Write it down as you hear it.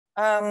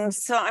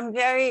So I'm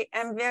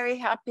very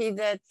happy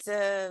that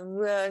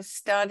we're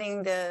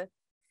starting the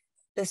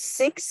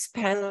sixth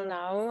panel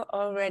now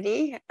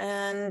already,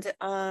 and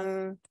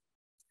I'm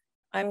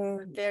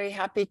very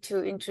happy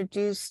to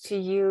introduce to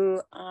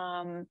you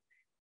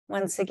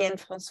once again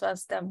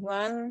Françoise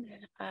Davoine,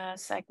 a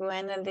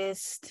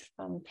psychoanalyst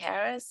from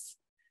Paris,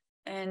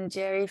 and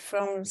Jerry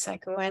Fromm,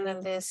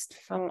 psychoanalyst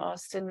from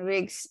Austen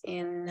Riggs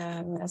in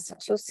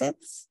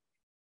Massachusetts.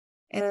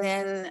 And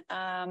then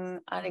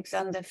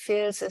Oleksandr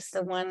Filts is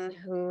the one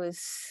who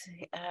is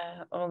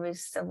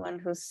always the one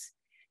who's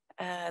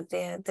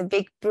the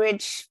big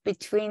bridge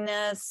between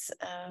us,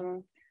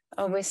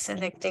 always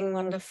selecting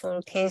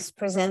wonderful case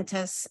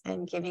presenters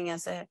and giving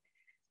us a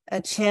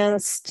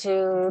chance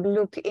to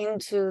look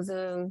into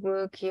the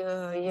work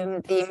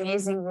the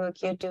amazing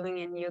work you're doing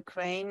in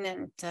Ukraine.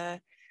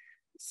 And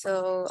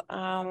so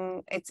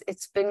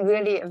it's been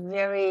really a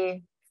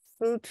very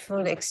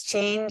fruitful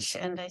exchange,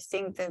 and I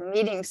think the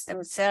meetings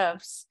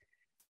themselves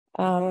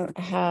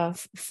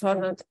have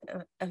followed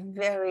a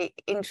very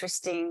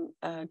interesting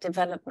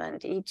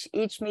development.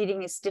 Each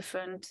meeting is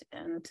different,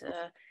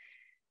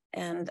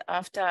 and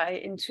after I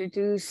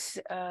introduce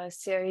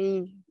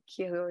Seri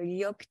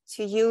Kiryuk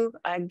to you,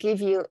 I'll give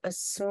you a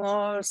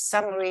small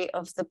summary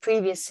of the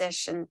previous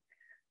session.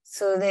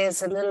 So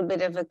there's a little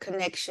bit of a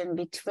connection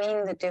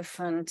between the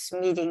different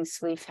meetings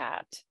we've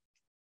had.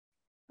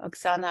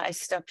 Oksana, I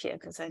stop here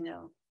because I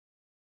know.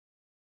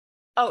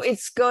 Oh,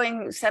 it's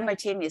going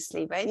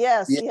simultaneously, right?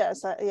 Yes,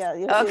 yes, yeah.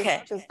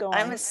 Okay, just going.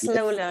 I'm a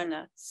slow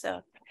learner,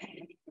 so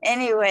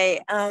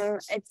anyway,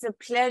 it's a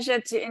pleasure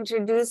to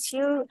introduce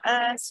you,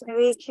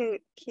 Seri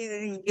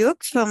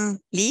Kiryuk from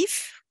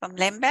Lviv, from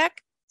Lemberg.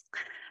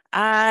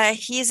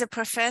 He's a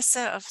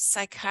professor of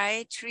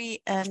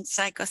psychiatry and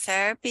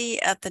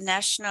psychotherapy at the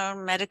National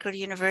Medical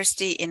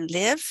University in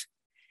Lviv.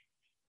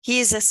 He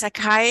is a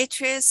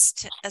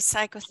psychiatrist, a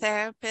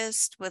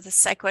psychotherapist with a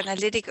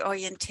psychoanalytic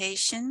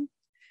orientation,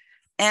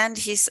 and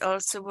he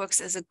also works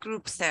as a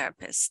group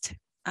therapist.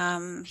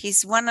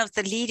 He's one of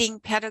the leading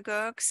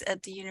pedagogues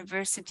at the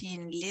university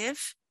in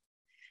Lviv.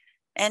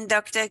 And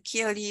Dr.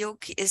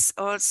 Kiryuk is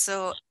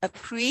also a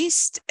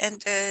priest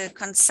and a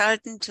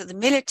consultant to the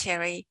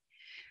military,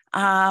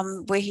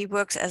 where he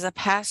works as a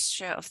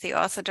pastor of the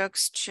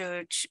Orthodox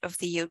Church of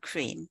the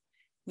Ukraine,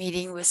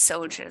 meeting with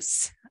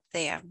soldiers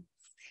there.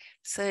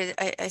 So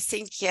I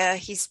think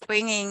he's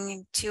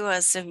bringing to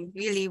us a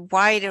really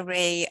wide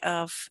array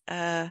of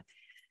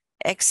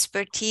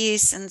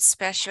expertise and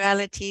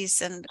specialities,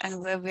 and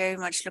we're very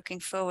much looking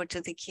forward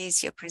to the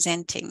case you're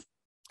presenting.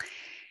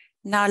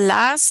 Now,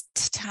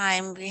 last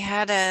time we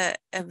had a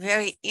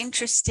very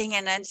interesting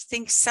and I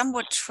think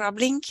somewhat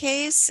troubling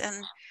case,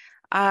 and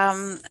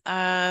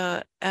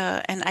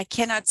I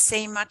cannot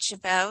say much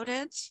about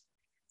it.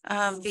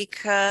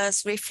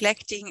 Because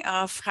reflecting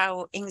of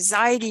how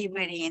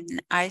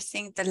anxiety-ridden, I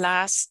think the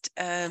last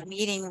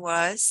meeting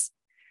was,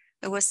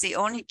 it was the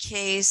only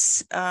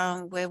case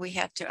where we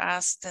had to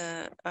ask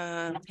the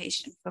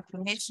patient for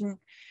permission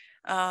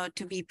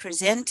to be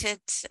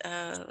presented,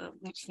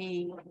 which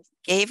he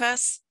gave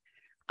us.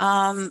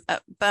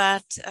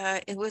 But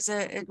it was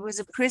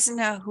a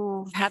prisoner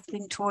who had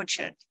been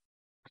tortured,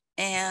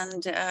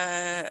 and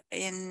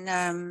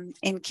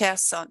in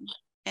Kherson,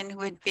 and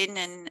who had been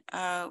in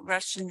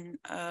Russian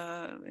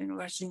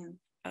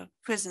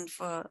prison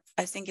for,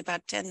 I think,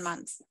 about 10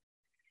 months.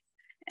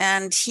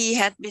 And he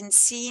had been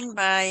seen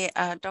by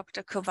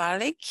Dr.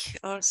 Kowalik,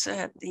 also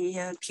at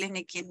the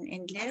clinic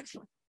in Lviv.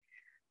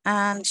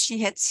 And she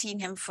had seen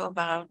him for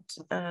about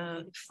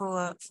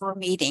four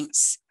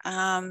meetings.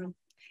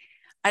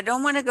 I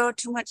don't want to go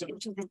too much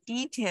into the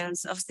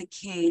details of the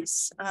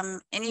case.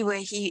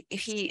 Anyway,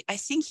 I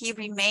think he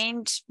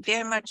remained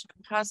very much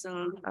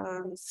puzzled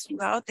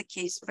throughout the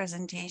case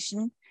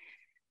presentation.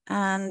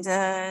 And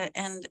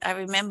I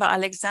remember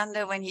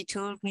Oleksandr, when he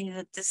told me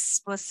that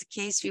this was the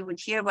case we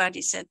would hear about,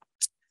 he said,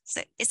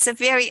 it's a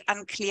very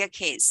unclear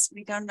case.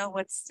 We don't know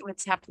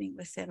what's happening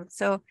with him.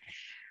 So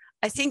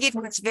I think it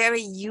was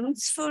very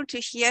useful to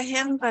hear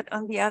him, but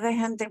on the other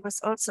hand, there was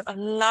also a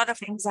lot of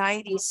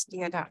anxiety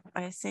stirred up,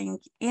 I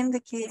think, in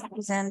the case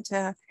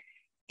presenter,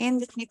 in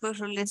the people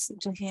who listened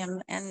to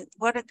him. And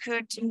what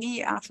occurred to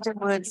me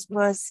afterwards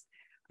was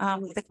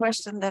the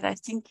question that I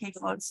think came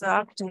also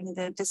up during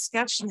the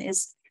discussion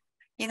is,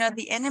 you know,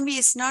 the enemy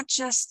is not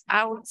just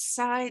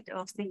outside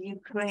of the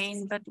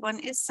Ukraine, but one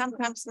is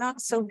sometimes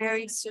not so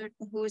very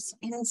certain who is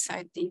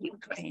inside the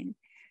Ukraine.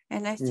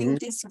 And I think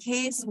this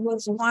case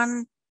was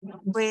one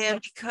where,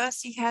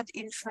 because he had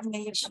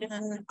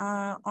information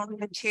on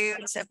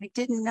materials that we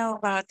didn't know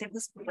about, there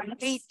was a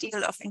great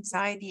deal of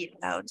anxiety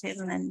about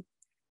him, and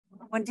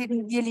one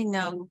didn't really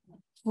know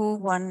who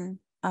one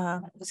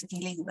was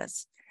dealing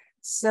with.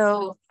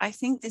 So I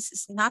think this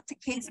is not the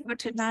case for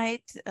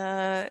tonight.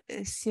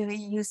 Siri,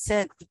 you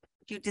said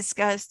you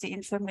discussed the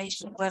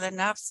information well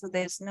enough, so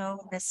there's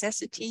no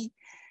necessity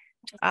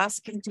to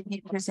ask him to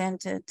be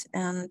presented.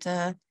 And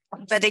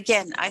But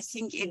again, I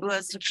think it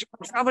was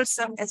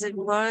troublesome as it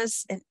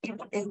was, and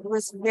it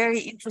was very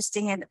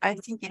interesting. And I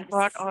think it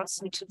brought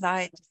also to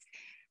light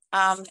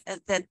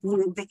that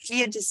the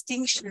clear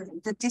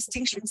distinction, the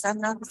distinctions are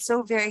not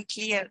so very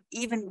clear,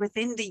 even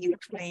within the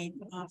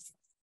Ukraine, of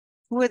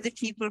who are the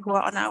people who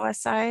are on our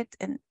side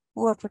and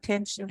who are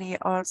potentially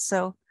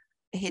also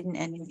a hidden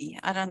enemy.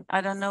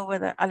 I don't know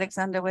whether,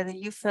 Oleksandr, whether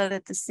you felt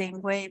it the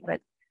same way,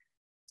 but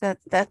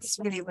that's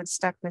really what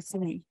stuck with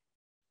me.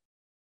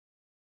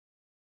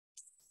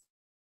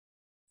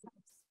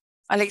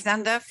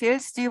 Oleksandr,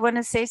 Filts, do you want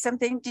to say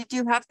something? Did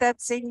you have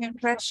that same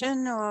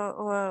impression,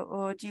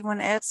 or do you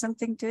want to add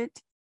something to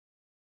it?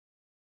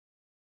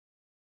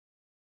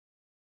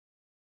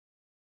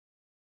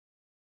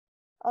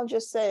 I'll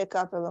just say a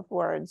couple of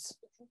words.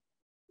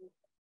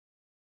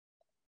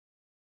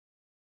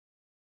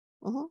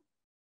 Mm-hmm.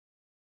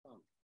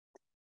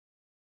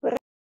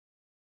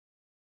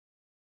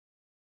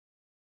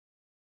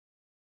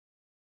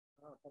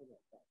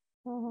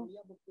 Mm-hmm.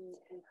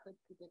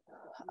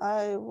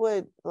 I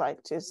would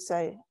like to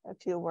say a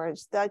few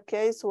words. That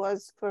case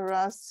was for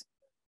us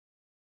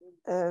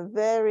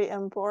very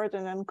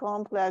important and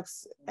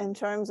complex in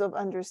terms of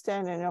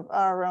understanding of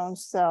our own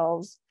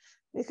selves,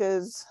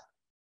 because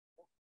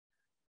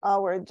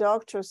our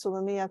Dr.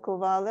 Solomia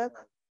Kovalek,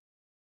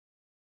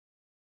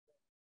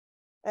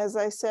 as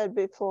I said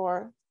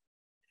before,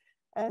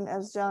 and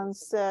as Jeanne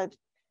said,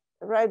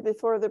 right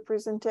before the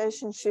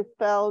presentation, she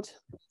felt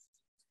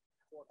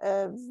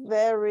a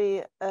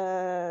very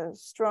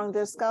strong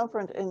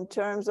discomfort in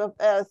terms of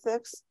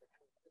ethics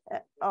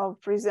of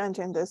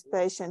presenting this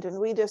patient. And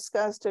we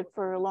discussed it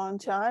for a long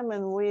time,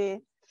 and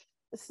we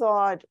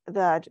thought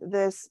that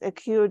this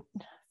acute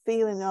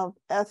feeling of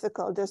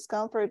ethical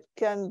discomfort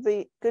could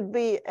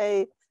be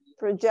a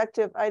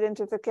projective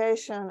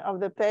identification of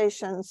the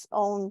patient's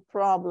own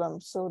problem.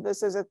 So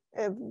this is a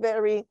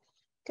very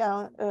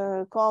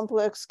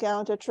complex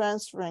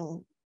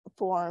counter-transferring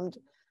formed.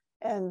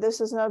 And this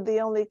is not the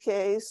only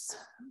case,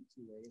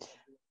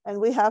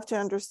 and we have to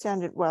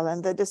understand it well.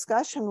 And the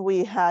discussion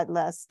we had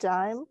last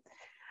time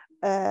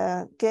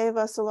gave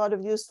us a lot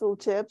of useful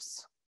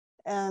tips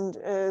and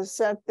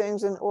set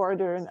things in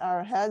order in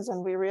our heads.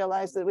 And we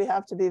realized that we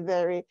have to be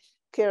very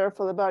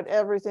careful about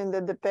everything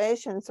that the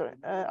patients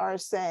are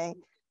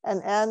saying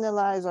and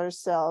analyze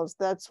ourselves.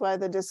 That's why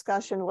the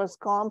discussion was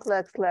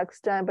complex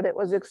last time, but it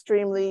was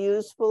extremely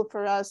useful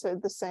for us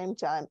at the same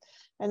time.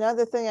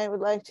 Another thing I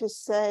would like to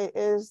say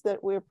is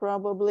that we're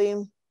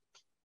probably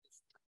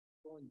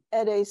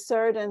at a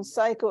certain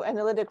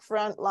psychoanalytic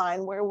front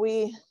line where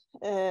we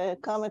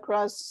come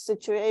across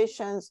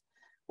situations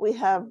we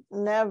have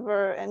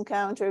never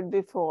encountered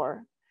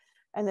before.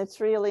 And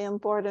it's really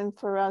important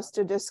for us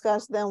to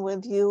discuss them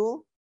with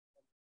you,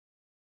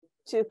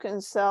 to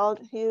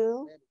consult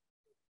you,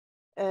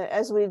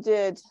 as we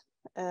did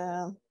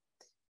in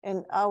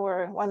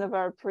one of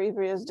our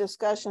previous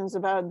discussions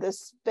about this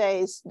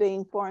space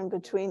being formed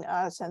between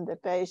us and the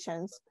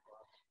patients.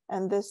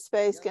 And this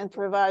space can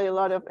provide a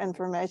lot of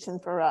information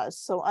for us.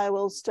 So I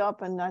will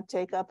stop and not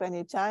take up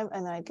any time,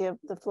 and I give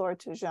the floor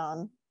to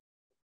Jeanne.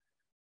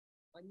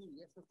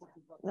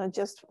 No,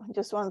 just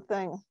one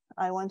thing.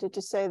 I wanted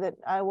to say that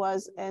I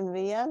was in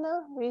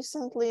Vienna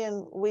recently,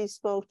 and we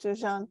spoke to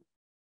Jeanne,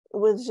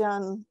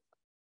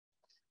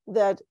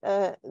 that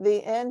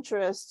the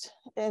interest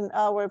in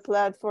our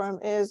platform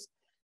is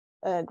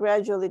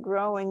gradually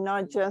growing,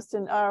 not just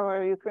in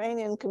our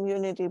Ukrainian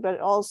community, but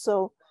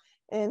also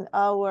in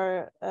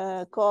our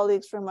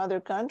colleagues from other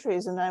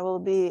countries. And I will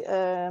be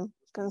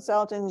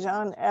consulting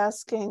Jeanne,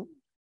 asking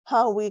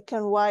how we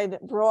can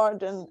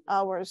broaden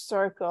our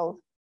circle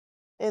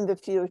in the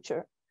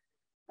future,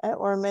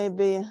 or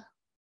maybe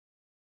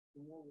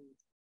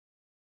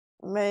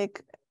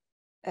make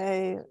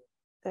an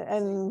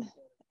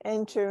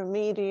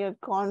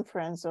intermediate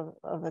conference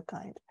of a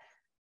kind.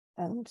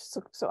 And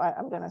so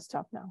I'm going to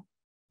stop now.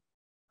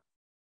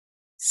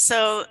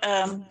 So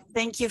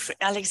thank you,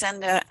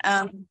 Oleksandr.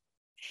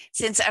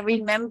 Since I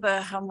remember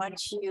how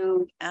much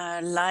you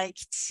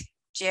liked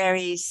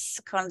Jerry's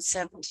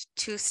concept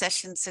 2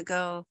 sessions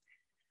ago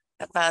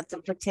about the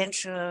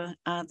potential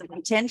of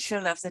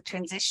the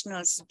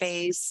transitional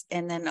space,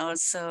 and then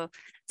also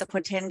the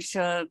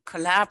potential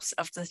collapse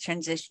of the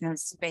transitional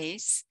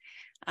space.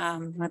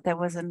 There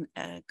was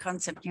a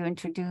concept you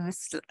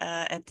introduced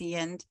at the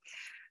end.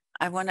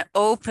 I want to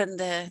open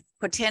the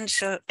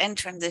potential and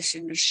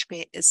transitional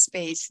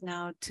space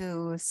now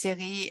to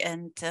Siri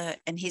and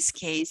his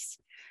case.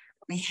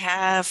 We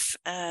have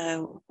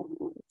an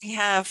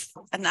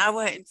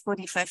hour and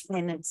 45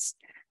 minutes,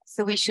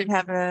 so we should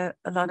have a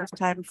lot of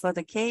time for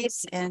the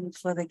case and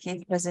for the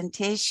case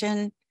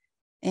presentation,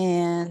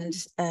 and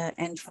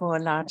for a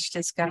large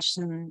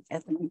discussion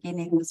at the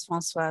beginning with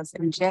Françoise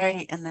and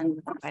Jerry, and then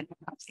with the final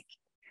public.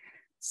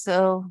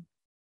 So,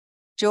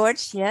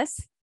 George,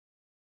 yes?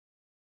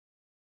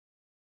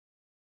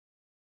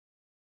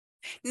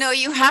 No,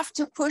 you have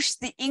to push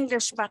the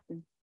English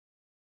button,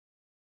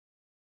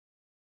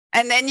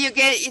 and then you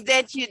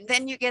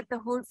get the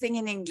whole thing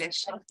in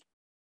English.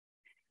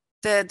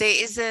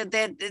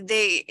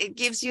 It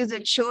gives you the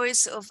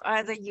choice of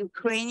either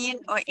Ukrainian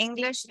or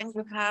English, and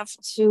you have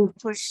to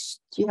push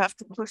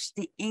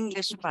the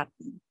English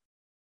button.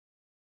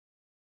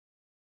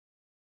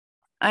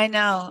 I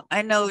know.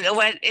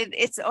 Well,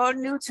 it's all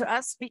new to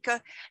us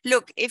because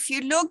look, if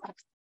you look,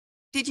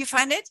 did you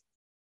find it?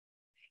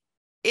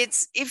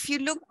 It's if you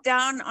look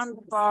down on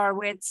the bar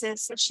where it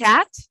says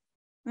chat,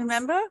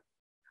 remember?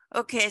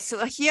 Okay,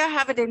 so here I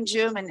have it in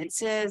German. It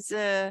says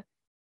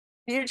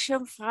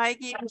Bildschirm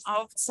freigeben,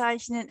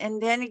 aufzeichnen,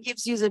 and then it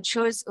gives you the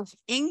choice of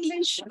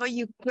English or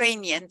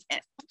Ukrainian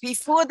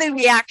before the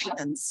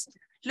reactions.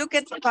 Look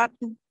at the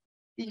button.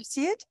 Do you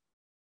see it?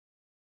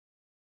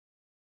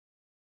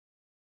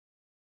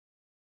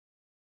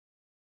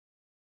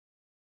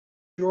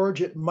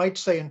 George, it might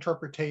say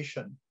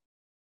interpretation.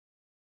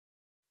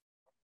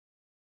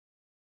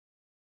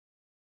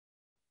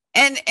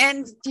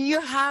 And do you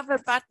have a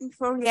button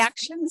for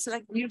reactions?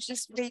 Like you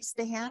just raise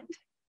the hand?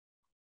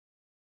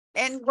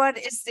 And what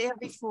is there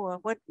before?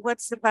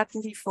 What's the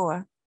button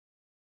before?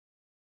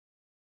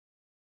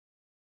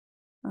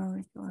 Oh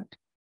my God.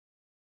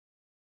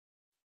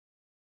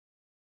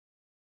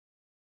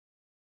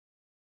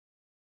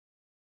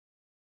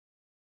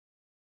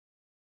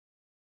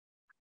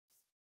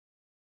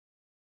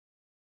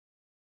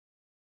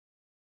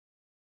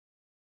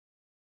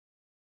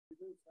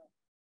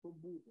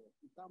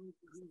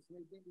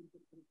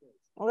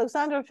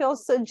 Oleksandr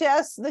Filts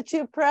suggests that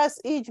you press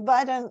each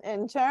button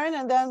in turn,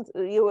 and then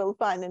you will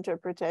find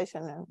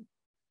interpretation in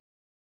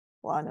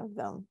one of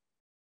them.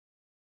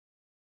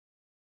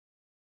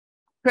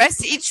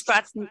 Press each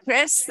button.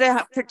 Press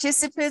the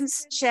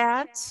participants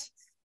chat.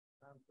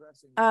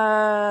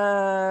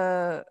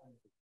 No,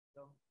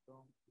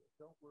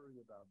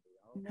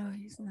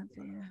 he's not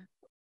there.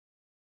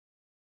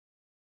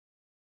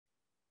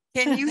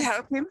 Can you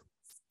help him?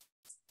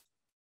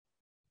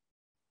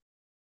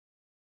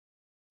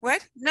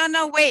 What?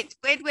 No, wait.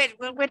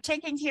 We're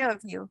taking care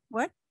of you.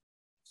 What?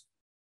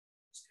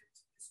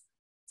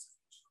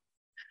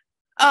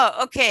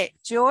 Oh, okay.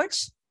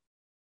 George,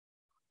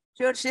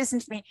 listen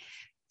to me.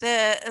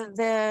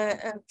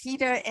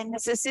 Peter and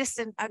his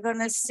assistant are going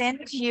to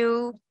send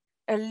you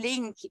a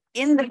link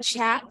in the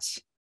chat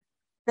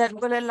that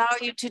will allow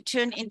you to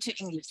turn into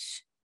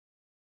English.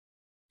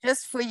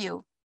 Just for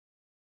you.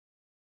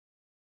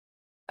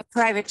 A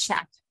private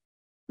chat.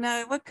 No,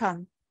 it will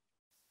come.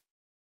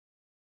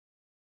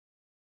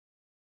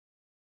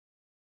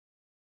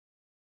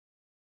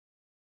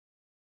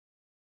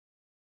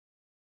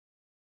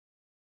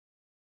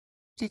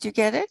 Did you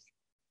get it?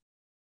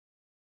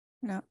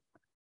 No.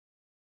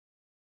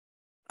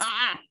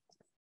 Ah.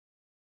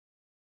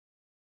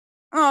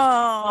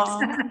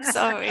 Oh,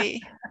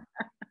 sorry.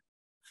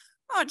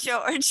 Oh,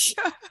 George.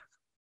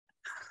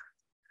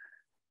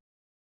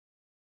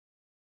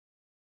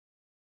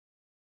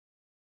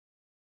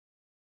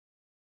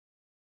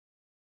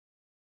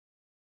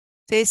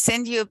 They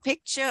send you a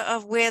picture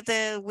of where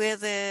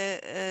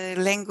the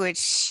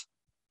language.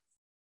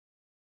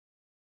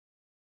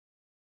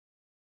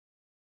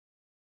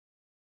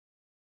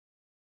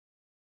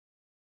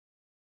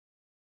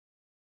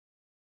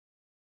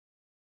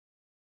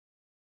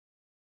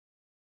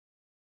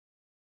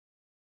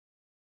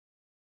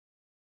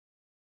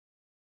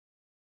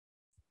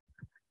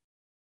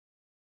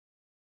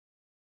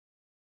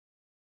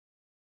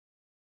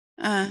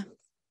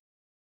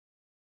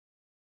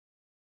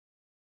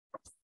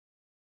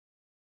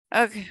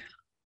 Okay.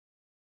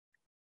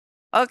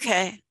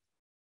 Okay.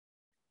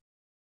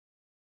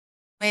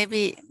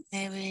 Maybe.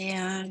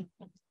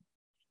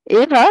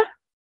 Eva?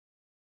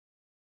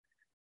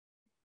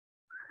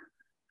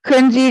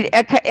 Können Sie,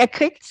 er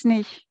kriegt's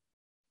nicht.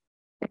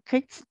 Er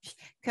kriegt's nicht.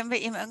 Können wir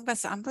ihm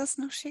irgendwas anderes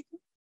noch schicken?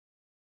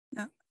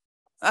 No.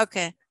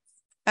 Okay.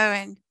 All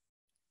right.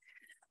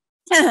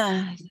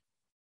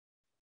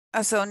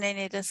 Also,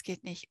 nee, das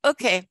geht nicht.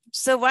 Okay,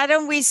 so why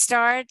don't we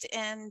start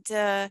and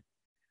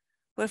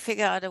we'll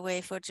figure out a way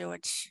for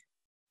George.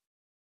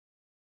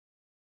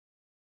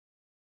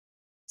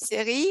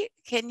 Siri,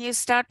 can you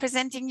start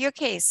presenting your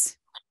case?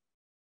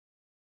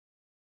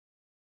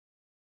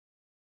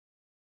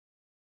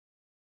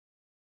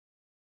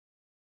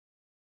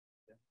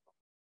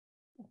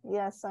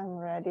 Yes, I'm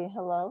ready.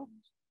 Hello.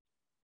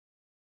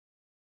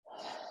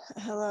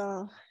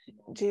 Hello,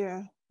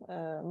 dear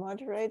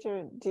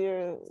moderator,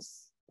 dear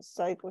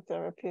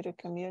psychotherapeutic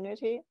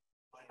community.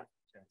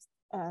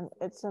 And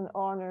it's an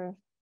honor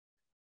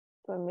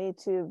for me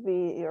to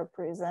be your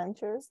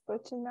presenters for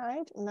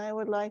tonight. And I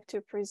would like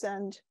to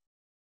present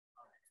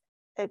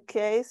a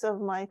case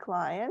of my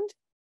client.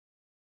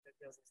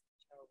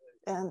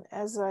 And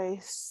as I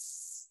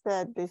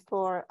said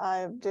before,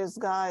 I've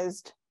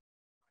disguised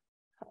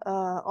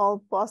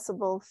all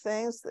possible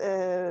things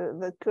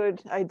that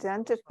could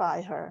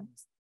identify her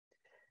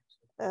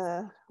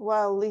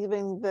while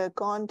leaving the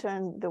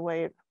content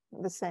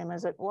the same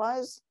as it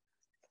was.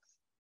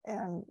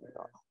 And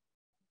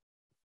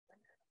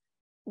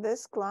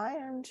this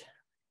client,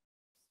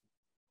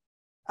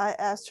 I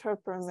asked her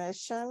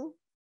permission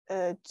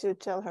to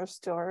tell her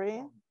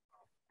story.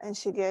 and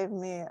she gave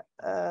me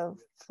a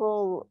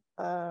full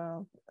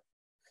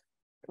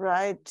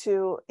right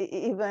to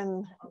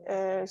even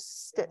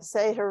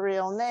say her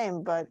real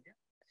name, but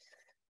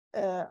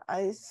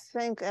I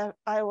think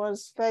I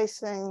was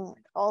facing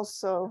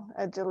also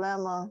a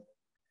dilemma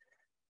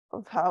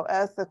of how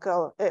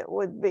ethical it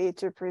would be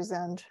to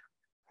present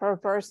her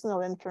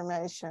personal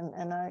information.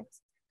 And I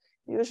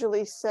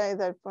usually say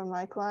that for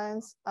my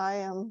clients, I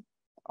am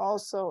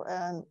also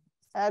an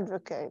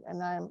advocate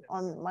and I'm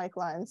on my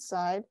client's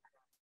side.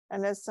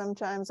 And as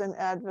sometimes an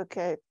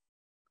advocate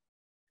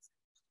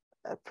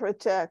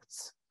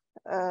protects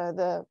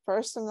the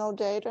personal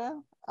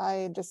data,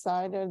 I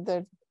decided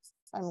that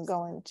I'm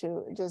going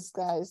to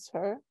disguise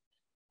her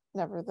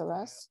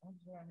nevertheless.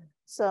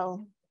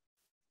 So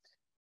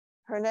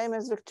her name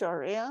is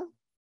Victoria.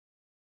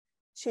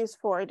 She's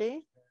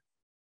 40.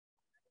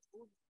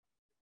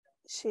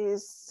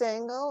 She's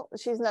single.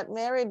 She's not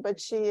married, but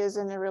she is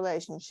in a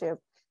relationship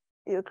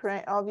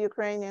of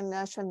Ukrainian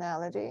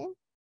nationality.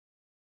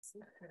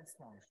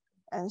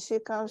 And she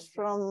comes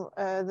from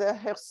the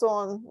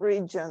Kherson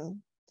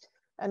region.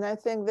 And I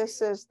think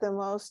this is the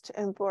most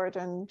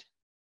important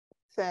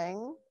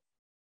thing.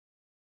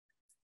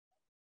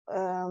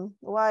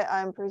 Why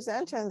I'm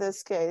presenting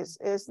this case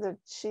is that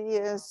she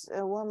is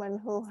a woman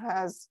who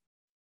has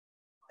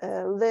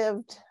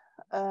lived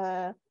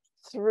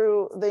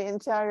through the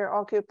entire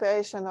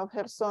occupation of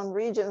Kherson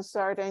region,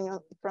 starting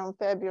from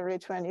February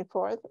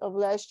 24th of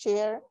last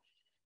year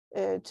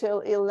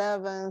till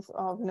 11th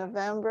of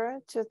November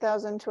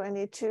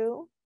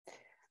 2022.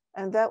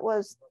 And that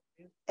was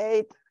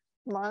 8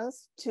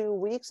 months, 2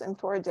 weeks, and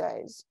 4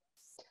 days.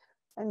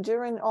 And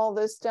during all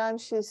this time,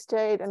 she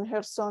stayed in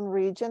Kherson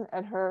region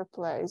at her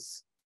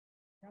place.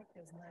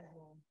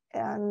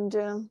 And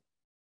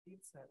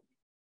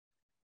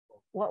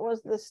what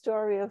was the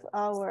story of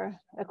our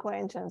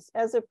acquaintance?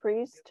 As a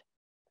priest,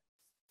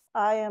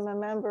 I am a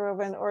member of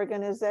an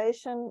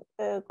organization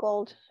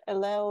called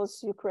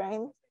Allows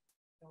Ukraine.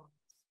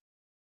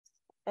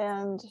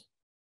 And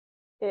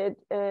it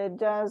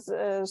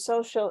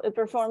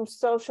performs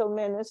social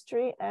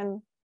ministry,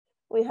 and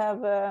we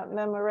have a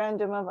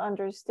memorandum of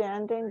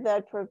understanding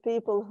that for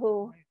people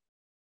who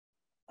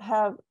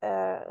have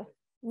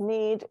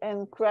need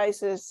and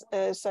crisis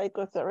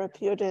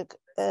psychotherapeutic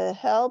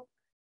help,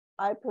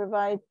 I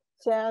provide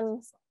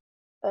 10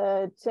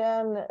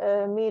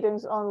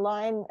 meetings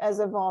online as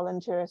a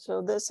volunteer.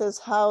 So this is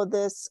how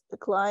this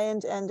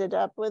client ended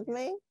up with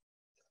me.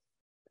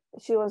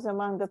 She was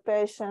among the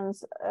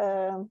patients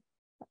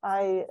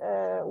I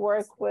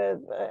work with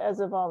as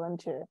a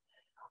volunteer.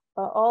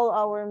 All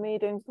our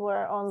meetings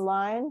were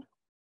online.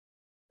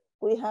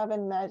 We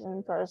haven't met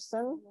in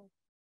person.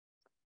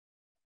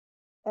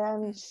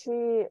 And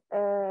she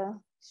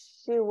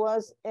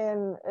was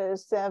in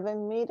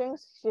 7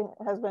 meetings. She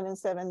has been in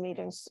 7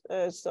 meetings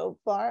so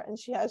far, and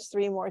she has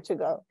 3 more to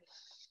go.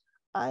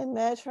 I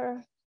met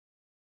her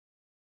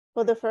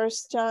for the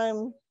first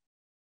time.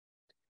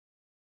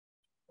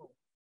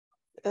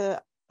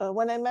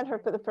 When I met her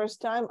for the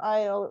first time,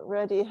 I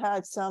already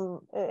had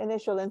some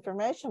initial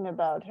information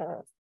about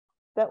her.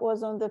 That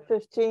was on the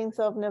 15th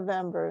of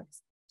November,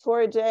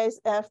 4 days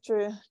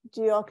after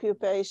the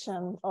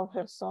occupation of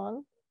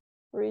Kherson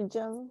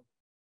region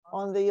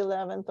on the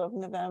 11th of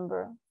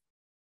November.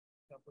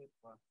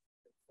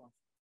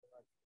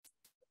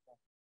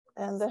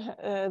 And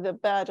the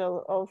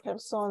Battle of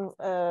Kherson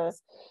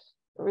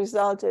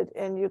resulted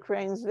in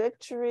Ukraine's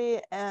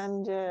victory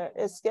and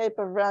escape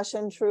of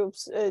Russian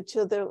troops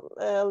to the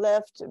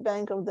left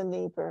bank of the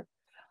Dnieper.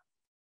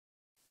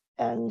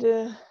 And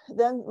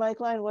then my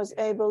client was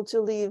able to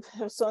leave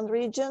Kherson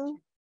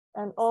region,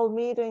 and all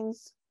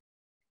meetings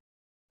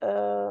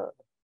were,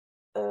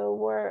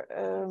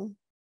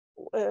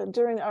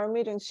 during our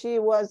meetings, she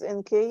was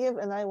in Kyiv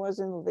and I was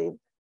in Lviv.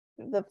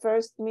 The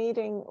first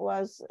meeting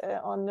was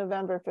on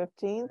November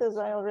 15th, as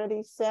I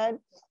already said.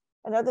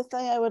 Another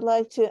thing I would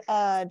like to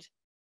add,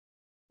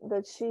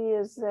 that she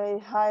is a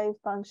high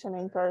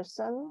functioning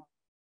person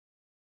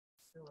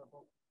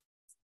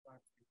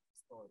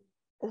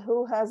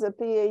who has a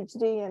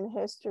PhD in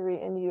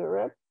history in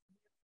Europe.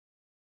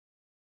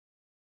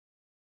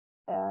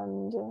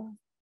 And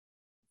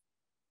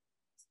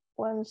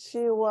when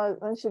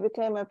she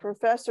became a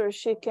professor,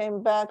 she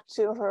came back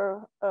to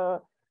her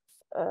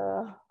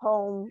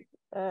home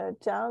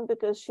town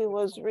because she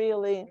was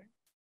really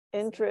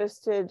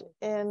interested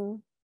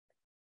in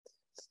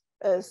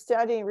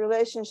studying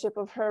relationship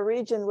of her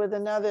region with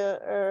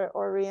another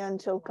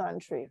Oriental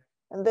country.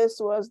 And this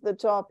was the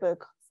topic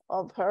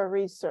of her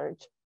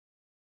research.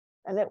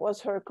 And it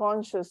was her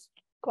conscious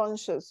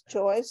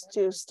choice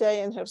to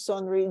stay in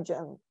Kherson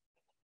region.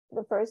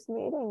 The first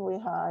meeting we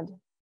had,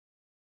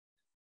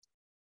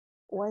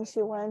 when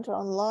she went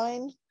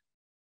online,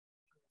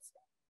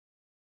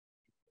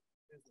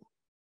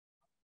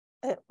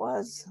 it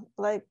was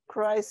like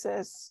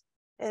crisis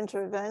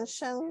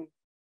intervention.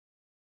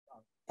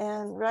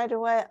 And right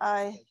away,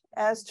 I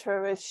asked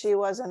her if she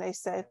was in a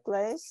safe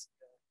place,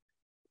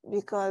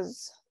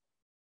 because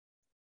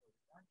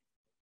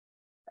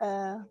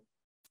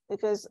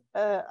because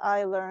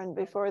I learned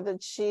before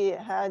that she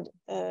had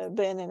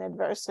been in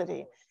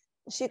adversity.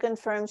 She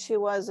confirmed she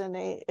was in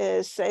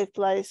a safe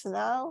place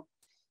now.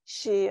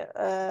 She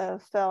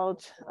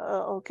felt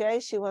okay.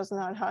 She was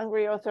not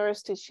hungry or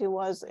thirsty. She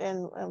was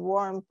in a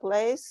warm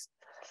place,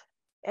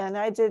 and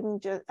I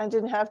didn't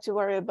have to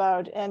worry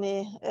about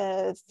any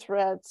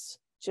threats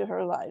to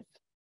her life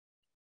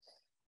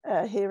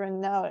here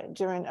and now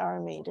during our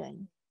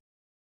meeting.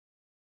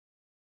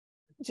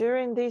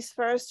 During these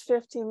first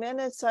 50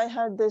 minutes, I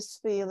had this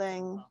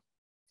feeling.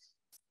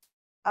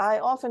 I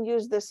often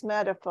use this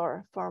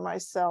metaphor for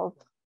myself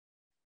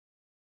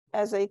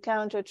as a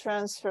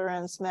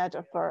countertransference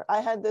metaphor.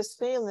 I had this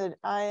feeling that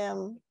I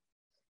am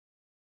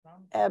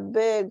a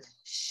big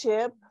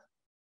ship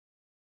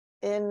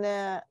in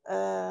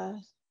a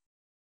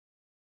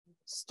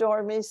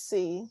stormy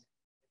sea,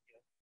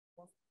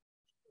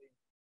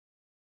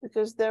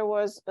 because there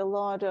was a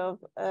lot of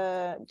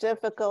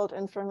difficult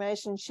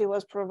information she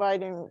was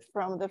providing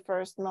from the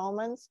first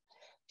moments.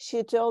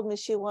 She told me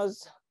she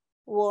was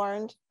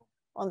warned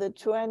on the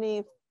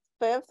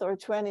 25th or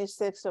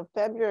 26th of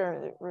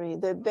February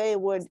that they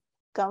would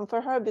come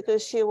for her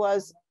because she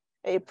was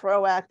a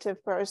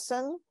proactive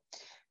person.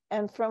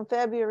 And from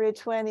February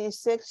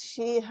 26th,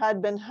 she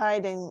had been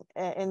hiding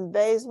in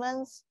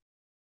basements,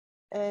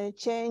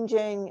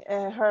 changing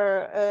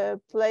her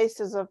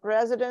places of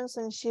residence,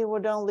 and she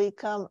would only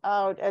come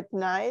out at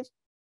night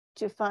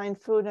to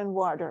find food and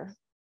water.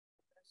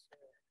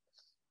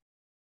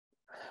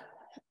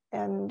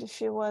 And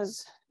she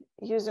was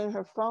using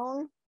her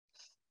phone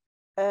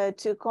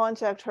to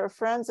contact her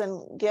friends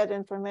and get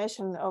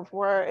information of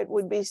where it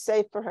would be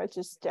safe for her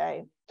to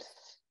stay.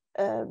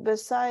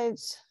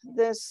 Besides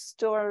this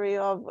story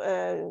of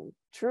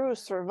true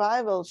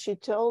survival, she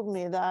told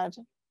me that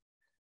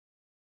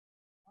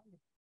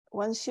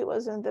when she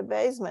was in the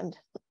basement,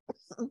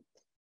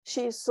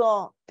 she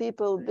saw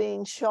people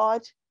being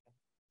shot.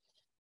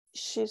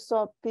 She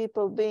saw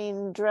people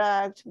being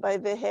dragged by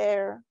the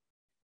hair.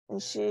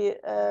 And she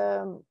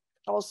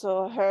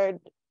also heard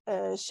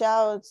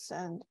shouts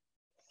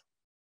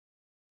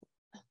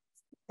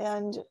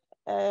and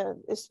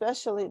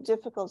especially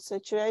difficult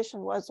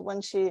situation was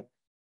when she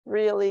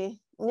really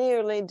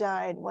nearly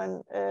died,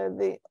 when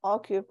the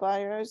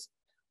occupiers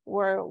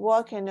were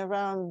walking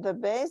around the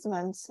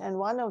basements, and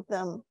one of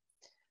them,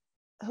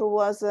 who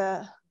was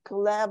a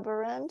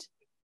collaborant,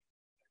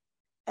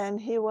 and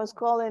he was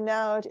calling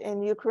out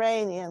in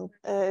Ukrainian,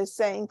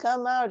 saying,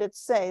 "Come out, it's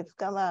safe,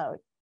 come out."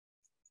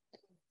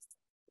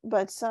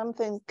 But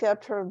something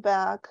kept her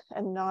back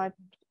and not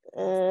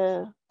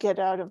get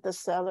out of the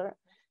cellar.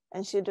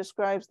 And she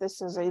describes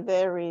this as a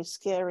very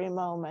scary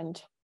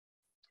moment.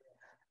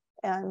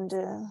 And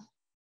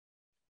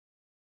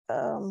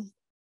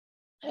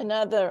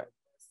another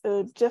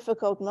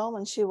difficult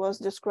moment she was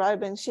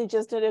describing, she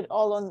just did it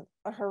all on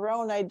her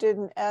own. I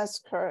didn't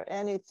ask her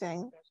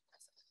anything.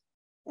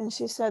 And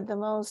she said the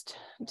most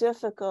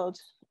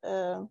difficult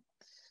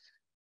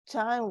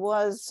time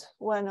was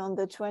when on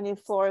the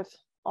 24th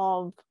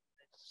of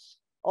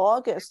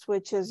August,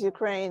 which is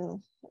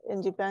Ukraine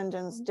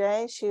Independence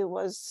Day, she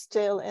was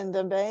still in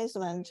the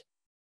basement.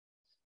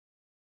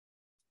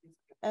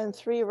 And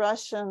 3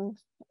 Russian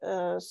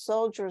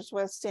soldiers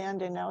were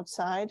standing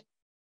outside.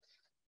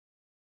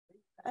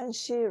 And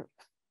she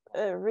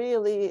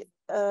really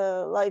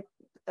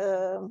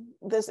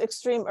this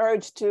extreme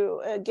urge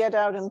to get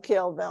out and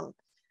kill them.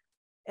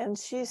 And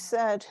she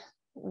said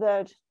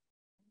that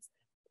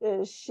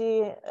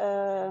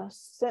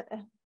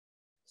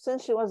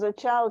since she was a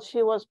child,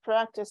 she was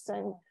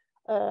practicing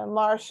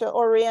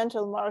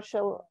Oriental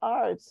martial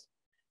arts.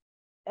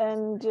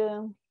 And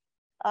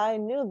I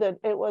knew that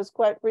it was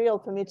quite real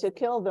for me to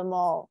kill them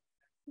all,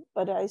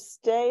 but I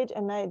stayed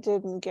and I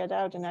didn't get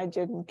out and I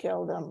didn't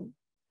kill them.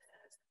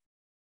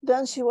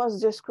 Then she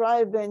was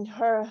describing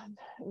her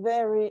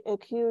very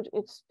acute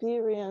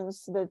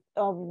experience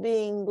of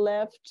being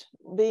left,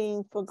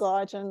 being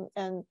forgotten,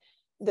 and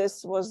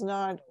this was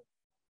not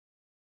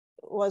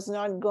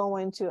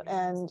going to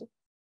end,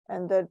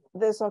 and that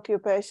this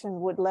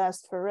occupation would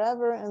last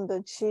forever, and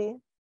that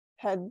she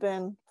had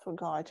been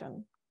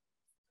forgotten.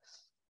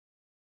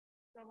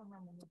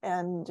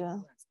 And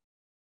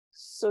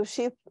so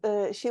she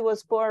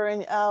was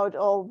pouring out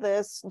all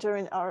this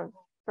during our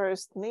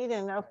first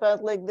meeting. I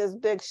felt like this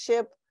big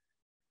ship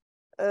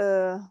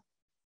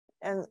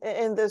and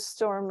in this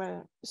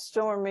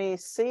stormy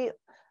sea,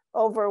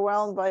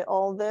 overwhelmed by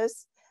all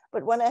this.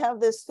 But when I have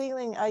this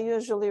feeling, I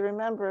usually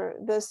remember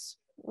this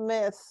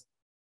myth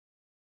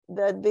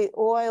that the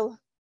oil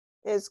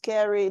is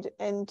carried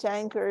in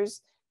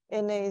tankers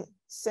in a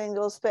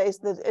single space,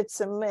 that it's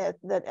a myth,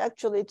 that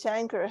actually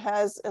tanker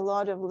has a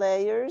lot of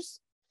layers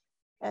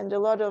and a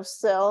lot of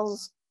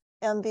cells,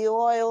 and the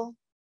oil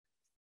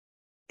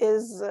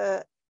is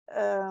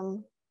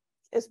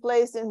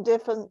placed in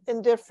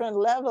different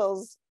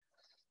levels.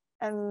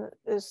 And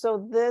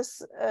so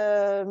this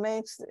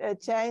makes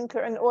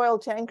an oil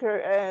tanker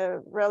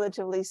a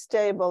relatively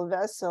stable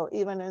vessel,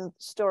 even in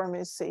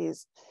stormy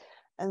seas.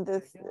 And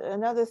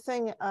another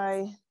thing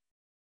I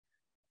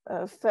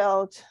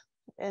felt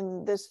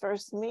in this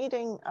first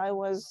meeting. I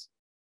was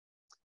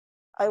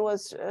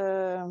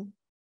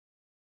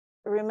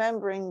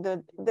remembering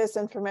that this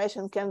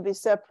information can be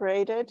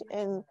separated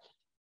in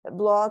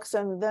blocks,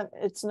 and then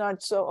it's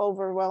not so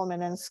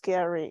overwhelming and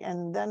scary.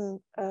 And then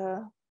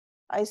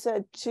I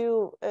said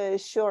two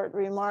short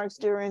remarks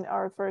during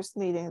our first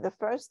meeting. The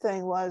first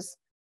thing was,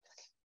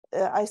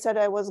 I said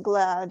I was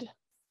glad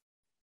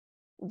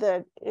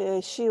that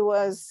she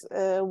was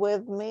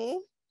with me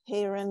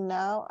here and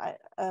now.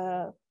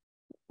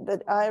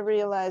 That I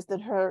realized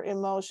that her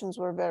emotions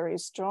were very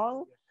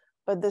strong,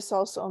 but this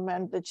also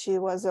meant that she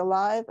was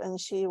alive and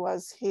she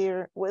was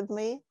here with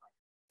me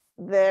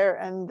there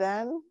and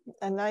then,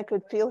 and I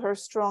could feel her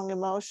strong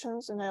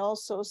emotions. And I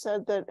also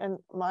said that, and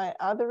my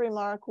other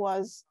remark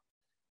was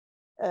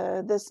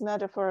this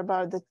metaphor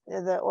about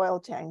the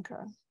oil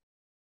tanker.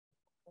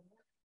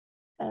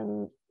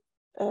 And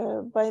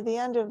by the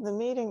end of the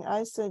meeting,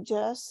 I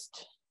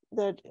suggest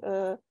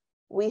that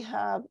we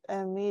have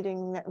a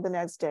meeting the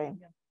next day.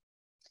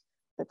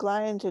 The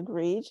client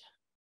agreed,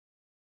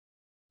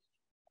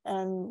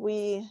 and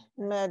we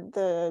met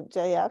the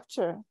day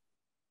after.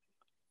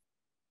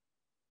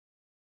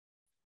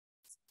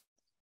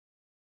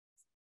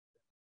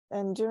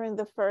 And during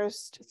the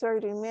first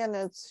 30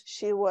 minutes,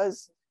 she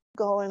was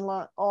going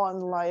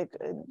on like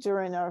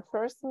during our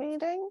first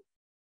meeting,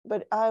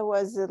 but I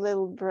was a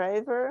little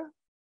braver,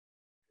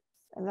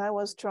 and I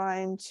was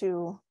trying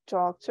to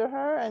talk to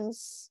her, and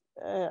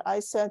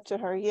I said to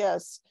her,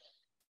 yes,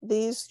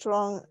 these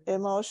strong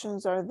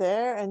emotions are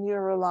there and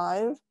you're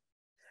alive,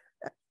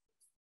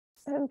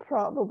 and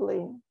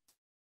probably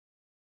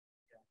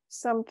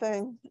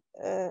something,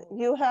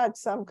 you had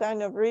some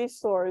kind of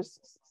resource,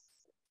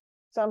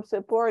 some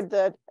support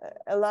that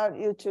allowed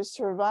you to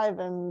survive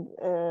in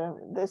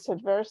this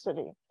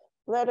adversity.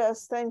 Let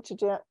us think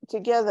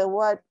together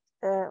what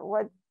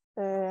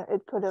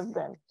it could have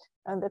been.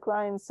 And the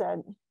client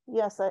said,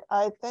 yes,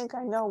 I think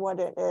I know what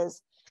it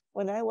is.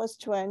 When I was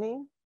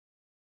 20,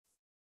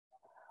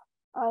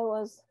 I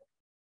was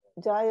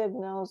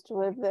diagnosed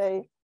with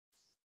a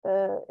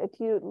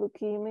acute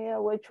leukemia,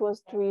 which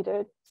was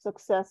treated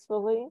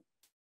successfully.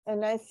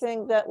 And I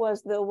think that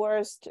was the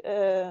worst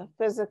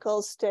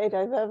physical state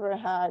I've ever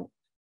had.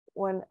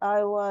 When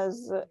I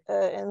was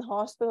in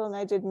hospital, and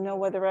I didn't know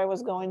whether I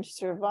was going to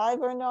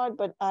survive or not,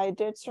 but I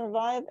did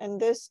survive. And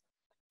this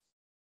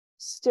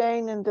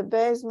staying in the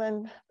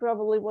basement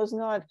probably was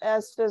not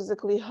as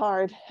physically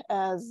hard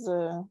as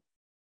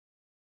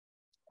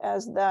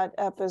that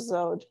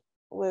episode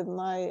with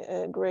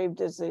my grave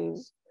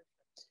disease.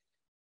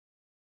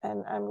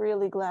 And I'm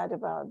really glad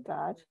about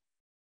that.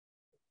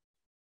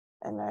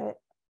 And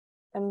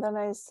then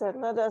I said,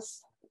 let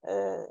us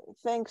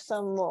think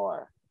some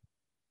more.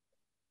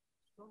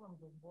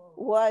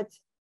 What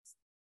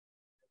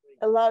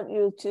allowed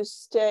you to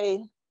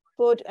stay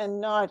put and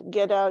not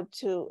get out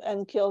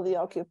and kill the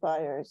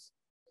occupiers?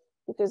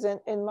 Because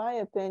in my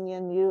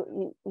opinion,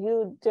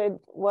 you did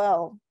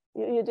well.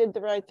 You did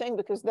the right thing,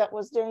 because that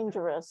was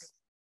dangerous.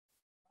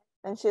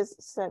 And she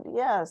said,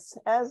 yes,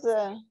 as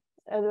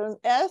an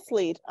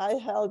athlete, I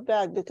held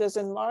back, because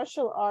in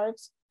martial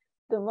arts,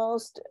 the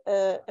most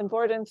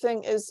important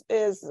thing is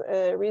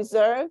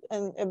reserve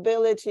and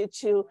ability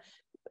to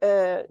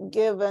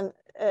give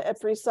a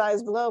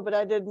precise blow. But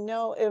I didn't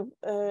know if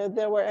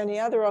there were any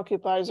other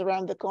occupiers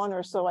around the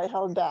corner, so I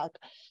held back.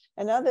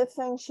 Another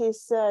thing she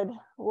said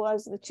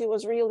was that she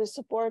was really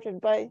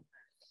supported by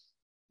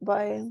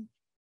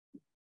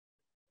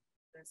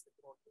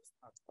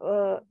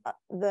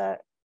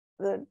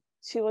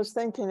she was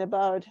thinking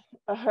about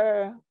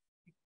her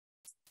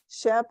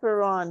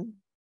chaperone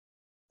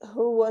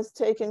who was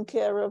taking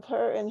care of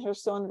her in her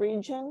Son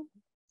region.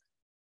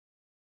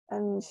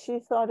 And she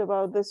thought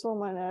about this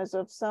woman as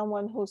of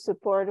someone who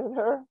supported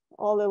her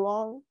all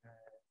along.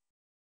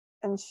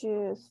 And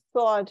she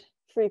thought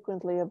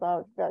frequently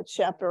about that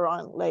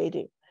chaperone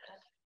lady.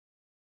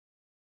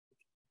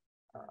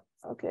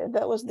 Okay,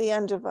 that was the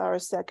end of our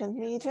second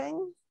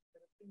meeting.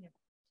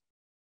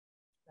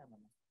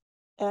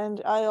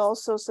 And I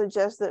also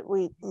suggest that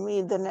we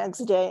meet the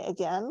next day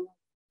again.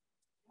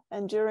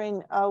 And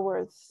during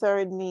our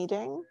third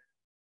meeting,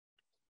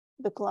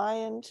 the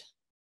client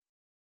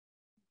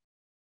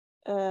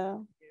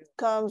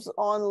comes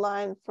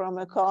online from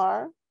a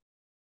car,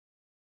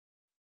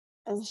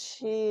 and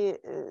she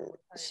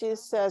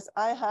says,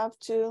 I have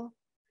to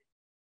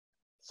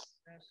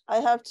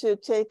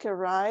take a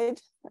ride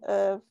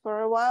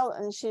for a while,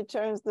 and she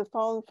turns the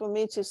phone for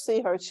me to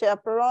see her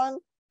chaperone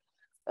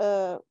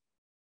who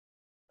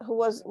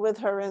was with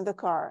her in the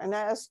car. And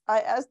I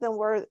asked them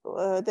where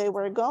they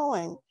were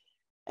going,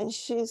 and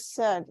she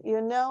said, you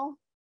know,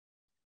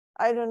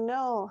 I don't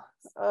know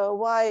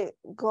why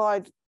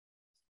God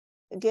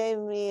gave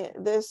me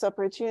this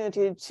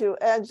opportunity to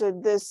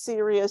exit this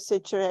serious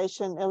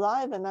situation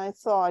alive. And I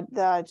thought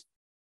that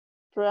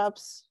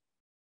perhaps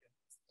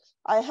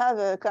I have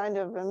a kind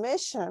of a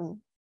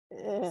mission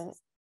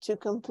to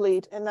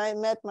complete. And I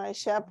met my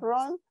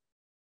chaperone,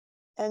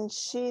 and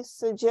she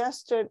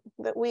suggested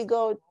that we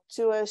go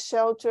to a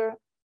shelter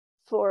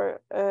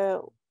for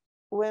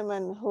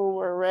women who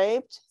were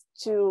raped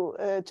to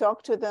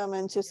talk to them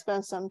and to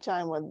spend some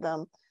time with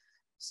them.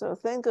 So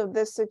think of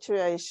this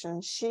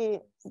situation. She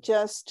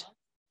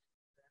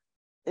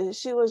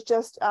was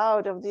just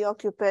out of the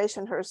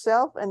occupation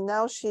herself, and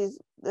now she's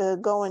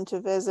going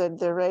to visit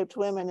the raped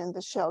women in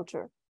the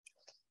shelter.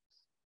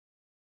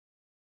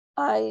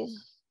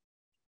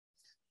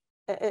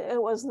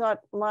 It was not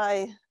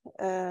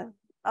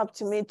up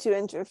to me to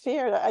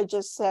interfere. I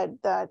just said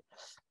that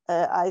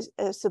I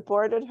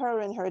supported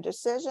her in her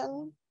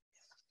decision,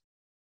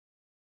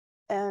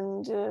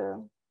 and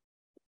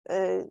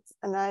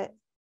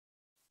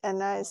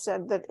I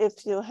said that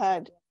if you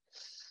had,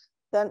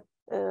 then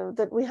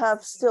that we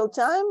have still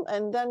time.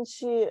 And then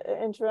she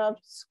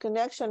interrupts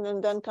connection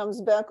and then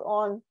comes back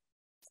on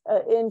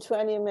in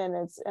 20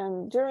 minutes.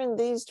 And during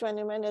these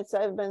 20 minutes,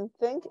 I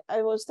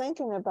was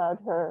thinking about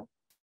her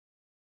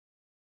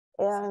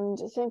and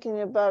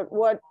thinking about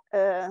what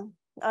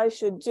I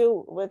should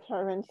do with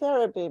her in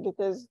therapy,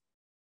 because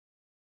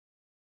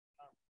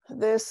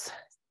this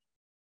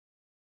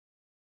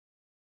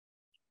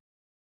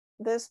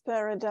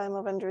paradigm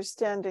of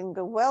understanding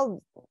the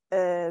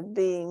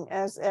well-being,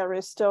 as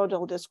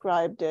Aristotle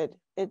described it,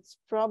 it's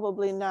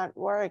probably not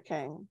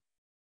working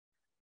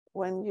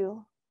when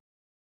you,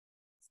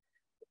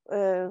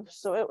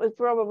 so it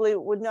probably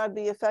would not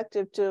be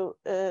effective to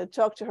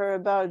talk to her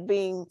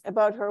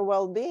about her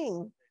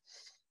well-being,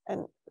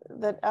 and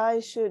that I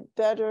should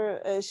better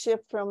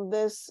shift from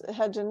this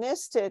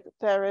hedonistic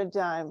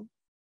paradigm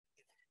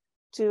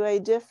to a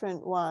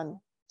different one,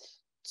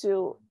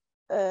 to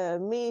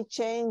me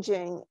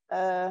changing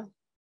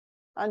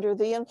under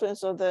the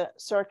influence of the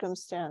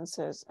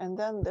circumstances. And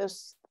then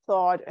this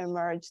thought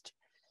emerged.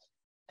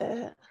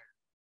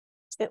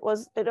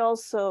 It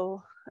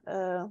also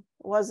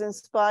was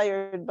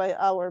inspired by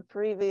our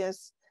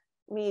previous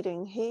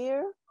meeting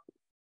here.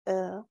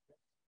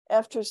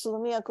 After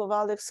Solomia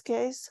Kovalik's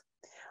case,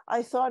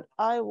 I thought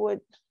I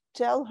would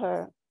tell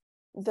her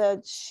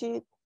that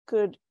she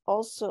could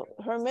also,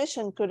 her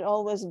mission could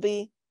always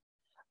be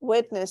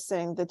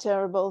witnessing the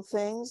terrible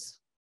things.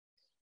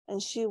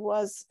 And she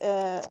was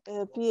a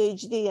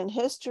PhD in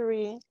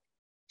history.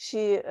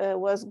 She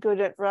was good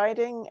at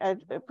writing, at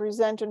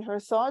presenting her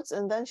thoughts,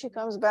 and then she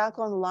comes back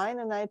online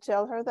and I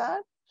tell her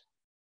that.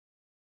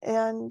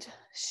 And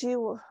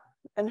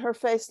her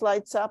face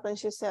lights up and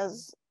she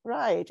says,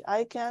 right,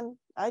 I can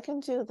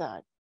do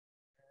that.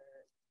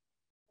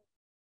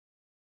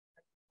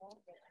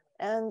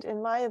 And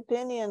in my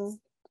opinion,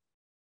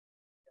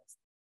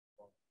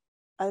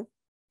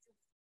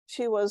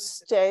 she was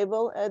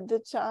stable at the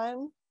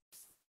time,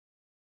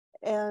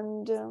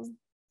 and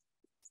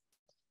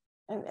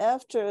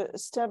after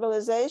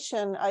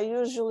stabilization, I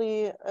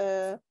usually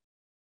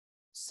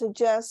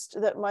suggest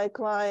that my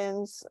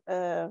clients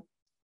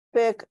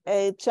pick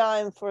a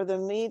time for the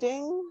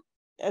meeting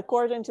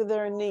according to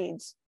their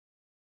needs.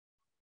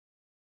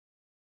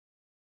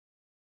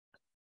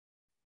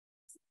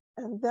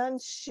 And then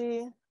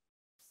she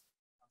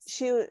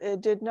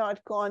did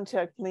not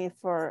contact me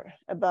for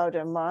about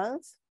a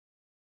month.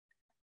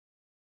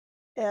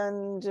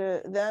 And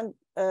then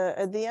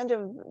at the end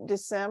of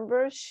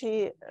December,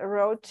 she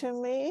wrote to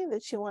me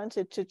that she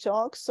wanted to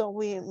talk. So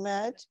we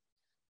met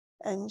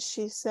and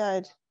she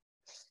said,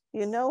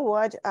 you know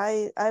what,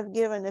 I've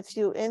given a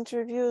few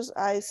interviews.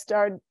 I'm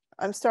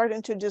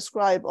starting to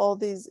describe all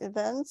these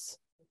events.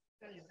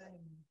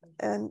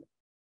 And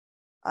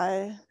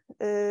I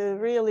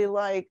really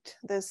liked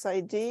this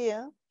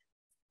idea.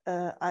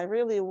 I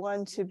really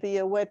want to be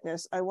a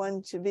witness. I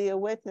want to be a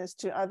witness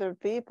to other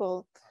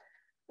people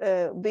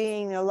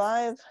being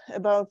alive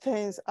about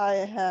things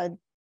I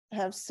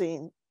have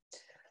seen.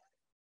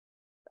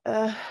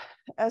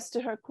 As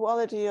to her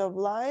quality of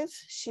life,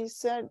 she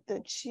said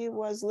that she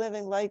was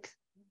living like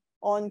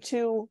on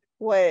two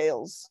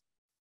whales.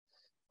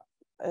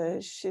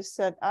 She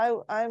said,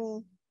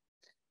 I'm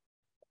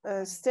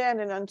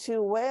standing on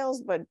two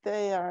whales, but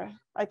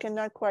I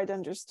cannot quite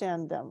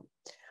understand them.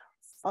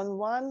 On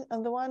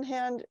the one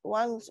hand,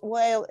 one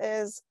whale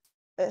is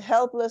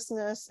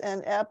helplessness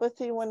and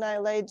apathy when I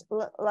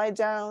lie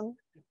down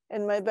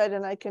in my bed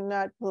and I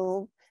cannot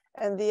move.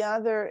 And the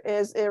other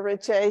is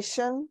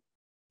irritation.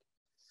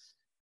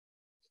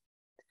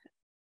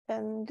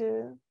 And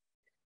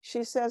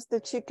she says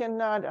that she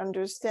cannot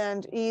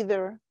understand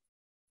either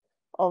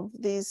of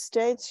these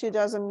states. She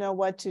doesn't know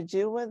what to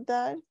do with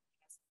that.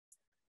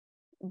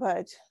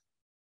 But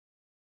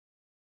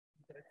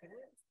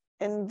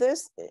in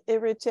this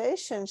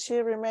irritation, she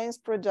remains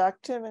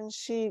productive and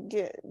she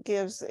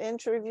gives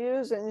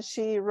interviews and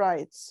she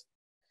writes.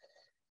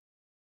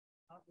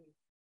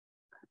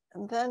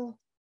 And then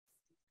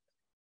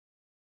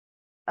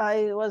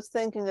I was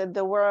thinking that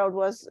the world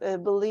was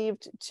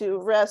believed to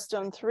rest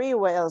on three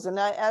whales. And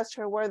I asked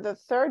her where the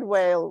third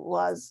whale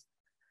was.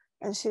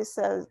 And she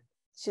said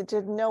she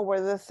didn't know where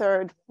the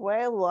third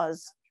whale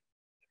was.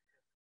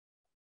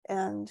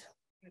 And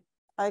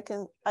I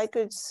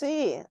could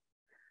see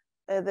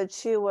that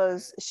she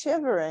was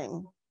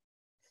shivering.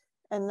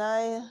 And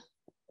I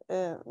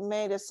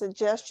made a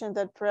suggestion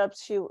that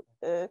perhaps she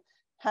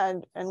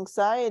had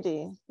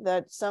anxiety,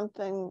 that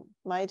something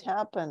might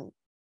happen.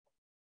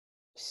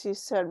 She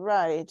said,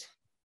 right,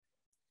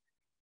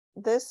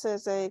 this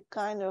is a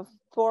kind of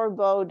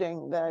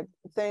foreboding that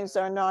things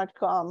are not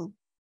calm.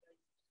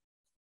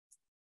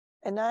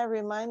 And I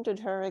reminded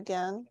her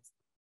again,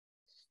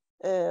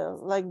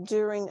 like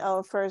during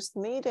our first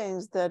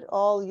meetings, that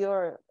all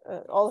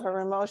her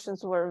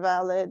emotions were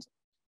valid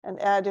and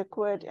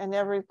adequate, and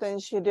everything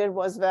she did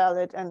was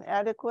valid and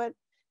adequate.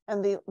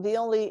 And the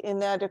only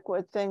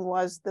inadequate thing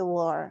was the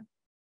war.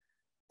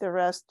 The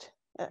rest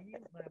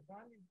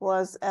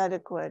was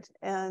adequate.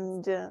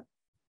 And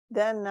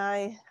then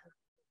I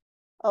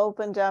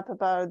opened up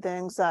about the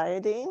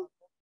anxiety.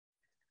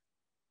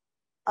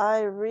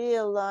 I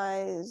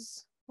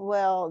realized,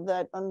 well,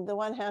 that on the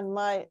one hand,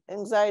 my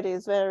anxiety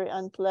is very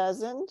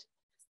unpleasant,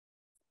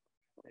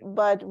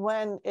 but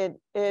when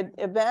it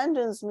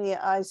abandons me,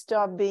 I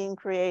stop being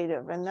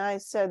creative. And I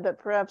said that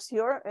perhaps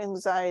your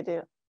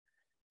anxiety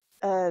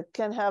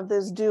can have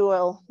this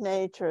dual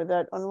nature,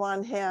 that on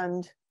one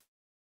hand,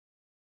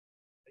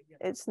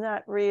 it's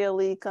not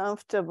really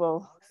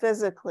comfortable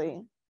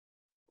physically,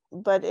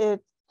 but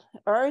it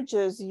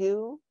urges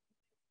you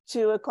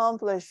to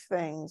accomplish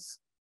things.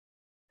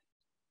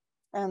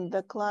 And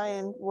the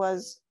client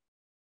was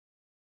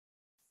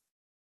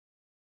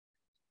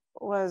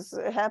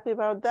happy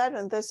about that.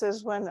 And this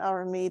is when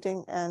our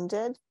meeting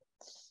ended.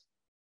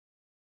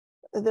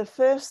 The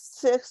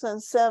 5th, 6th,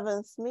 and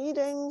 7th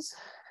meetings,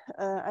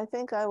 I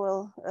think I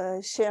will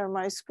share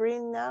my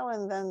screen now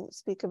and then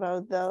speak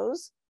about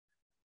those.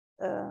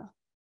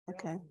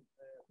 Okay.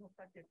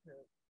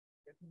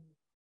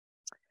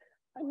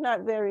 I'm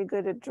not very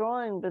good at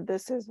drawing, but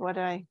this is what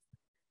I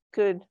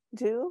could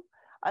do.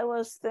 I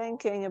was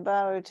thinking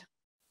about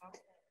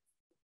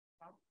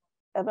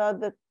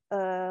the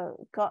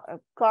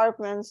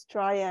Karpman's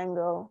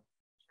triangle,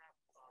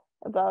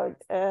 about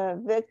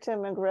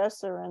victim,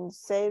 aggressor, and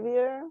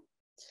savior.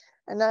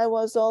 And I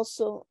was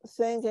also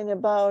thinking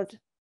about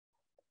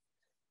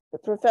the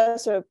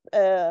Professor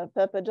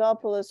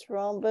Papadopoulos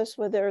rhombus,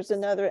 where there's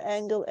another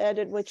angle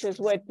added, which is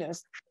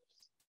witness.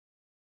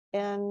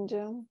 And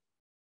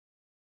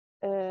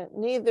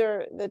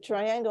neither the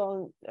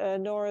triangle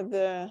nor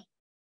the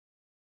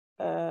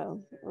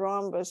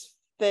rhombus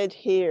fit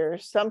here.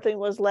 Something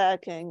was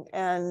lacking.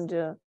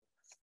 And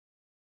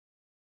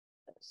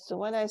so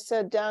when I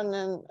sat down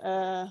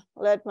and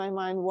let my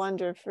mind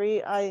wander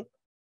free, I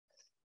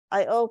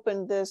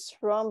opened this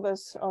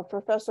rhombus of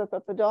Professor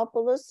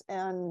Papadopoulos,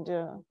 and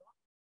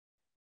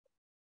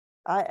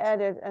I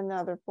added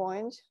another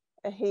point,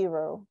 a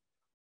hero.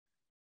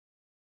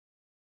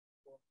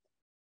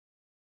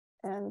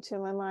 And to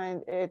my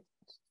mind, it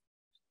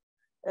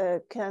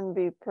can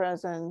be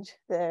present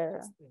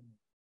there,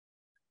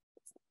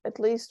 at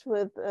least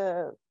with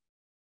the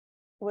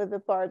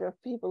part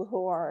of people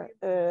who are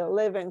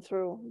living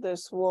through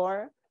this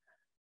war.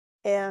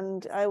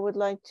 And I would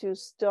like to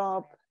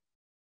stop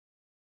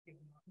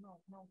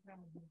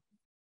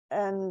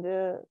and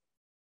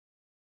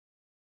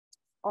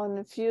on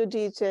a few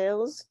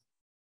details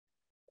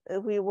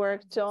we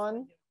worked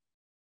on.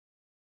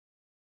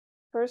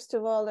 First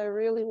of all, I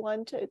really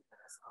wanted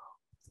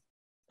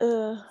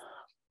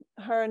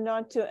her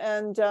not to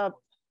end up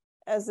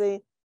as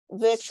a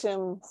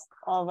victim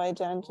of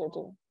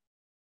identity.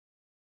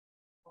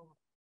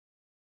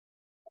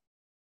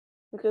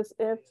 Because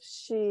if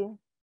she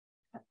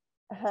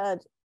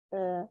had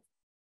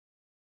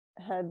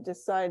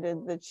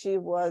decided that she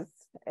was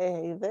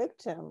a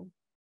victim,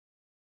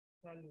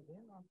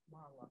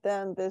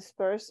 then this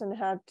person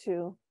had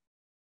to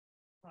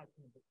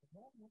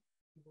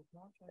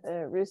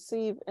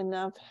receive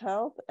enough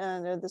help,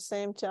 and at the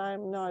same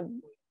time not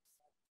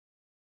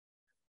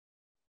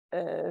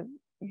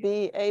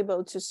be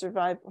able to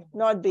survive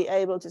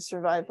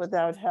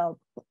without help.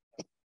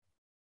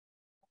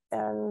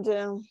 And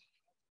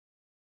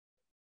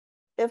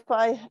if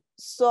I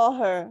saw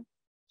her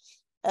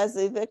as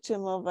a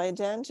victim of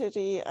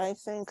identity, I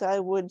think I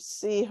would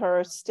see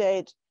her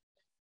state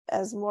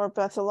as more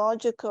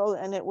pathological,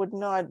 and it would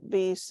not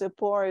be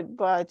support,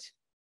 but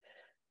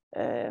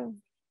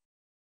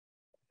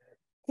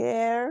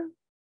care.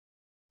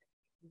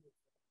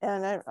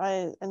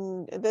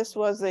 And this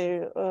was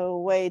a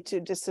way to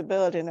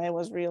disability, and I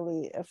was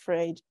really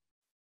afraid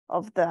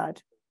of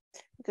that,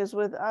 because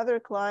with other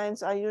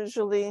clients, I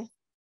usually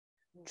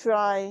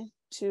try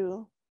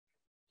to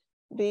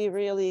be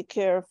really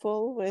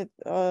careful with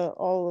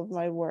all of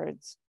my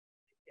words.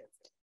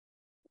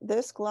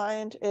 This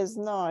client is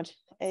not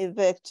a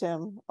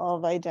victim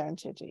of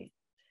identity.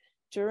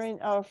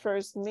 During our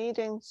first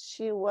meeting,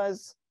 she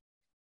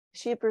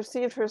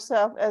perceived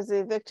herself as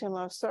a victim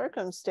of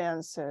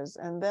circumstances,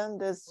 and then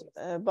this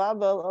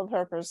bubble of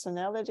her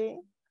personality,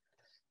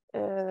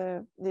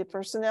 the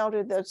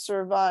personality that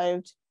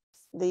survived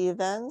the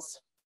events,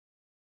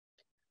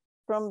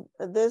 from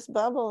this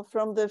bubble,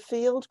 from the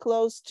field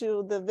close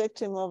to the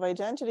victim of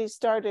identity,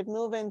 started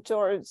moving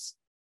towards,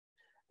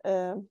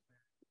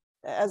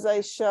 as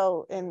I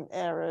show in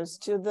arrows,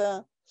 to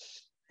the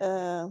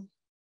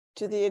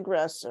to the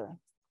aggressor.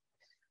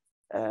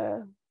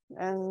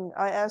 And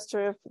I asked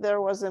her if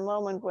there was a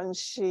moment when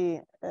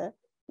she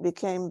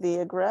became the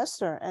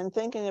aggressor, and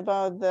thinking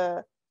about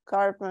the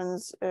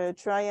Karpman's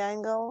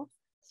triangle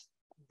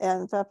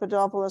and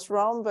Papadopoulos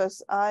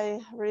rhombus, I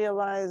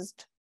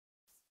realized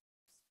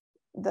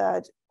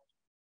that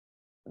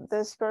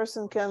this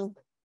person can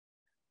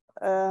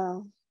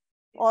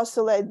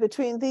oscillate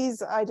between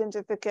these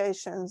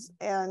identifications.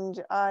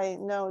 And I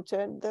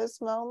noted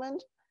this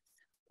moment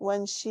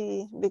when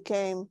she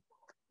became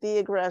the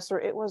aggressor.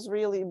 It was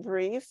really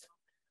brief,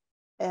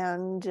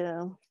 and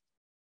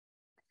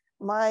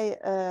my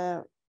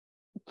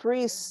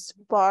priest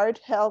part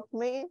helped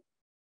me,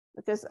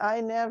 because I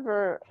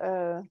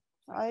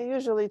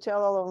usually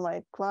tell all of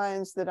my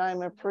clients that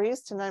I'm a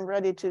priest and I'm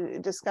ready to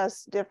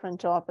discuss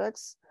different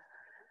topics.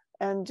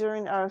 And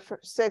during our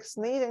sixth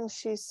meeting,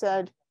 she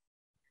said,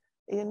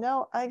 you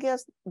know, I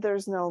guess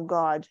there's no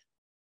God.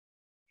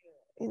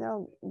 You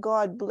know,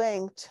 God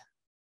blinked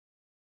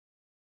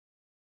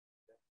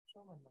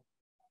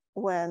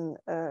when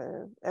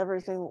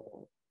everything,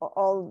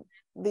 all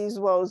these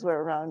woes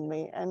were around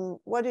me. And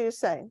what do you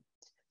say?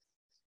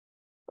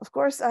 Of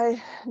course,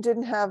 I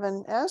didn't have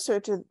an answer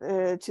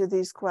to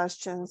these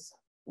questions,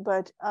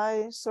 but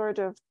I sort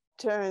of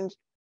turned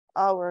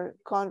our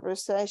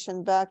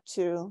conversation back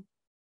to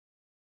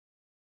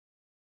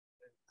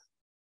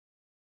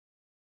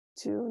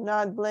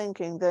not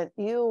blinking, that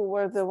you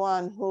were the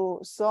one who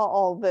saw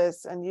all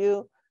this, and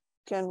you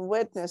can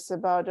witness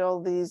about all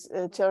these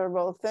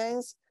terrible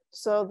things,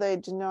 so they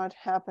do not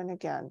happen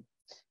again.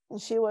 And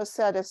she was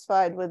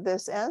satisfied with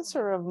this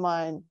answer of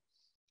mine.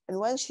 And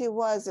when she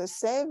was a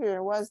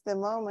savior was the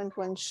moment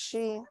when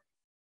she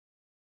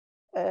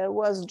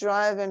was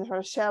driving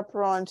her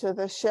chaperone to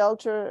the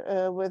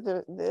shelter with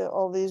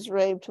all these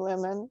raped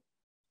women.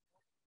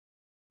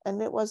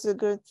 And it was a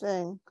good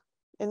thing.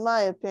 In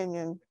my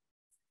opinion,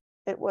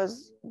 it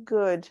was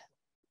good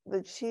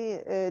that she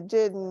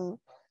didn't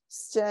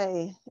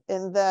stay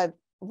in that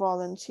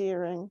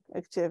volunteering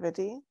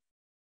activity,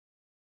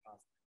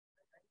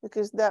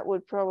 because that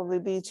would probably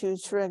be too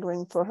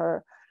triggering for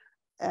her.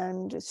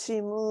 And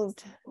she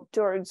moved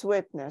towards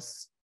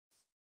witness.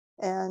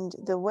 And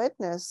the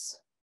witness,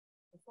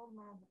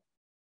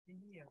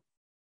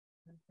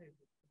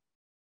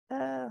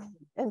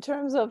 in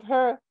terms of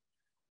her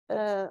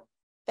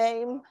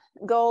aim,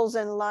 goals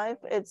in life,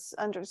 it's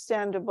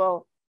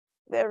understandable.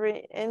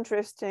 Very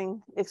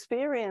interesting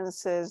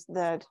experiences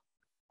that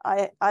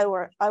I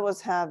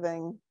was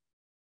having.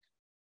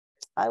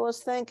 I was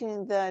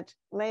thinking that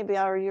maybe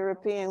our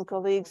European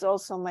colleagues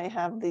also may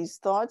have these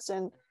thoughts,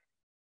 and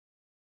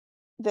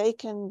they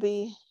can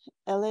be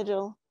a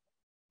little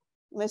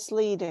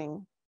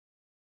misleading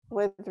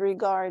with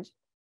regard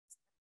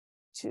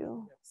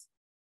to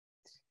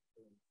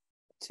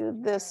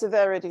the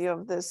severity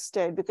of this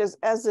state, because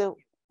as a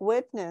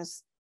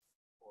witness,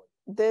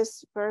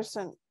 this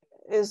person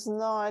is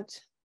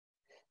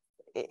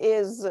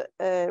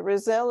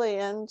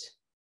resilient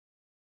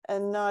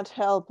and not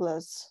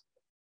helpless.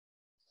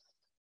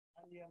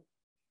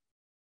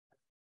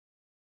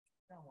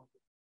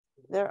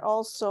 There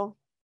also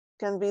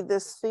can be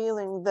this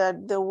feeling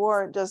that the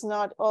war does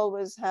not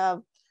always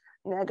have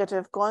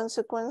negative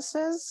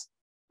consequences,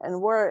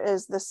 and war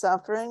is the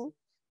suffering.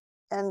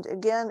 And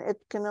again, it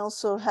can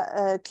also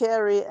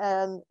carry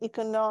an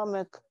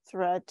economic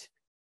threat.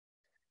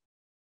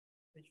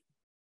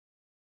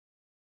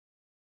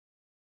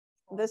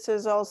 This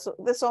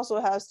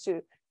also has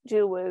to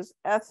do with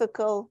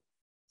ethical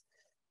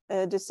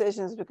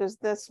decisions, because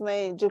this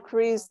may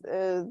decrease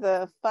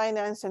the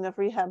financing of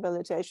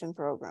rehabilitation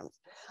programs.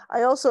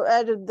 I also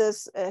added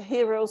this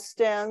hero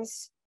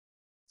stance.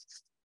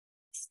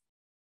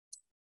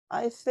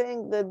 I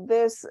think that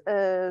this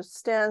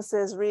stance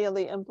is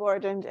really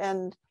important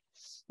and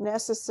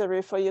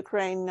necessary for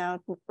Ukraine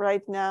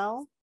right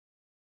now.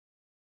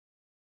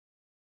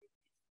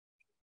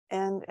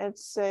 And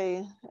it's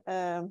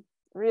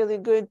really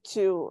good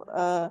to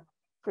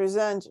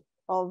present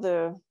all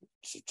the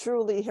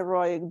truly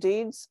heroic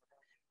deeds,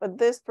 but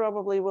this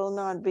probably will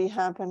not be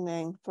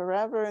happening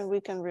forever. And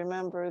we can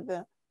remember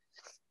the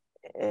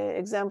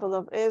example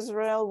of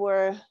Israel,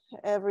 where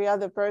every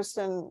other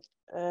person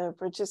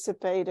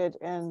participated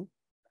in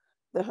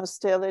the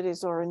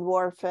hostilities or in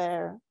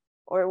warfare,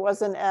 or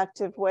was an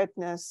active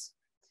witness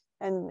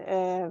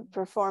and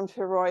performed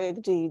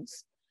heroic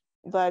deeds.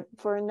 But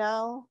for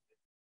now,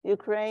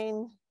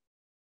 Ukraine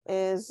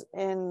is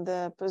in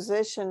the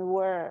position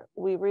where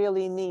we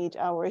really need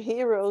our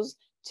heroes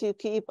to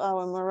keep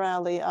our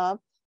morale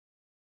up,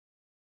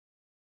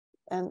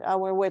 and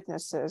our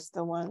witnesses,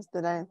 the ones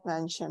that I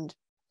mentioned.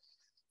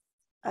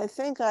 I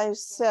think I've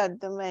said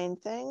the main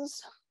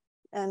things,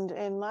 and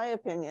in my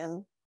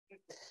opinion,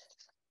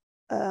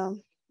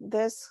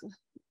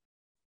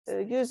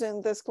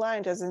 using this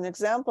client as an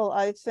example,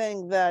 I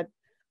think that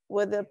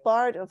with a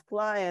part of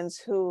clients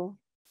who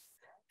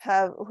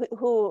have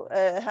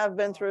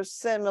been through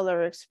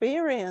similar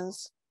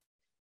experience,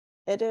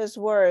 it is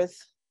worth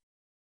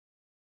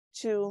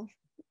to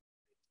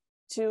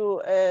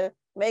to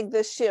make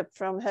the shift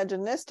from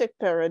hedonistic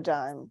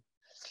paradigm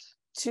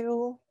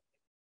to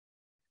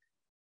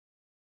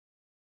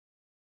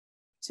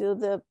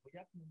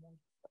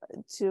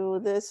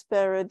this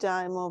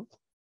paradigm of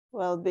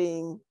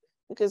well-being.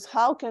 Because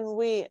how can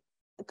we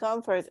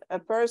comfort a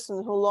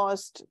person who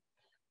lost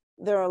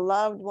their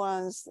loved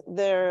ones,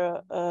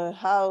 their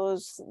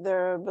house,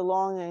 their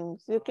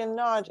belongings? You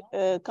cannot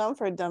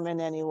comfort them in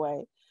any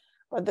way.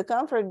 But the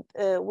comfort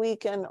we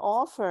can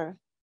offer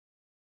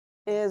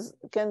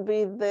can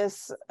be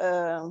this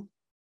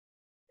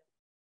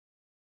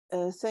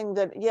thing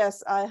that,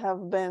 yes, I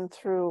have been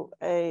through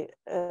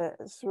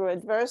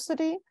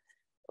adversity.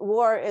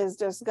 War is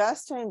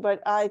disgusting,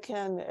 but I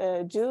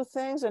can do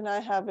things, and I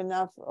have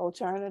enough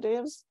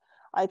alternatives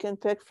I can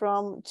pick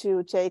from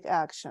to take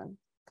action.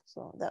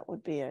 So that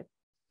would be it.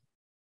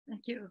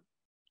 Thank you.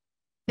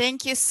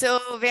 Thank you so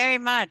very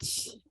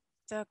much,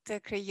 Dr.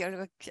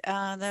 Kryoluk.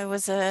 That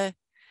was a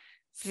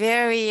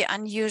very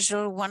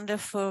unusual,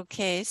 wonderful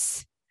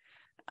case.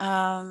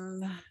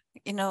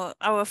 You know,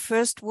 our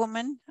first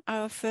woman,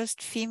 our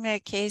first female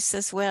case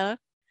as well.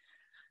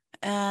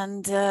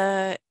 And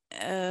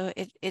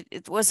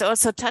it was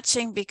also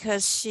touching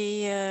because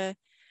she,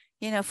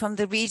 you know, from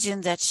the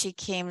region that she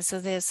came. So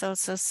there's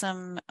also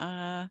some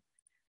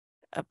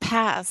a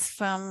path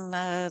from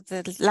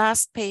the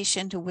last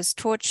patient who was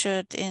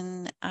tortured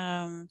in,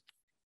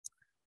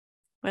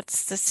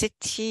 what's the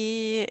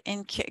city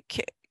in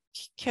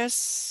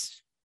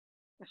Kherson.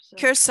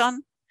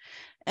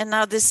 And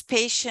now this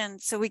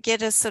patient, so we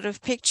get a sort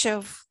of picture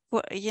of,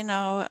 you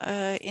know,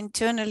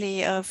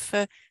 internally of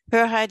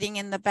her hiding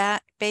in the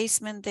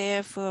basement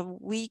there for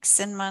weeks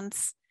and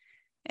months,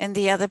 and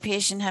the other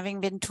patient having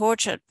been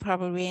tortured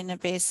probably in a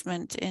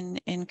basement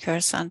in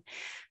Kherson.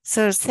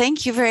 So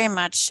thank you very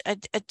much. I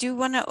do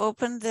want to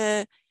open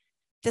the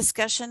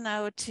discussion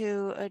now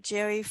to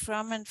Jerry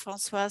Fromm and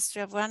Françoise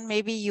Davoine.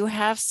 Maybe you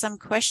have some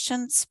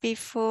questions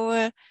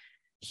before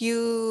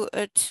you,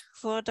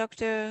 for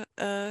Dr.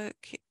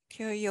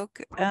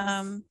 Kryoluk.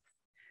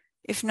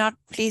 If not,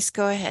 please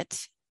go ahead.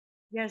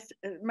 Yes,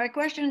 my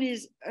question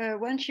is,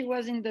 when she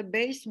was in the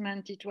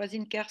basement, it was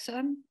in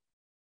Kherson?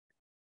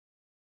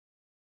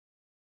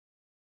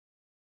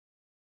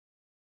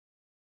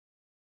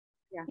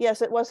 Yeah.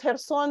 Yes, it was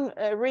Kherson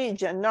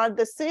region, not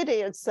the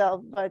city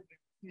itself, but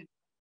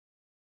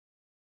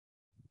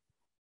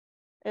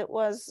it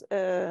was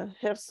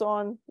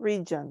Kherson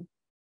region.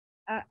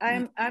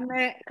 I'm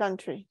a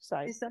country.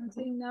 Sorry.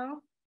 Something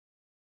now,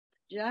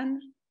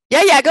 Jeanne?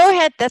 Yeah, go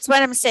ahead. That's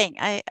what I'm saying.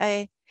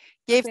 I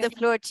gave the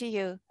floor to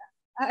you.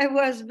 I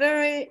was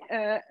very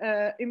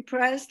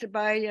impressed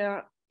by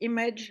your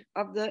image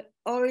of the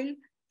oil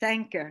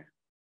tanker,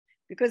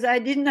 because I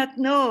did not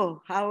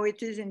know how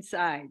it is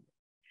inside.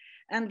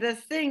 And the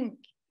thing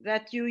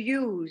that you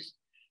use,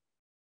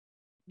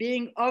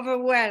 being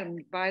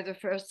overwhelmed by the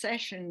first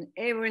session,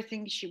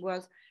 everything she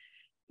was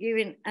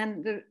giving,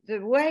 and the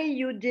way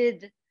you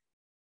did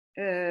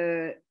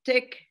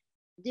take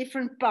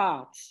different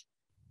parts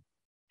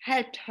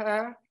helped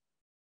her,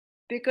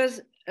 because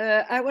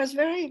I was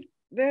very,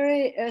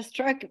 very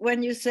struck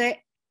when you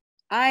say,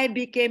 I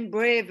became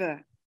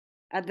braver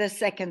at the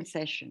second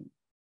session.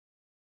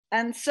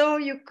 And so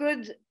you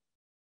could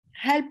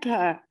help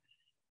her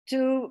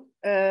to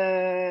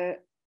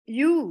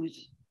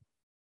use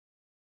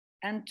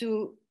and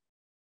to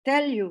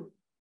tell you.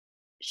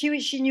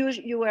 She knew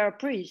you were a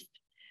priest,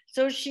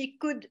 so she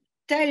could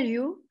tell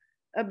you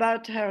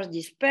about her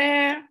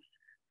despair,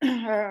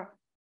 her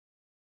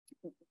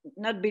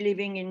not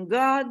believing in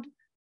God,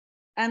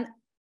 and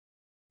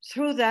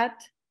through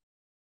that,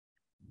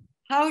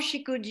 how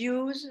she could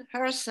use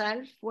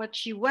herself, what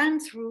she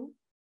went through,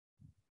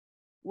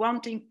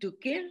 wanting to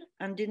kill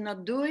and did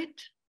not do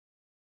it,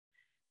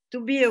 to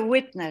be a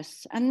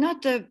witness, and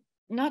not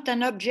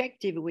an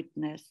objective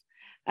witness.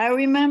 I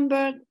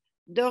remember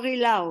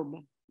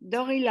Danylo,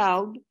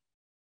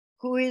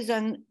 who is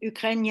an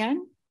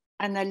Ukrainian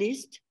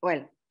analyst,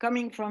 well,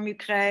 coming from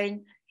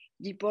Ukraine,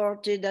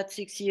 deported at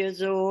 6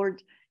 years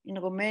old in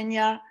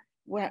Romania,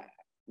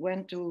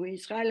 went to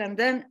Israel, and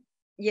then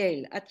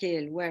at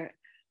Yale, where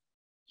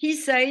he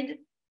said,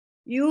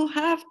 you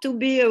have to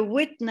be a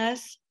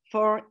witness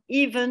for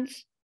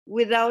events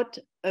without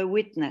a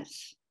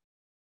witness.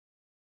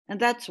 And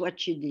that's what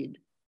she did.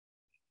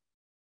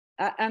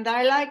 And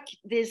I like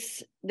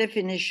this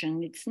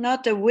definition. It's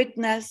not a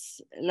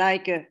witness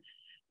like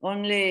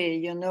only,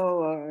 you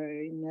know,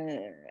 a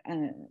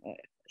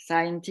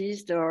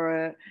scientist,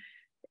 or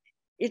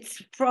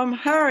it's from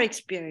her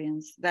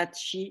experience that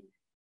she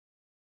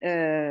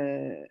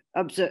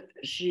observed,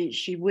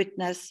 she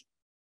witnessed,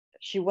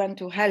 she went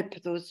to help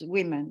those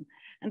women.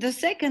 And the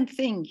second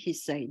thing he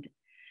said,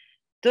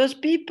 those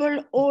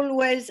people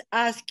always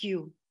ask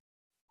you,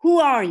 who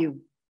are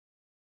you?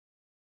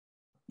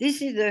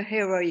 This is the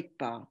heroic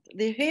part.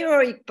 The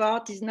heroic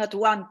part is not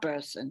one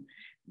person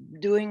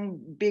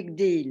doing big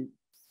deal,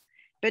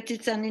 but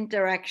it's an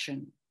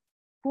interaction.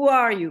 Who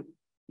are you?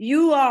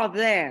 You are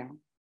there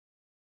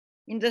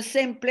in the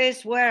same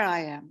place where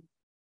I am.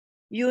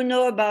 you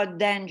know about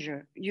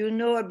danger, you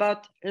know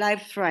about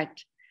life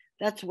threat.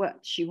 That's what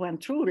she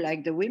went through,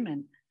 like the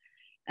women.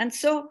 And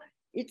so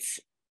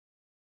it's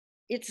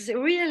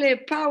really a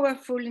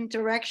powerful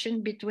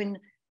interaction between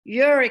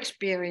your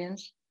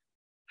experience,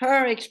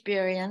 her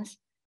experience,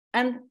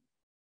 and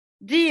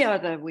the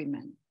other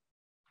women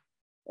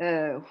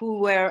who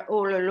were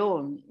all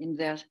alone in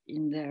their.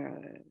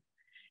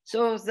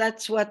 So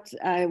that's what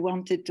I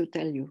wanted to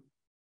tell you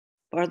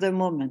for the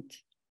moment.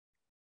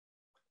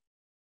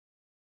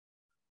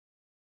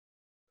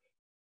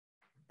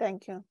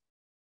 Thank you.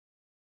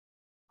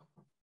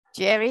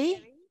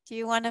 Jerry, do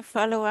you want to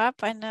follow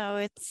up? I know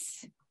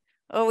it's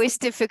always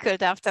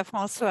difficult after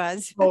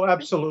Françoise. Oh,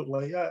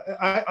 absolutely.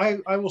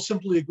 I will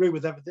simply agree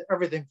with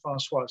everything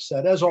Françoise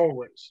said, as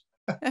always.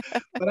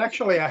 But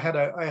actually,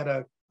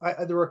 there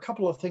were a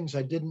couple of things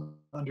I didn't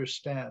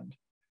understand.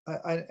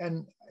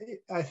 And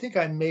I think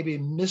I maybe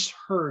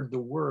misheard the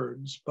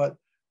words, but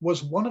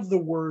was one of the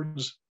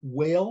words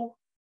whale?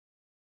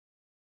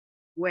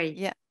 Wait.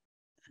 Yeah.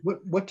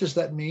 What does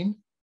that mean?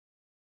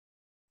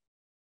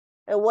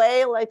 A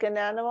whale, like an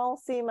animal,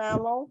 sea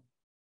mammal.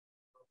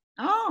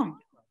 Oh.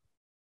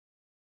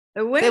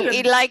 A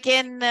whale. Like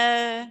in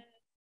Yeah.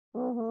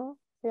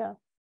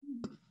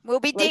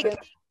 Moby Dick.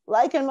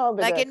 Like in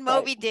Moby Dick. Like in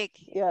Moby right. Dick.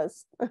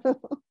 Yes.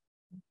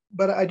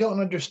 But I don't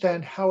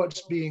understand how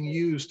it's being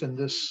used in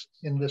this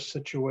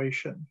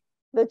situation.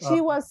 That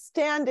she was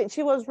standing,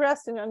 she was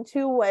resting on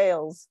two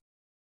whales,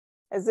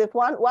 as if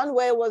one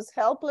whale was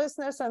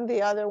helplessness and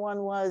the other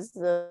one was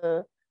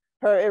her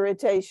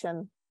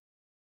irritation.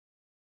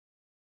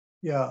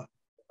 Yeah,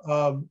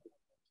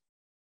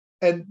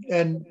 and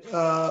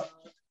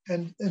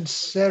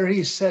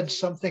Seri said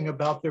something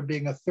about there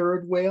being a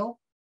third whale.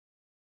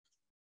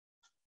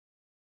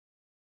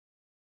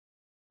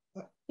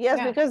 Yes,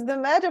 yeah. Because the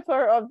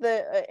metaphor of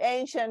the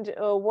ancient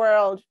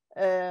world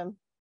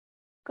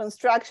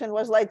construction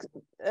was like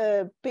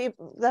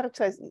people that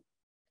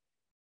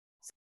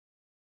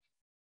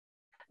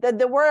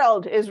the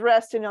world is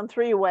resting on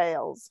three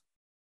whales.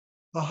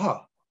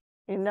 Aha.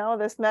 You know,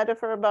 this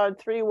metaphor about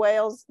three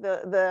whales,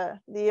 the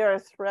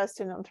earth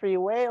resting on three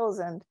whales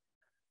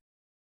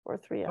or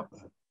three.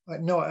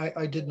 No,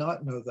 I did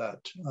not know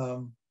that.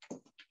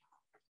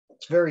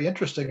 It's very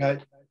interesting.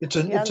 It's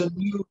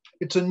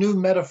a new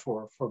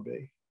metaphor for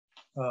me.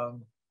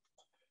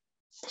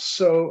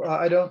 So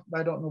I don't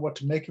know what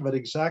to make of it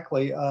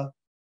exactly. Well,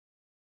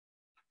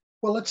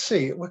 let's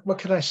see. What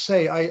can I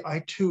say?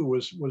 I too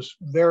was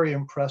very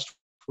impressed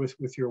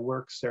with your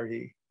work,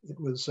 Serhi. It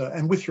was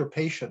and with your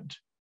patient.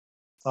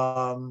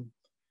 And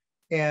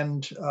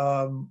in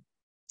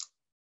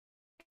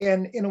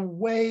a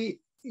way,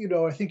 you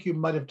know, I think you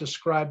might have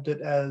described it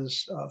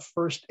as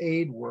first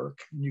aid work.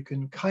 You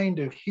can kind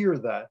of hear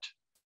that.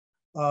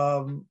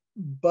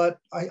 But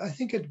I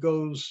think it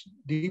goes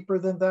deeper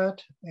than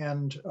that.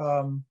 And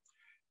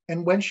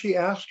when she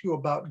asked you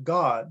about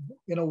God,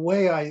 in a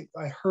way, I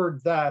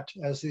heard that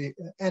as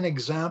an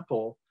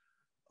example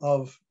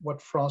of what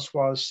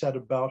Françoise said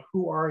about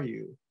who are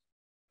you?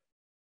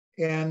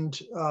 And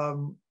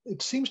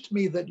it seems to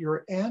me that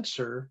your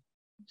answer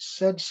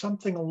said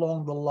something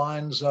along the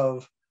lines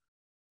of,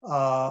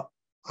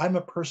 I'm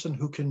a person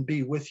who can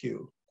be with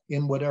you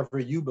in whatever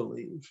you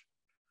believe.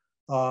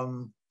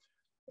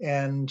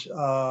 And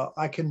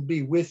I can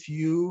be with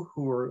you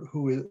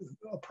who is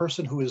a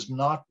person who is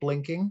not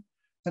blinking,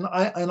 and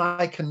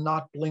I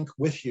cannot blink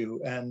with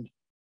you. And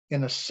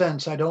in a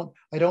sense, I don't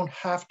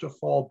have to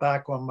fall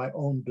back on my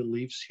own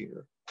beliefs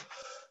here.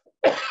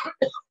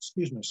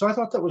 Excuse me. So I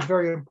thought that was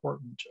very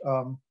important.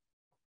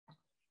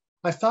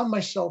 I found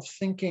myself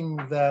thinking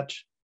that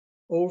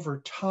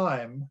over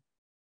time,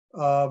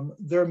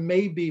 there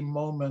may be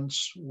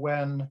moments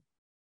when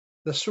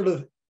the sort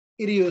of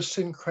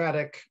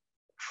idiosyncratic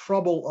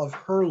trouble of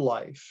her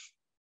life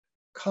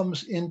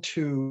comes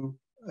into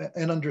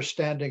an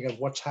understanding of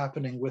what's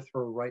happening with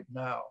her right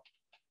now.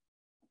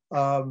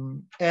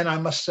 And I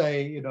must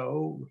say, you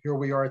know, here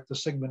we are at the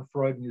Sigmund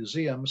Freud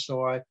Museum,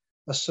 so I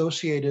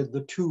associated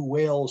the two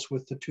whales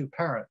with the two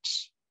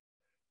parents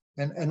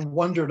and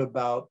wondered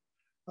about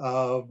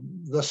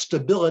the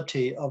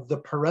stability of the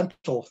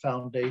parental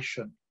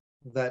foundation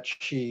that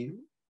she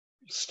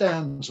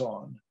stands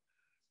on.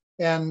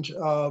 And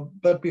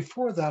but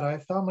before that, I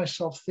found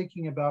myself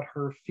thinking about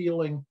her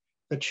feeling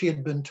that she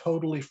had been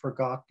totally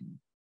forgotten.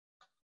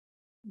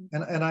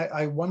 And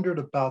I wondered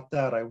about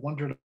that. I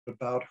wondered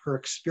about her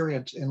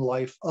experience in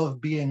life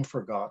of being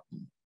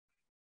forgotten.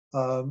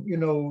 You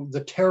know,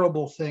 the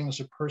terrible things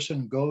a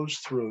person goes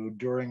through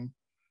during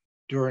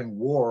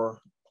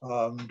war,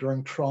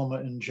 during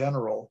trauma in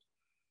general.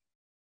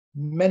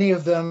 Many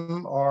of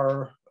them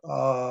are,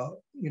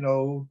 you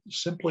know,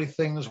 simply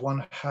things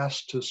one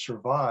has to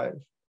survive.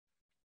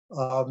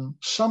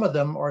 Some of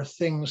them are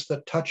things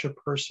that touch a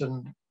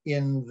person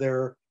in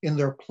their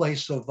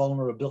place of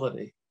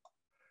vulnerability,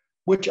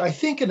 which I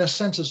think in a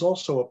sense is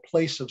also a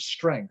place of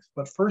strength.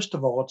 But first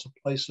of all, it's a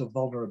place of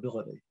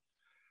vulnerability.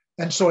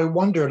 And so I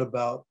wondered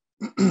about,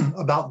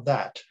 about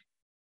that.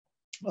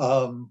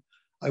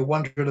 I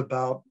wondered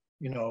about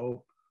you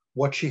know,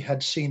 what she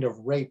had seen of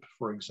rape,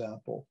 for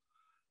example,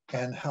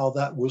 and how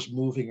that was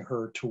moving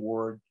her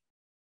toward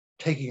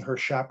taking her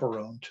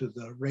chaperone to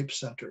the rape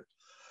center.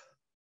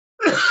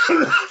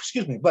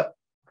 Excuse me, but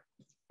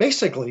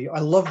basically, I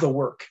love the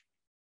work,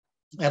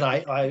 and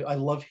I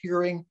love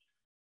hearing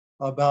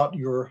about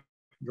your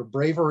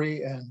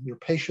bravery and your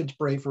patient's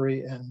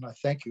bravery, and I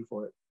thank you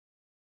for it.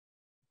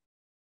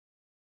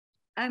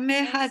 I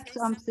may add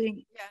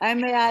something. Yeah. I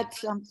may add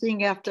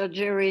something after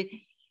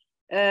Jerry.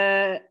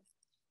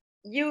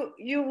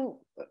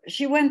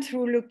 She went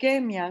through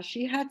leukemia.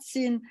 She had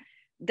seen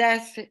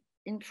death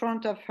in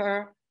front of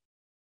her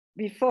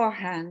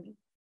beforehand,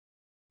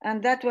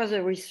 and that was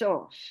a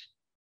resource.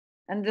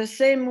 And the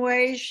same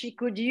way she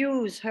could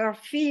use her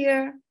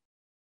fear,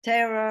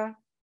 terror,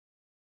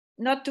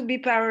 not to be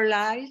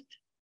paralyzed,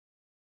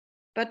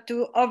 but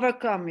to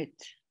overcome it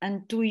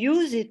and to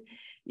use it.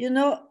 You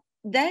know,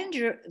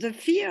 danger, the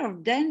fear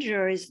of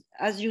danger is,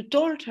 as you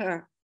told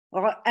her,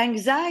 or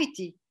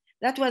anxiety.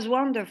 That was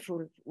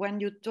wonderful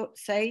when you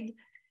said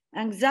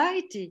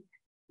anxiety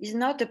is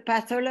not a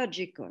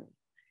pathological.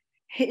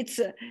 It's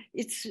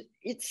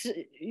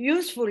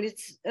useful.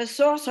 It's a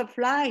source of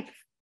life.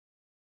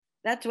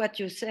 That's what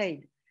you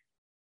said.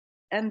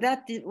 And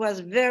that was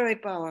very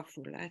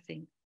powerful, I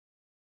think.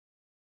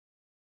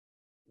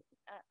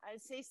 I'll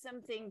say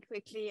something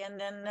quickly, and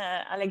then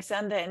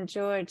Oleksandr and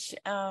George.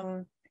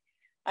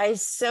 I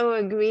so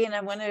agree, and I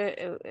want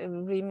to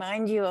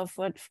remind you of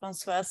what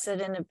Françoise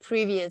said in a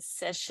previous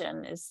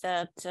session, is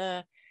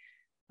that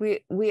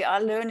we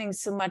are learning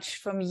so much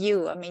from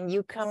you. I mean,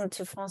 you come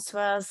to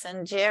Françoise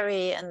and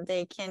Jerry, and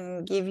they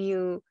can give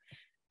you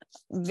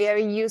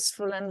very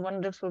useful and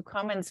wonderful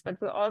comments, but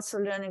we're also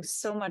learning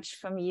so much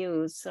from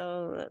you.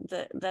 So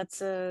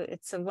it's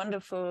a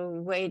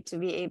wonderful way to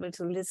be able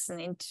to listen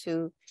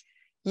into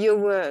your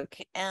work.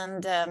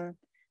 And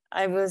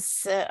I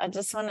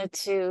just wanted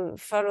to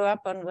follow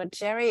up on what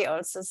Jerry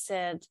also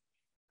said,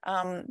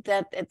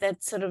 that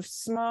sort of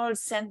small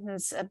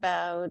sentence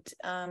about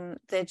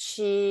that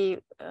she,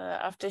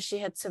 after she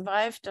had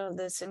survived all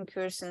this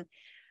incursion,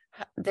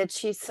 that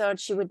she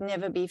thought she would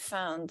never be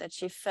found, that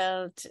she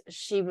felt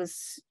she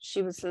was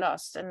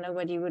lost and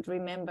nobody would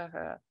remember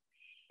her.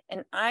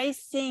 And I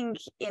think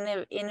in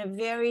a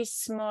very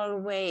small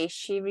way,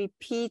 she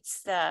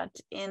repeats that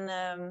in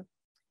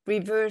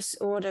reverse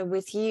order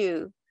with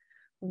you,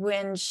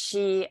 when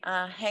she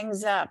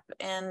hangs up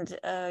and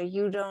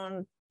you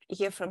don't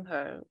hear from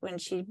her, when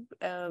she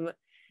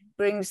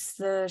brings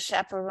the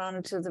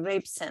chaperone to the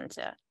rape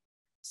center.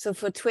 So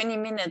for 20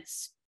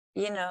 minutes,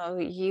 you know,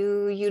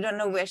 you don't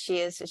know where she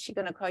is. Is she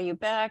going to call you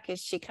back? Is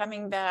she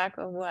coming back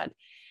or what?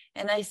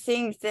 And I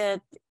think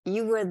that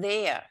you were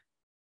there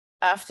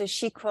after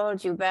she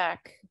called you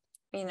back,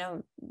 you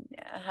know,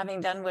 having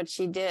done what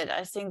she did,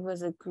 I think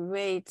was a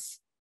great,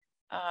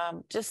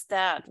 just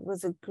that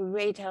was a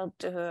great help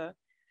to her,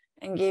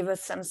 and gave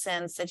us some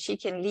sense that she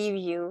can leave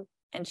you.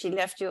 And she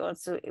left you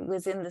also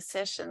within the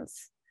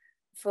sessions,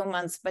 4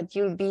 months, but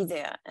you'll be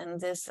there. And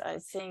this, I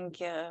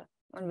think,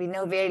 when we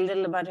know very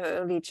little about her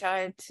early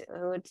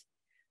childhood,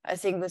 I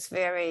think was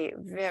very,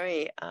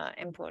 very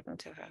important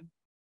to her.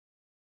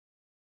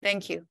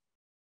 Thank you.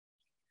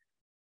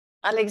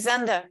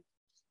 Oleksandr,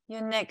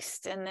 you're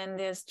next, and then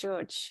there's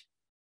George.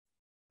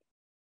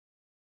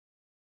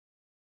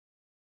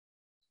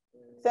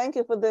 Thank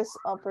you for this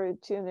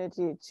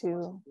opportunity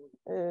to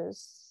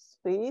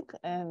speak.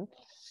 And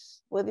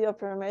with your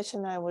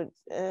permission, I would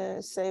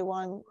say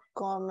one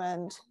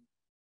comment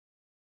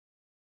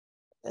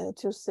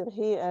to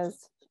Serhi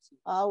as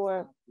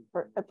a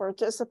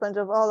participant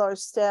of all our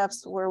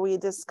staffs, where we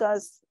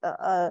discuss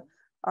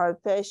our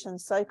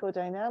patients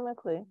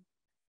psychodynamically.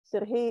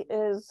 Serhi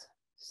is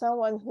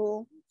someone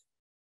who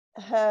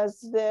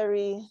has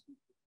very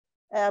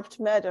apt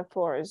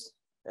metaphors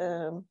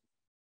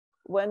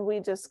when we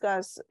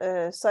discuss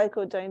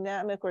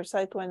psychodynamic or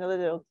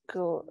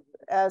psychoanalytical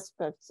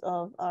aspects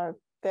of our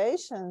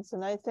patients.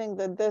 And I think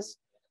that this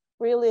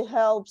really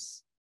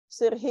helps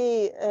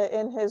Serhi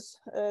in his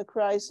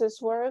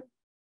crisis work,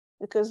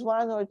 because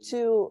one or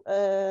two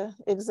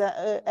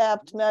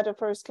apt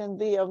metaphors can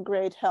be of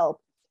great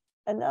help.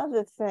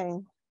 Another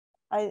thing,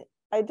 I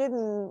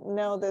didn't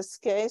know this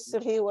case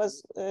that he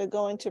was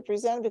going to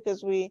present,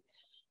 because we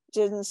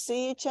didn't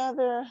see each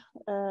other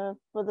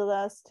for the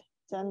last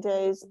 10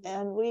 days,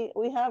 and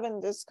we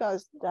haven't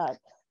discussed that.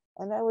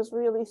 And I was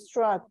really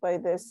struck by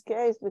this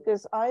case,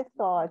 because I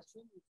thought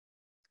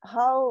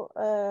how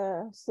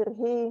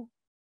Serhi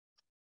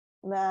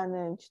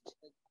managed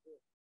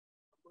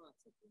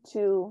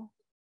to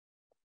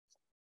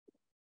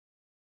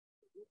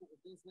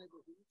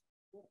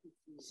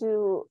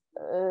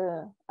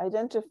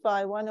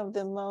identify one of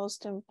the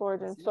most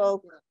important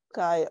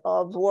foci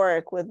of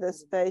work with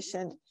this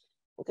patient,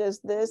 because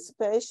this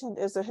patient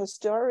is a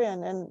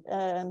historian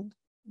and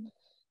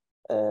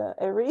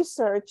a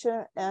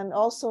researcher and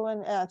also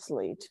an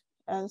athlete.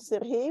 And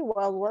Serhi,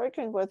 while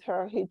working with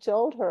her, he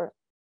told her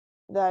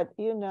that,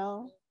 you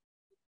know,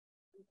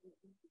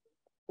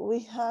 we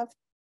have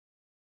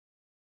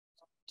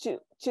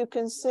to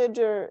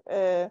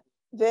consider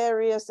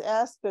various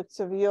aspects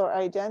of your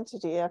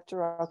identity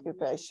after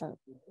occupation.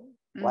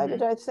 Why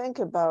did I think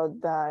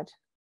about that?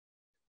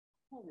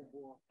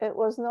 It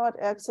was not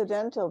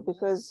accidental,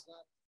 because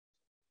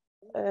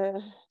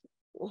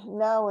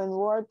now in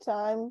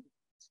wartime,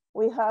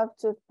 we have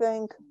to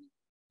think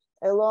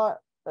a lot,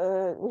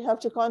 we have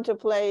to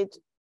contemplate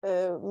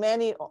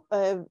many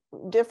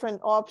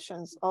different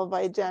options of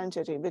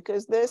identity,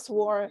 because this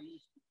war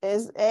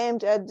is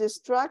aimed at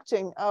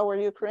destructing our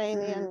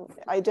Ukrainian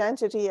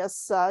identity as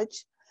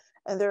such.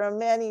 And there are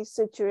many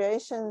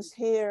situations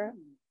here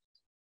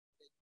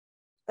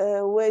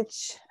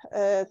which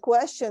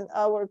question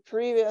our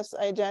previous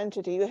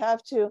identity. You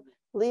have to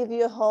leave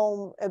your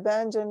home,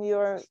 abandon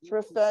your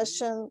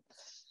profession,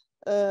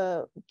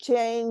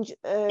 change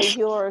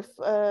your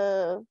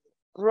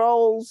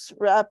roles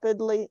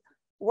rapidly,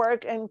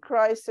 work in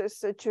crisis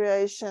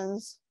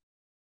situations.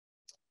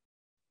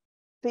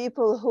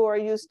 People who are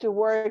used to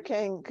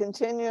working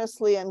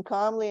continuously and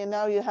calmly, and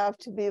now you have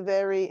to be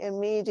very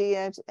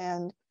immediate,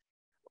 and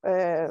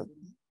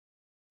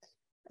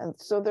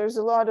so there's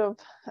a lot of,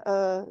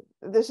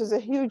 this is a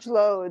huge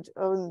load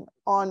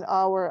on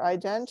our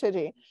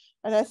identity.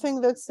 And I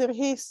think that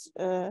Serhii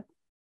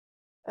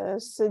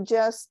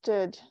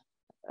suggested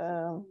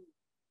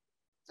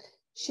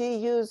she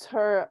used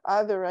her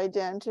other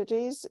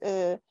identities,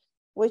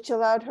 which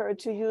allowed her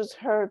to use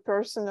her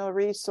personal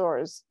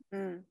resource.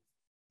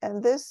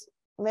 And this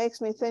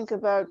makes me think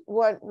about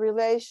what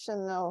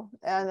relational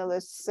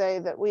analysts say,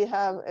 that we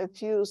have a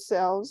few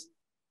selves,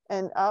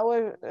 and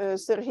our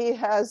Serhii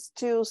has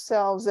two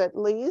selves at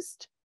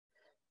least,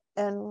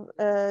 and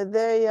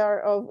they are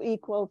of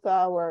equal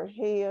power.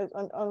 He,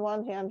 on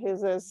one hand,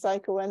 he's a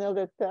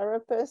psychoanalytic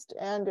therapist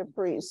and a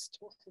priest.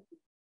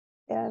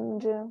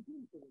 And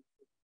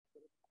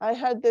I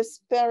had this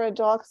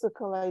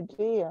paradoxical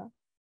idea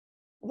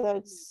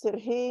that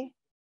Serhii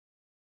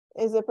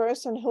is a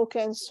person who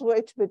can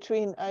switch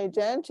between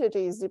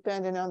identities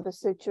depending on the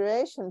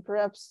situation.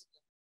 Perhaps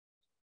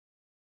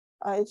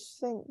I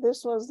think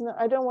this was, not,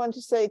 I don't want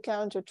to say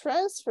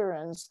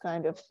countertransference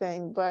kind of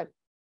thing, but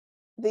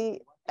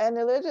the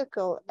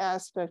analytical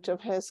aspect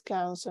of his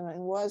counseling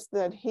was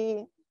that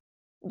he,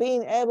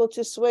 being able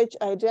to switch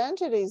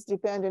identities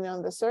depending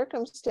on the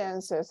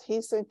circumstances,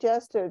 he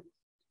suggested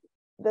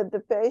that the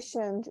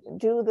patient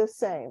do the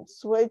same,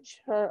 switch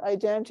her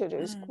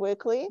identities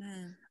quickly,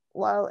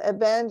 while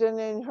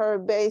abandoning her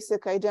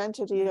basic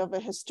identity of a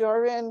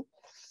historian,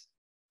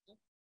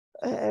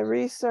 a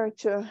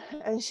researcher,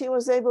 and she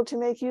was able to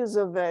make use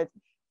of it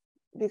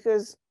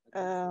because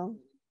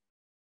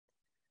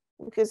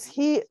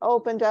he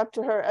opened up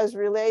to her as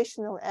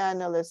relational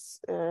analysts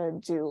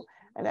do.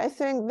 And I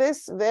think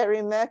this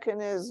very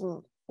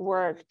mechanism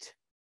worked,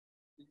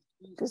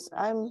 because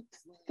I'm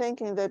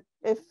thinking that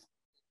if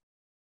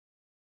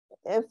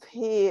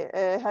he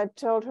had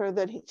told her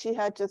that she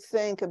had to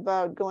think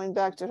about going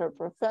back to her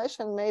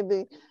profession,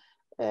 maybe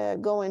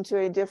go into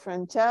a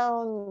different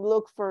town,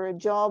 look for a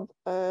job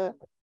of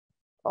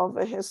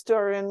a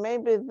historian,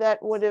 maybe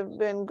that would have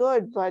been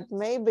good, but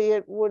maybe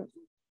it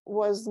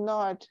was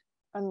not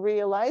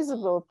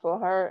unrealizable for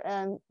her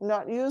and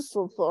not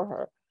useful for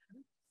her.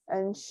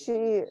 And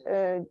she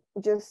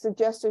just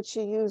suggested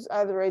she use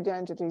other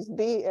identities,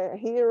 be a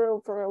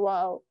hero for a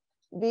while,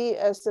 be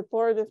a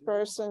supportive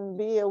person,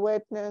 be a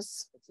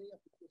witness.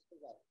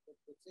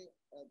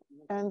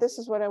 And this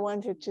is what I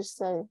wanted to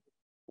say.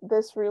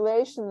 This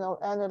relational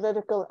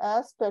analytical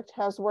aspect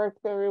has worked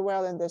very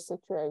well in this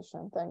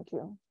situation. Thank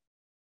you.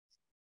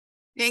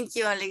 Thank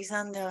you,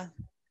 Oleksandr.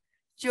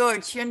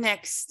 George, you're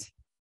next.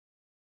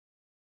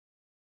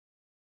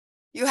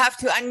 You have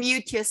to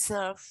unmute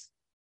yourself,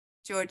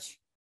 George.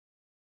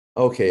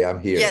 Okay, I'm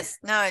here. Yes,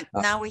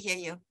 now we hear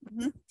you.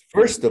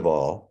 First of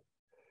all,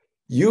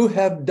 you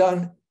have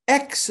done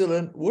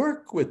excellent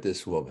work with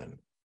this woman.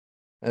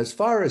 As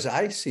far as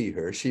I see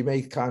her, she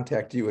may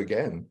contact you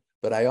again,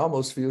 but I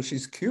almost feel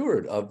she's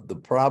cured of the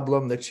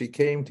problem that she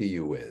came to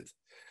you with.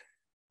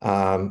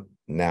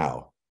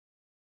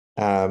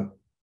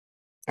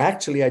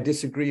 Actually, I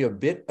disagree a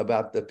bit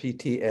about the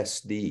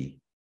PTSD.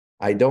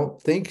 I don't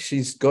think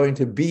she's going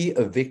to be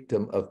a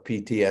victim of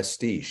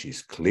PTSD.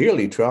 She's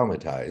clearly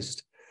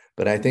traumatized,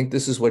 but I think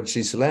this is what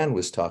Gislaine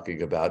was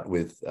talking about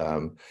with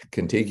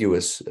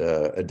contiguous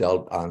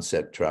adult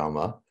onset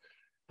trauma.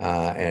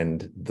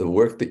 And the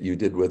work that you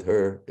did with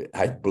her,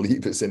 I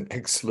believe, is an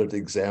excellent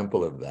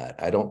example of that.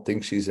 I don't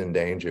think she's in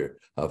danger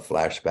of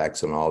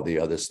flashbacks and all the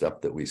other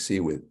stuff that we see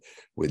with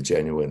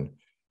genuine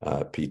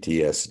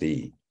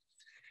PTSD.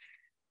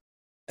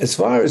 As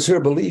far as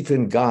her belief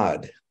in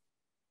God,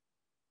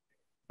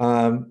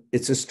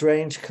 it's a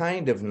strange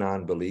kind of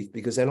non-belief,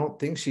 because I don't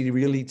think she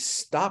really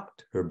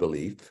stopped her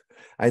belief.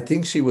 I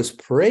think she was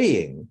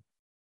praying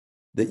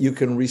that you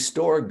can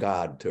restore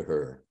God to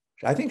her.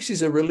 I think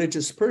she's a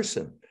religious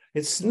person.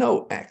 It's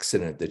no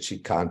accident that she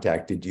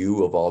contacted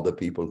you of all the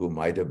people who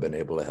might have been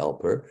able to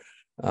help her.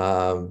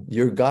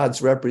 You're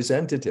God's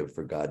representative,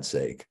 for God's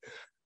sake.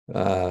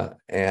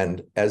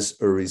 And as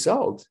a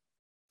result,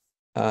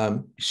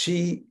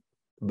 She,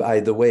 by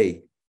the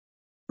way,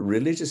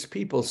 religious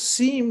people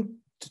seem,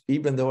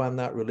 even though I'm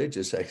not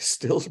religious, I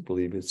still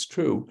believe it's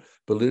true,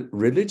 but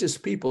religious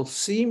people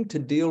seem to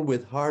deal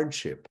with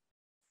hardship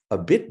a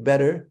bit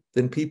better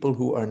than people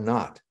who are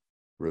not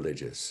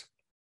religious.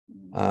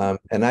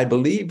 And I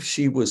believe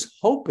she was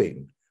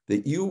hoping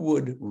that you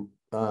would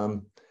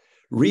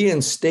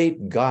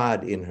reinstate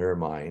God in her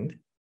mind,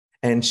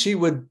 and she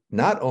would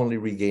not only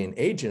regain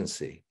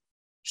agency,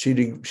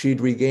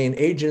 she'd regain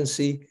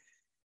agency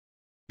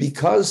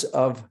because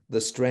of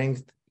the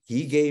strength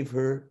he gave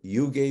her,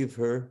 you gave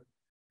her,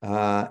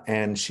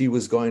 and she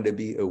was going to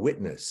be a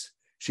witness.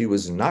 She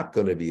was not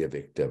going to be a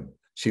victim.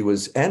 She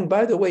was, and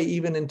by the way,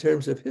 even in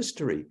terms of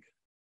history,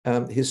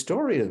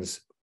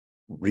 historians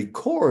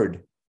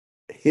record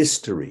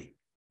history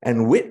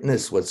and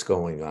witness what's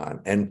going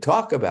on and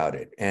talk about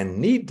it and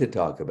need to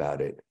talk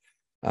about it.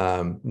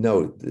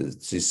 No,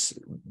 it's just,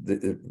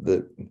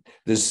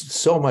 there's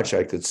so much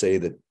I could say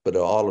that, but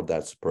all of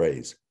that's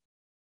praise.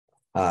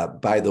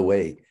 By the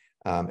way,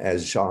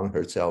 as Jeanne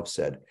herself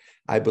said,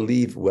 I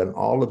believe when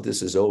all of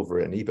this is over,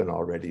 and even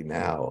already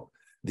now,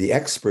 the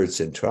experts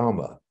in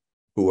trauma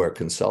who are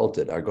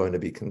consulted are going to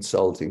be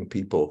consulting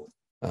people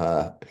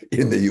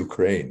in the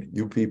Ukraine.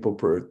 You people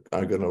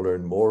are going to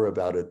learn more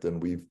about it than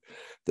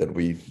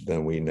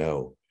we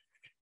know.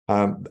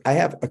 I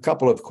have a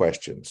couple of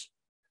questions.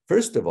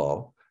 First of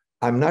all,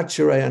 I'm not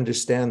sure I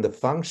understand the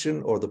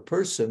function or the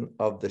person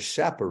of the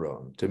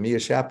chaperone. To me, a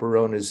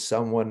chaperone is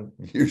someone,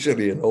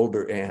 usually an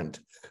older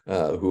aunt,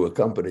 who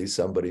accompanies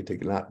somebody to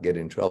not get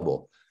in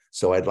trouble.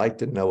 So I'd like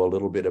to know a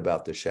little bit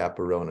about the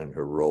chaperone and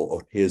her role,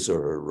 or his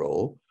or her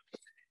role.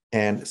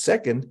 And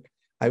second,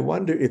 I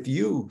wonder if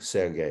you,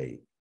 Sergei,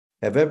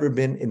 have ever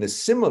been in a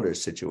similar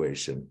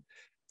situation,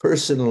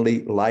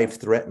 personally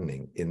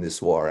life-threatening in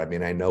this war. I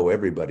mean, I know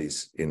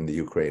everybody's in the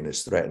Ukraine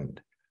is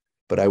threatened,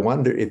 but I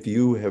wonder if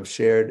you have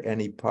shared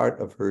any part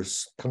of her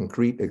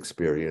concrete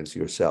experience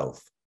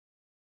yourself.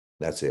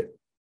 That's it.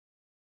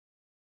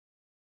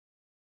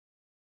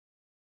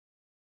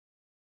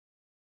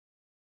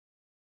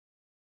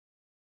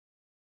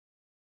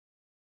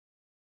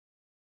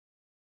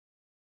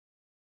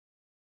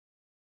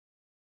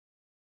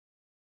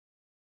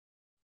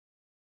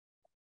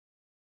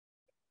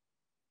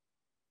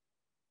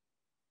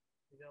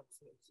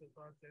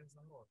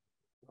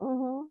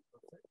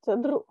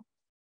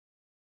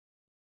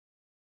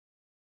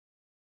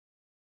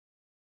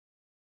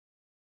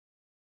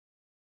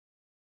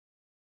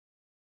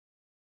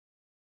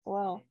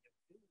 Well,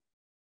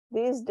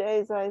 these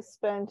days I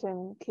spent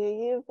in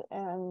Kyiv,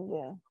 and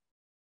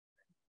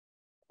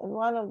in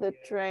one of the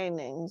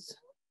trainings,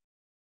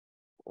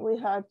 we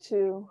had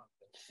to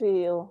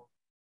feel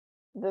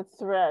the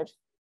threat,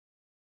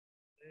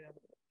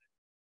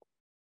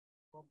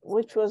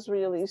 which was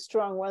really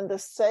strong. When the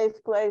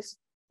safe place,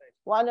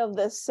 one of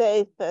the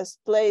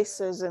safest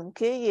places in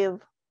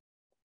Kyiv,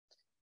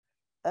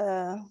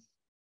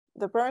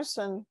 the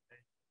person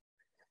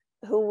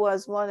who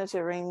was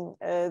monitoring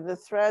the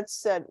threat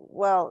said,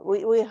 well,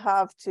 we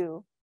have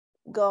to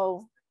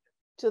go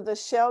to the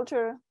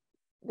shelter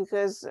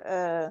because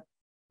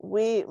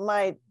we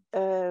might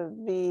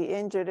be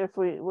injured if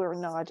we were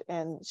not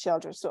in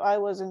shelter. So I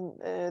was in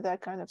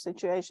that kind of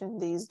situation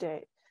these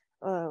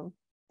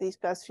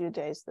past few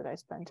days that I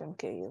spent in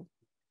Kyiv,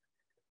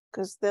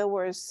 because there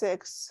were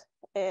 6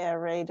 air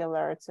raid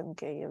alerts in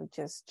Kyiv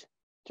just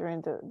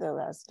during the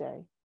last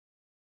day.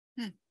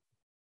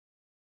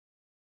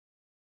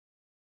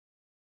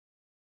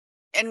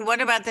 And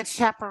what about the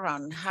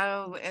chaperone?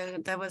 How,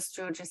 that was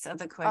George's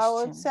other question. А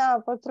оця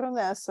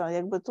патронеса,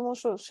 якби, тому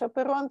що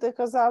шаперон, ти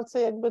казав,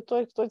 це якби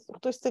той,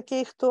 хтось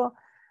такий, хто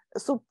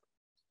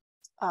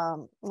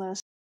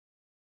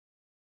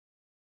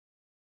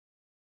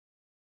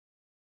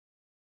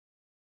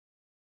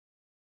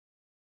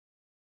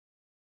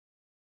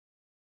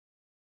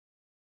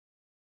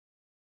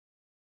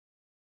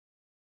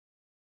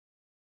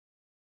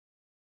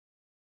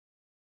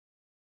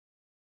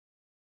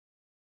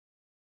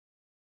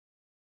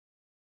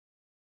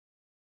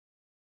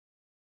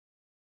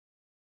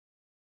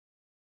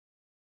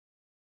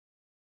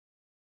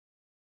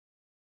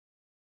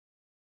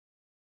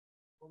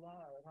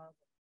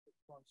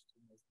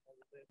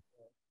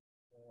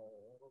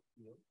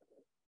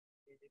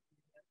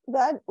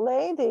that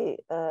lady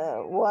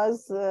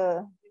was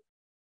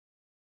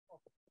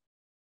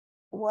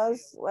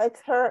like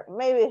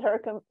maybe her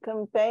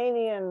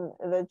companion,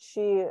 that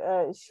she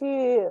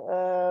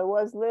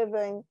was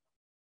living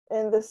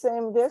in the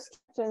same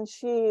district, and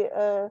she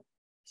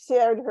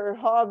shared her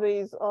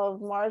hobbies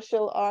of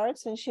martial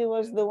arts, and she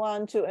was the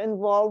one to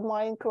involve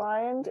my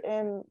client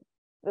in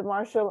the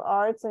martial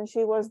arts, and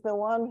she was the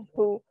one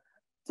who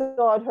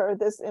taught her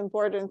this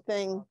important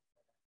thing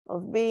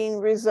of being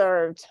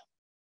reserved.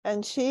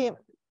 And she,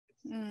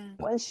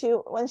 when she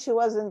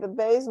was in the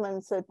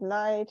basements at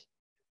night,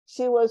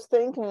 she was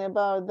thinking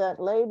about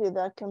that lady,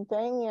 that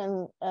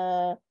companion,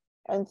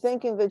 and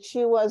thinking that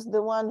she was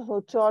the one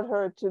who taught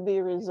her to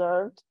be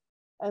reserved.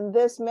 And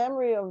this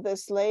memory of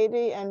this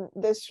lady and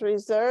this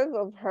reserve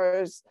of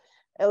hers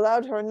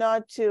allowed her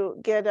not to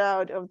get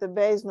out of the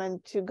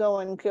basement to go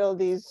and kill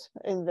these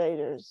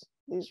invaders,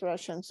 these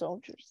Russian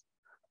soldiers.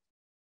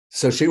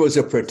 So she was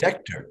a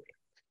protector.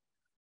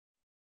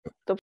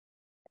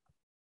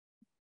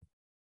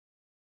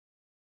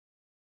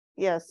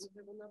 Yes.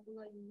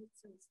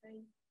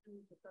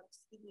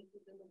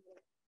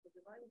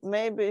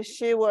 Maybe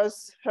she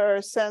was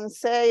her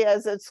sensei,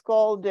 as it's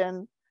called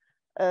in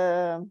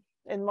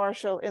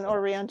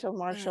Oriental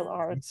martial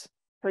arts,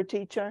 her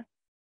teacher.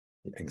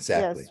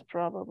 Exactly. Yes,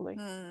 probably.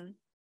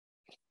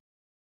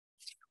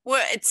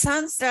 Well, it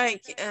sounds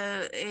like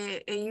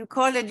you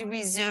call it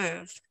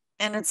reserve,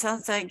 and it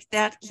sounds like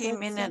that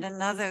came in at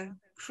another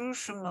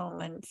crucial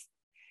moment,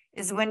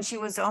 is when she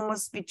was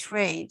almost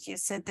betrayed. You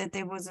said that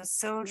there was a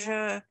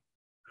soldier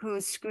who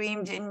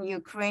screamed in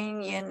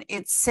Ukrainian,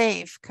 "It's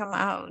safe, come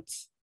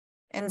out."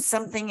 And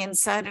something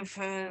inside of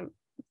her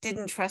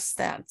didn't trust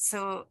that.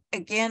 So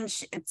again,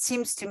 it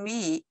seems to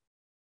me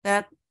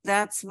that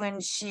that's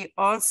when she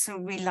also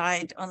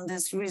relied on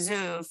this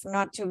reserve,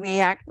 not to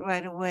react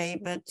right away,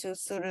 but to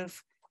sort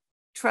of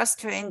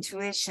trust her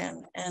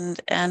intuition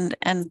and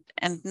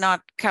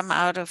not come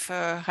out of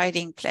her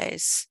hiding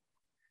place.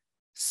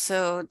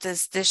 So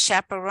the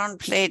chaperone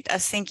played, I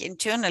think,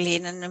 internally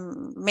an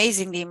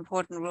amazingly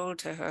important role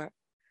to her.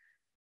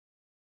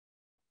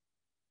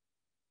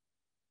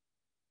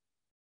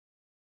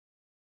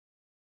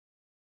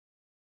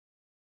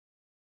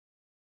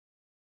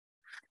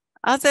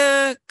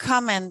 Other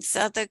comments,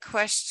 other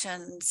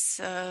questions?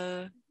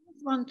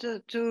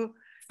 Wanted to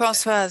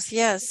Françoise,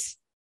 yes.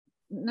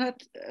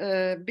 Not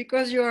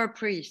because you're a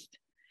priest.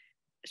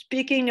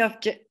 Speaking of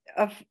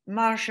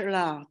martial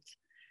arts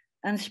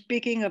and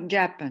speaking of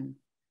Japan,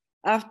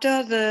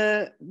 after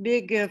the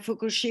big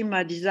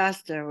Fukushima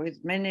disaster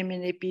with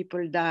many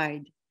people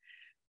died,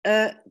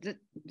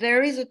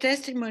 there is a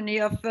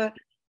testimony of a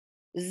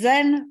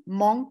Zen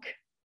monk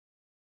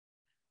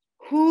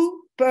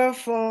who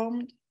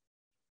performed.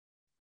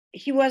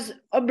 He was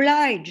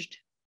obliged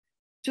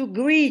to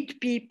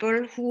greet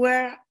people who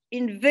were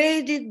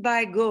invaded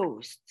by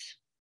ghosts,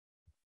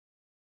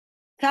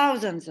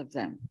 thousands of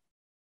them.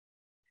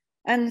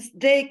 And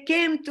they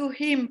came to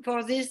him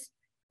for this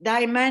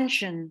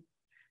dimension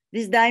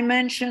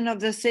of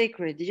the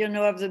sacred, you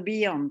know, of the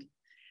beyond,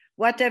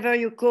 whatever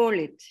you call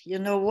it, you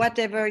know,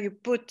 whatever you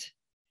put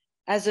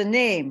as a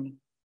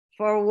name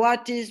for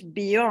what is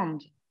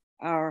beyond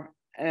our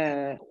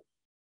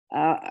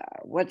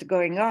what's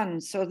going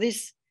on. So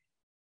this,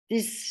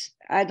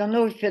 I don't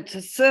know if it's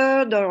a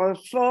third or a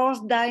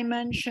fourth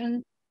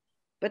dimension,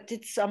 but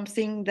it's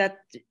something that,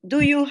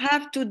 do you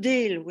have to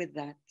deal with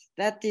that?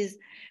 That is,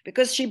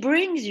 because she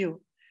brings you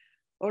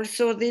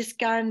also this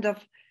kind of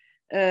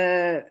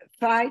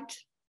fight.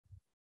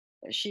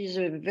 She's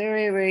a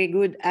very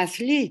good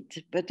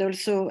athlete, but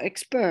also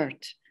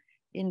expert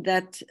in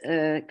that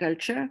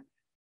culture.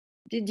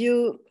 Did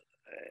you,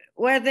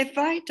 were they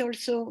fight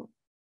also?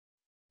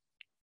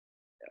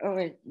 All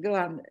right, go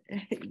on.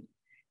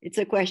 It's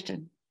a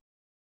question.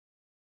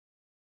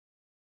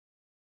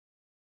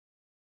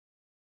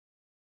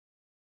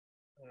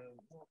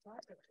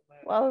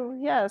 Well,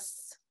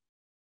 yes.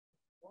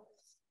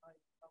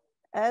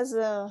 As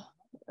a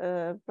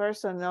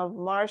person of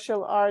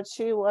martial arts,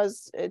 she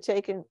was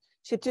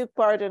she took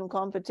part in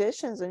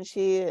competitions and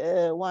she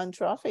won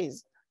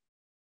trophies.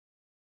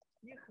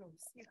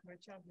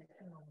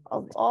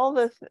 Of all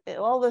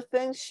the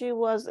things she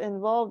was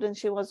involved in,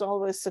 she was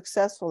always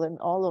successful in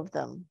all of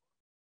them.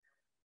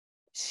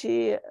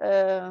 She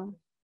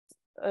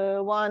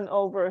won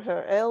over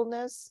her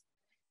illness.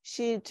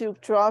 She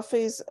took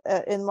trophies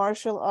in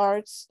martial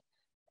arts,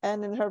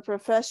 and in her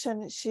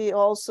profession, she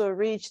also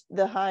reached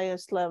the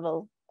highest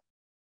level.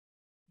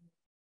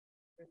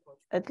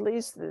 At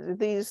least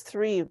these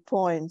 3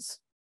 points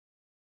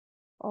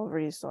of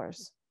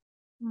resource.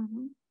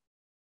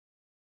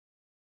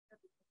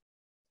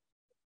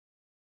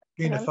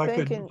 Jeanne, if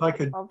I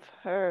could of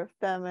her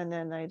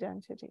feminine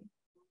identity.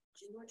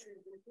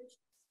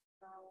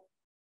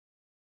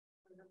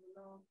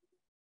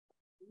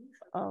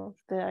 Of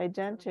the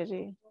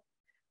identity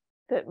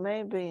that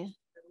maybe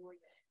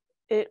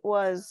it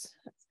was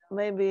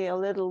maybe a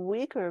little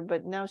weaker,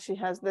 but now she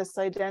has this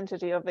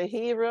identity of a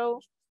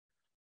hero,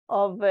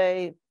 of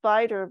a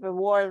fighter, of a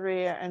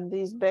warrior, and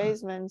these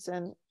basements,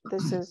 and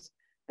this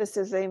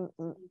is a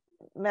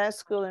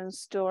masculine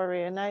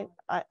story. And I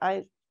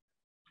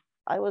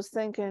was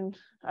thinking,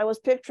 I was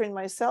picturing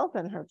myself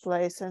in her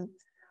place, and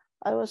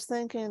I was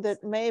thinking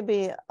that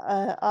maybe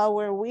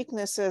our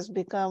weaknesses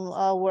become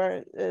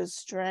our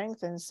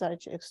strength in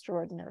such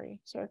extraordinary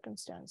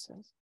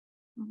circumstances.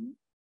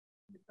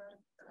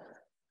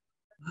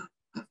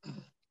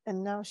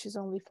 And now she's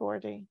only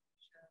 40.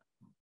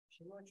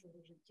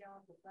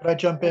 Could I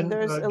jump in? And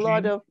there's a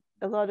lot of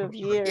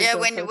years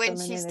of her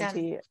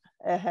femininity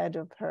ahead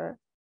of her.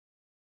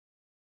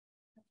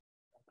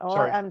 Oh,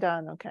 sorry. I'm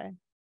done. Okay.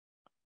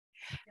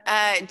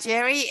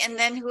 Jerry, and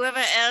then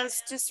whoever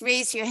else, just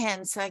raise your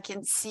hand so I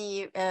can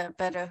see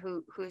better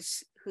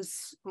who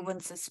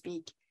wants to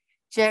speak?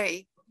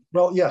 Jerry.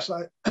 Well, yes,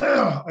 I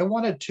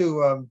wanted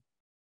to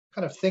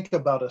kind of think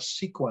about a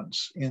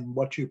sequence in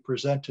what you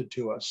presented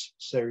to us,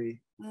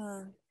 Seri.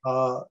 On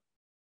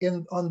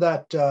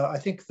that, I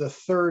think the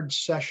third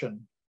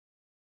session,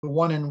 the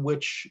one in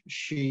which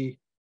she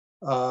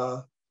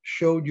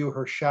showed you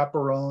her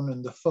chaperone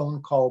and the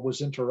phone call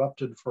was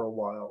interrupted for a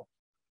while.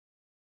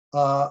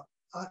 I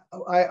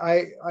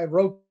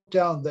wrote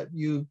down that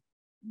you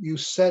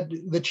said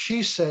that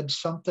she said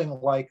something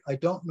like, "I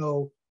don't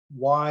know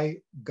why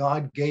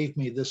God gave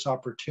me this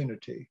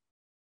opportunity,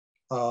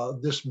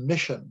 this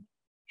mission,"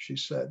 she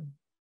said.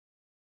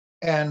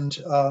 And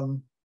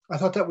I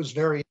thought that was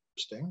very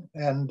interesting.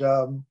 And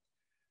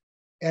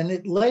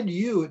it led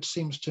you, it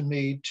seems to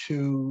me,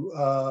 to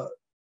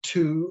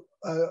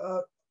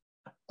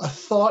a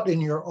thought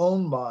in your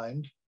own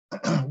mind,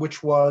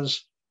 which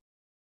was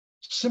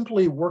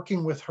simply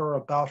working with her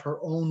about her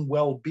own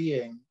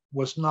well-being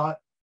was not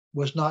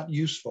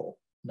useful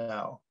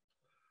now.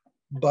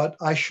 But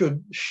I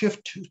should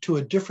shift to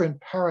a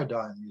different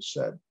paradigm, you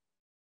said.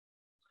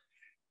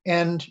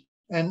 And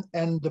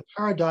the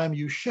paradigm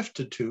you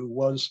shifted to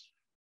was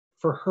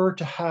for her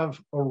to have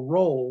a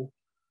role,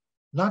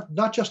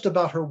 not just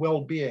about her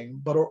well-being,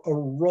 but a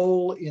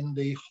role in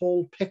the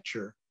whole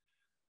picture.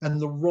 And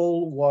the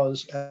role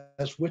was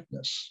as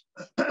witness.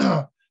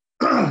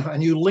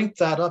 And you linked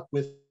that up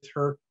with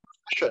her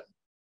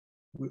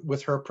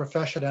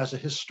profession as a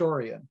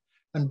historian.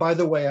 And by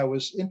the way, I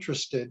was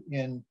interested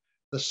in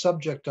the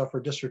subject of her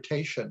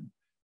dissertation,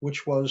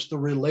 which was the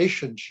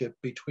relationship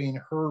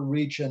between her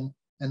region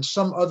and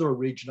some other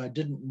region. I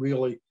didn't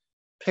really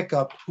pick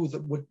up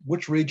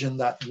which region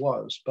that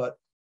was, but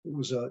it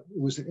was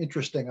an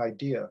interesting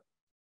idea.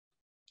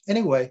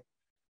 Anyway,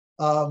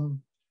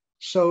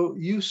 so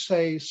you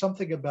say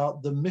something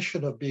about the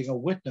mission of being a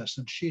witness,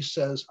 and she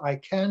says, "I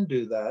can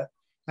do that."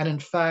 And in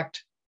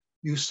fact,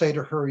 you say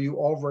to her, you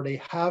already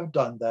have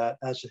done that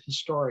as a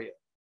historian.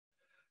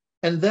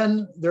 And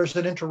then there's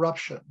an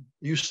interruption.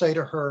 You say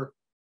to her,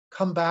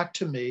 "Come back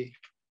to me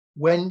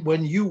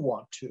when you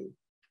want to."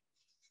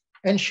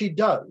 And she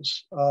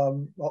does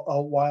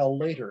a while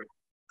later.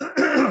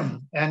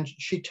 And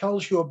she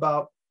tells you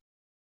about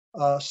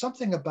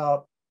something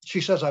about,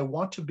 she says, "I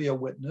want to be a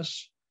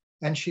witness."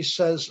 And she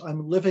says,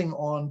 "I'm living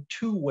on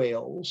two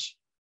whales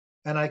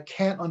and I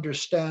can't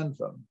understand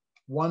them.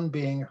 One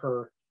being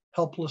her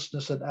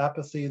helplessness and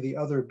apathy, the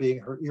other being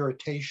her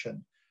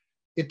irritation."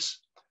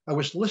 I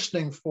was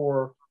listening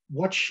for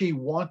what she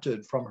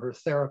wanted from her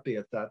therapy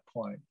at that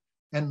point.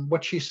 And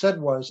what she said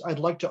was, "I'd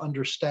like to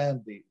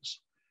understand these."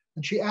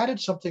 And she added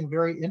something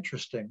very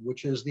interesting,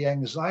 which is the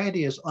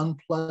anxiety is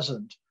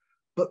unpleasant,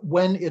 but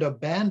when it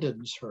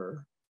abandons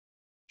her,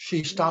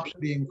 she stops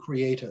being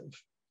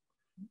creative.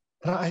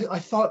 And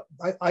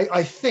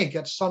I think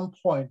at some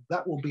point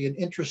that will be an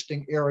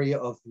interesting area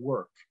of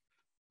work.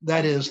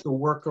 That is the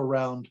work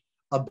around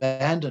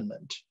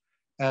abandonment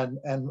and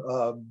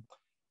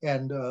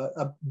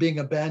being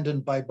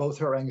abandoned by both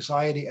her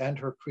anxiety and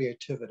her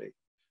creativity.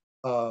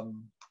 I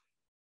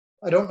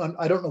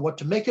don't know what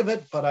to make of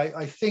it, but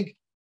I think,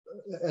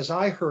 as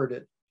I heard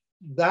it,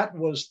 that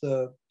was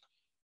the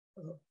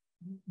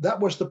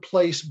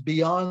place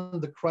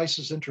beyond the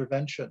crisis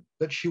intervention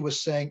that she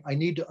was saying, "I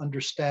need to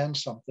understand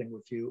something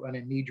with you, and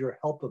I need your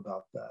help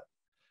about that.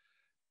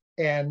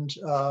 And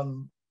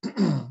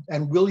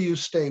will you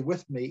stay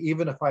with me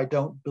even if I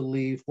don't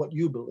believe what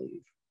you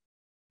believe?"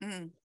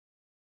 Mm.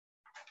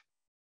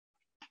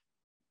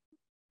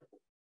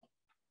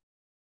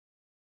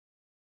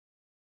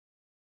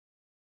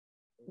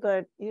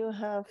 But we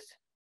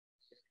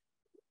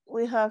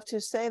have to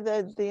say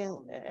that the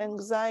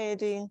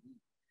anxiety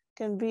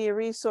can be a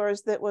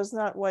resource that was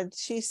not what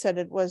she said,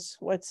 it was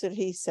what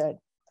he said.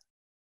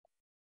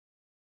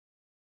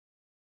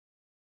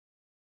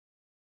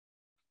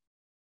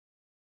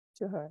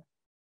 To her.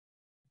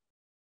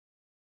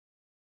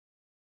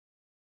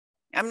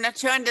 I'm not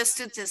sure I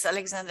understood this,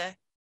 Oleksandr.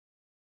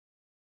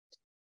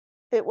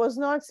 It was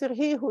not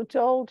Serhi who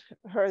told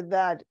her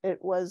that.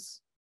 It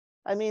was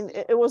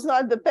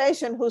not the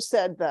patient who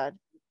said that.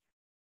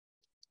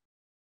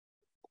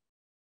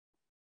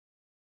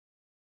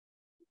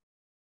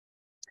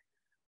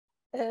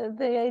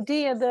 The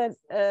idea that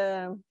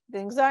the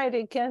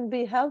anxiety can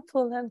be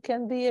helpful and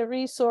can be a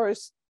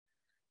resource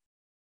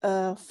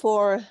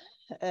for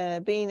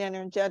being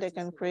energetic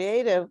and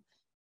creative,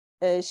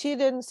 she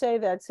didn't say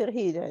that,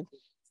 Serhi did.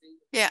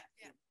 Yeah.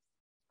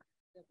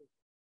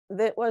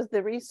 That was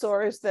the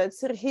resource that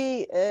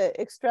Serhi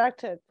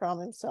extracted from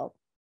himself.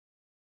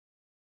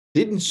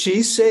 Didn't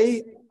she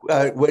say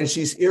when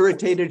she's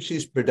irritated,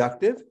 she's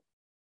productive?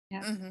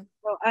 Yeah. Mm-hmm.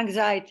 So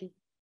anxiety.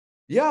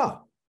 Yeah,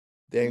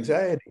 the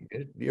anxiety,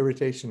 the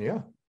irritation,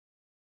 yeah.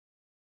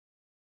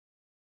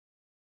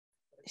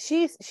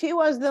 She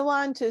was the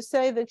one to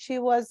say that she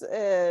was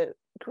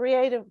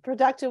creative,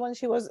 productive when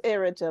she was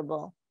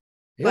irritable.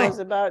 Yeah. It was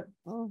about.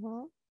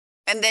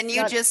 And then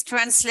you Not- just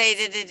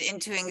translated it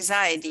into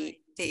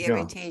anxiety, the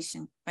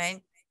irritation,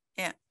 right?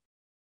 Yeah.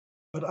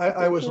 But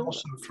I was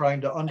also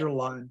trying to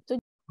underline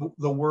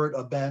the word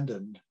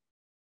abandoned.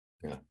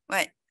 Yeah.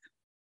 Right.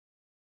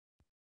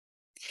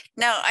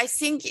 Now, I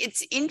think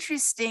it's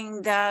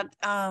interesting that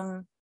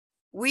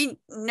we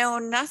know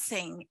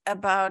nothing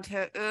about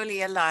her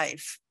earlier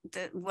life.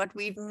 What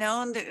we've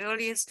known, the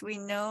earliest we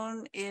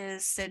know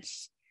is that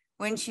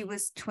when she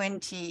was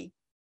 20,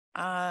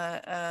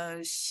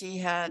 she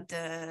had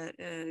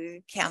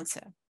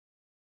cancer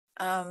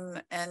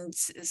and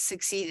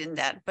succeeded in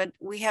that. But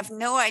we have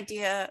no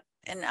idea,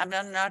 and I'm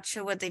not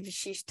sure what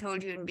she's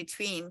told you in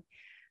between,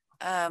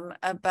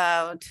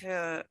 about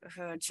her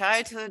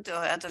childhood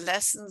or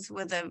adolescence,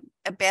 whether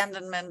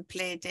abandonment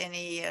played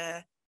any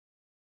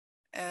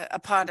a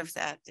part of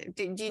that.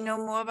 Do you know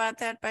more about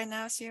that by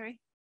now, Siri?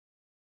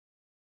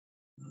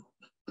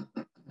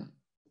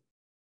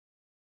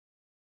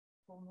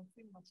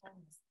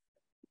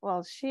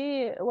 Well,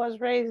 she was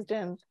raised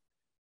in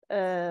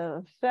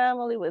a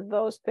family with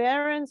both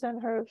parents, and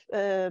her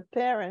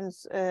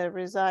parents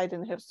reside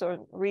in her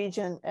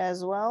region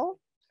as well.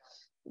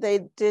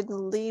 They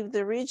didn't leave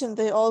the region.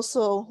 They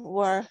also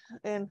were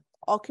in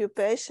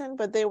occupation,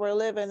 but they were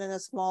living in a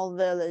small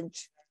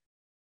village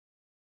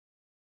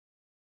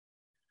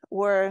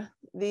where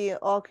the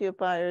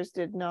occupiers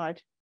did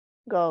not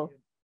go.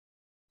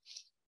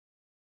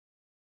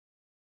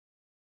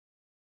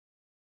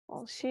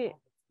 Well, she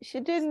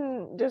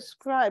didn't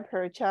describe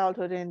her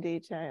childhood in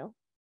detail.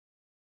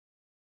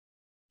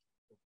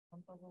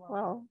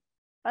 Well,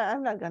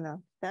 I'm not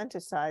gonna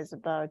fantasize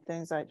about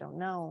things I don't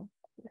know,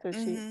 because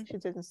she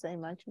didn't say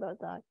much about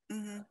that.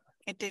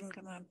 It didn't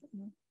come up.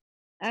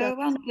 I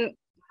want to.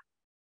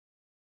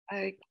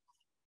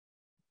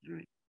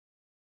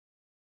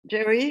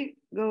 Jerry,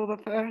 go over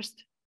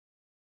first.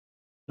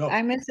 No.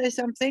 I may say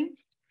something.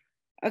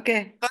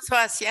 Okay.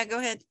 Françoise, yeah, go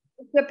ahead.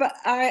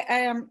 I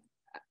am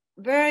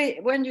very,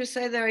 when you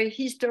say there is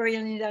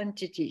historian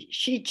identity,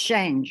 she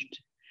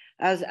changed.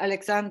 As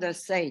Oleksandr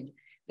said,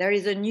 there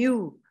is a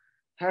new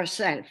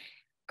herself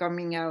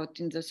coming out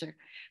in the,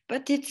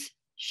 but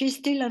she's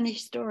still an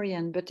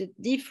historian, but a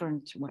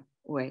different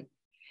way.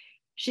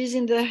 She's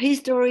in the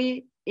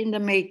history in the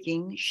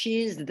making.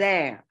 She is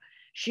there.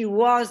 She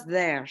was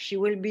there. She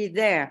will be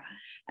there.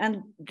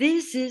 And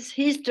this is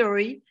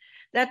history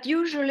that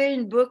usually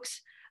in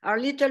books are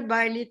little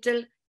by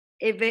little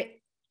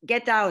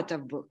get out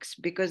of books,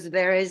 because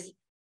there is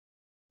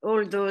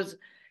all those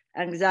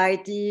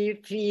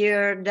anxiety,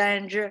 fear,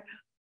 danger.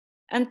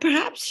 And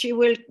perhaps she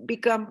will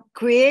become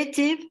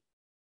creative,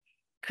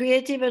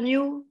 a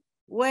new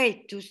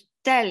way to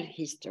tell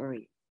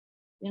history.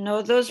 You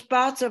know, those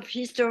parts of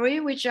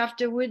history which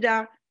afterward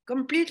are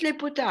completely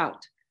put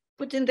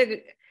in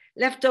the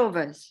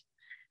leftovers.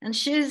 And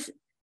she's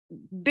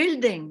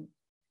building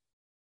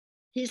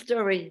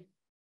history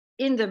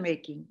in the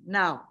making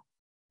now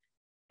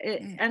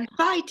and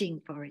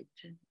fighting for it.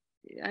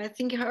 I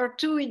think her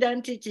two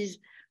identities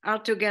are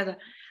together.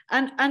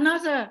 And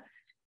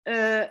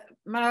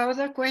my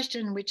other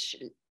question, which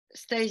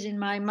stays in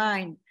my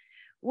mind,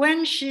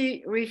 when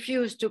she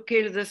refused to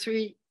kill the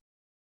 3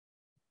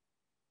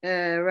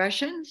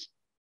 Russians,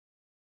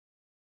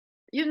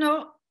 you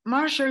know,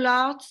 martial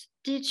arts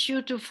teach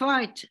you to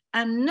fight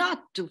and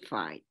not to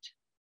fight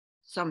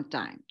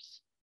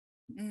sometimes.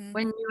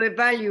 When you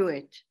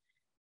evaluate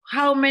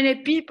how many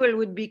people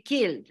would be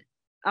killed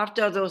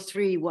after those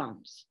 3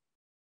 ones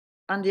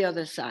on the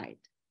other side.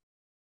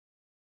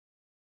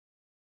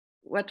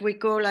 What we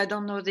call, I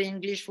don't know the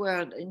English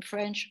word, in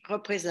French,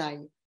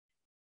 représailles.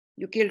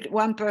 You killed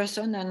 1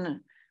 person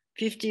and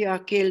 50 are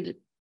killed.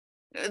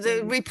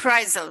 The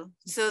reprisal.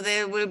 So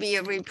there will be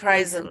a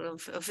reprisal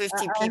of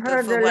 50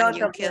 people for 1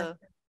 you kill.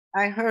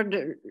 I heard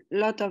a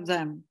lot of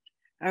them.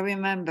 I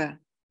remember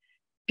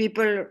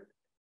people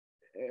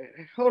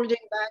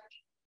holding back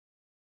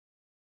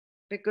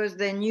because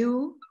they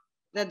knew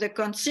that the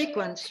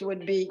consequence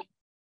would be,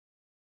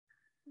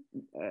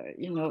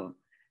 you know,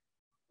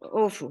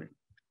 awful.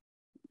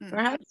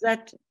 Perhaps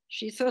that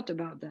she thought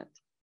about that.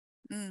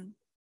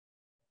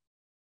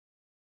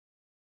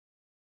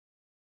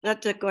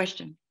 That's a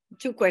question.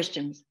 2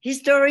 questions.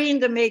 History in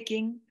the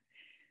making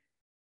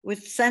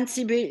with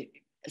sensitivity,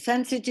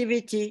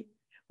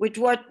 with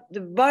what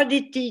the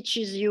body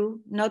teaches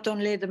you, not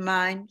only the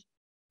mind,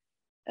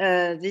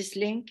 this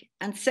link.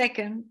 And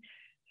second,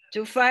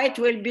 to fight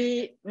will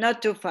be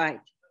not to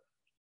fight.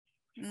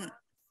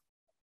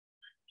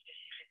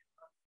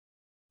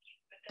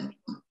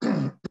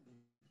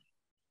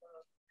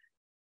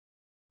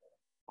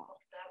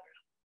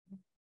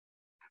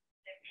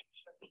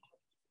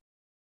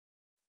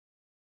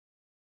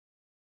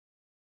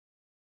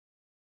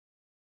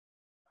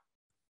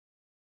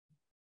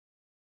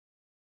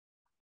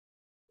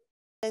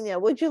 And yeah,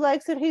 would you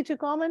like Serhi to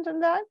comment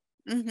on that?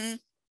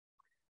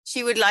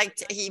 She would like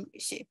to,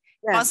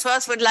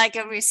 Françoise would like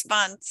a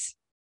response.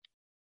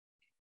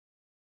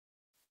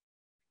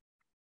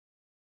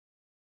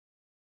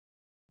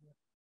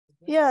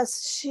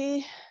 Yes,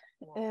 she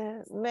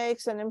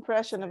makes an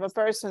impression of a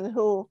person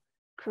who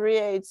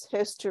creates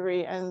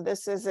history, and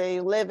this is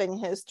a living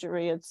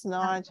history. It's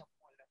not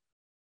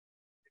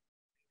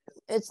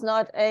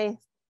a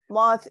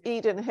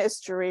moth-eaten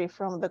history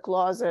from the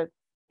closet,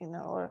 you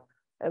know, or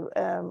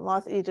a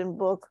moth-eaten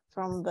book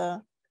from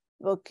the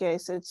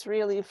bookcase. It's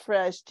really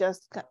fresh,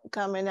 just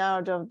coming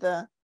out of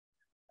the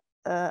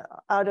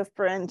out of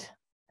print,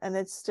 and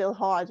it's still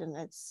hot and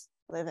it's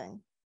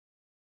living.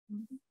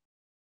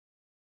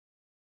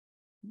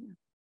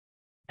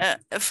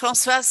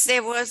 Françoise,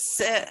 there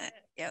was,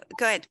 yeah,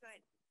 go ahead.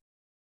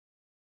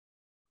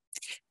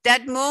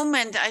 That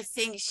moment, I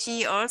think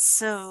she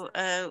also,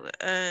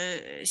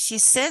 she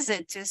says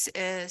it to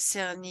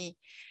Cerny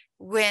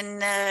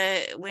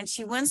when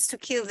she wants to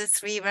kill the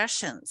 3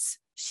 Russians.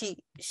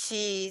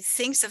 She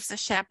thinks of the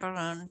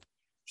chaperone,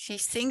 she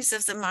thinks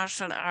of the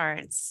martial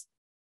arts,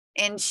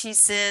 and she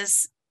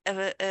says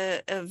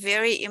a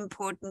very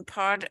important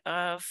part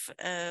of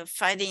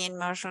fighting in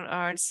martial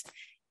arts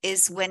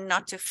is when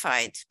not to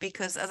fight,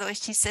 because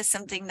otherwise she says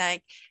something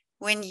like,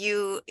 when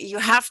you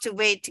have to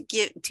wait to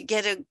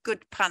get a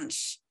good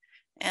punch.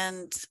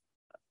 And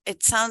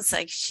it sounds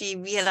like she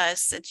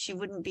realized that she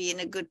wouldn't be in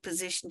a good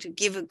position to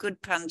give a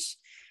good punch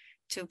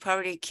to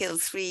probably kill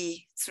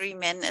three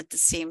men at the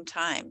same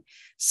time.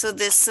 So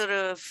this sort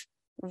of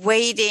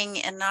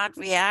waiting and not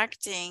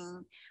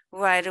reacting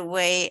right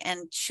away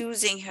and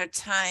choosing her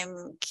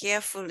time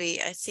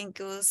carefully, I think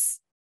goes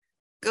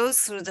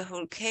through the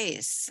whole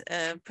case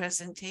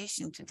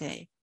presentation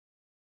today.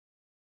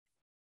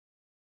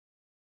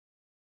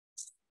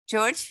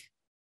 George?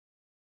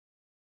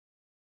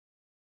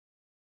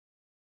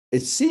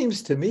 It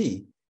seems to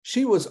me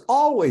she was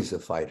always a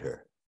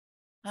fighter.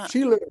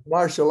 She learned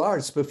martial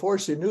arts before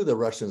she knew the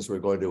Russians were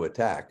going to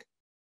attack.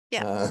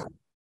 Yeah,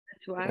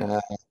 that's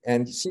right.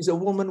 And she's a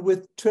woman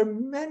with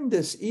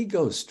tremendous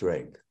ego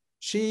strength.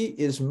 She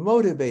is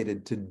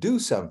motivated to do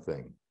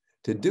something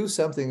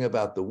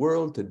about the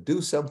world, to do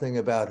something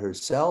about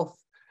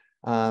herself.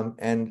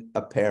 And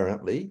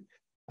apparently,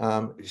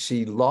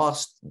 she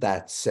lost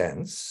that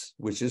sense,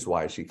 which is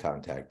why she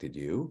contacted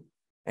you,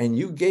 and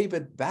you gave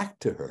it back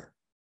to her.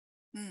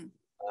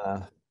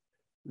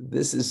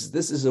 This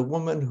is a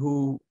woman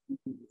who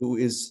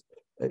is,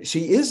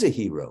 she is a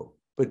hero,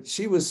 but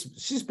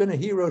she's been a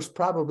hero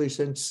probably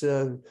since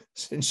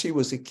she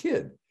was a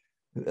kid.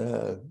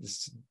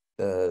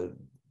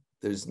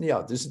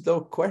 There's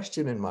no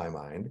question in my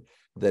mind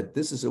that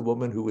this is a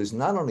woman who is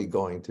not only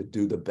going to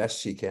do the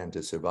best she can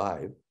to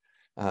survive,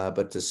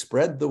 but to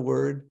spread the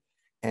word,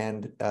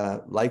 and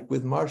like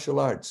with martial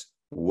arts,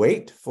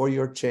 wait for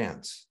your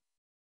chance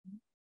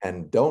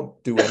and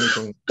don't do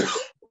anything.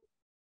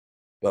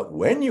 But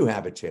when you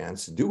have a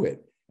chance, do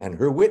it. And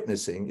her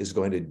witnessing is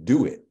going to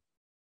do it.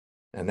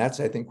 And that's,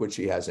 I think, what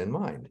she has in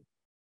mind.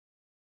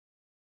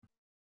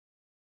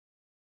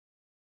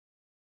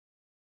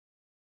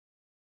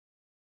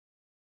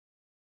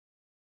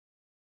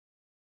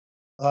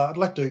 I'd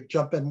like to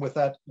jump in with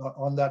that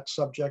on that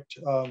subject.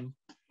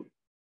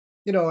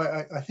 You know,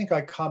 I think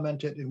I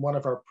commented in one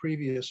of our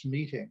previous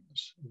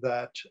meetings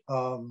that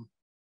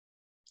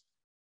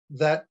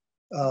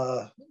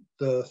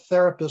the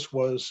therapist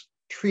was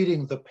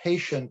treating the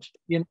patient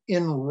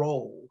in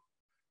role,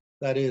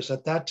 that is,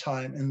 at that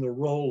time in the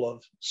role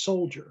of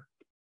soldier,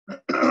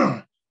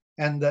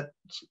 and that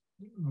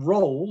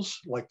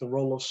roles, like the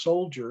role of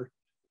soldier,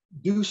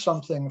 do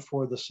something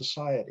for the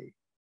society.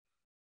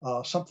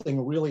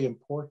 Something really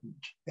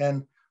important.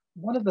 And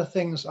one of the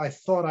things I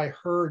thought I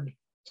heard,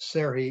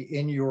 Seri,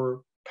 in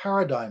your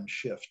paradigm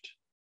shift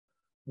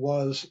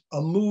was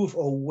a move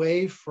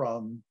away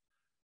from,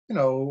 you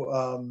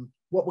know,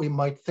 what we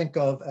might think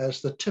of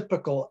as the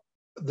typical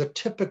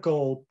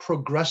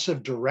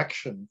progressive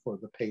direction for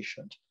the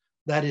patient,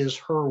 that is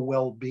her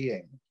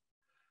well-being,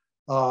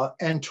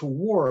 and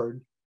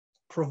toward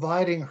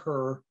providing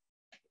her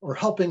or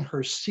helping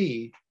her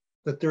see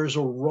that there's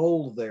a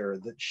role there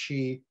that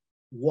she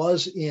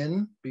was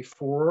in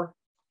before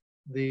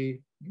the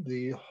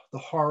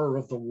horror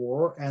of the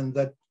war, and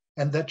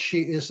that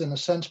she is in a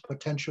sense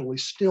potentially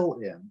still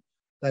in,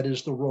 that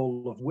is the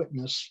role of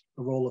witness,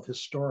 the role of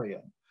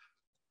historian.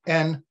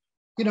 And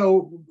you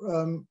know,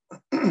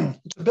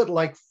 it's a bit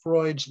like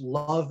Freud's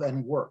love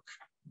and work.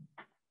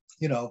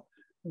 You know,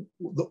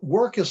 the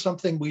work is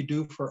something we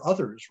do for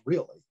others,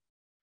 really.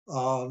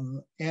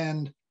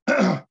 And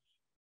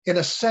in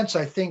a sense,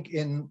 I think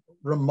in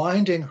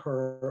reminding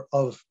her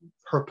of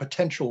her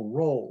potential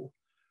role,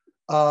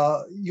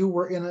 you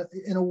were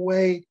in a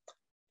way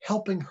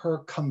helping her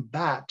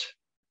combat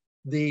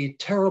the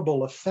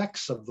terrible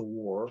effects of the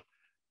war,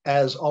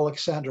 as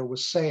Oleksandr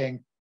was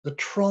saying, the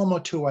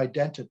trauma to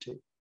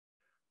identity,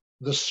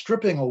 the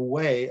stripping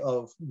away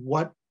of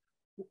what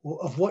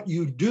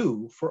you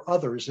do for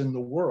others in the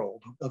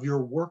world, of your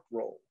work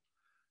role.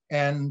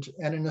 And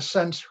in a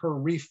sense, her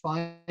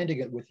refinding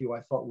it with you,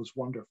 I thought was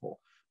wonderful.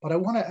 But I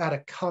want to add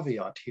a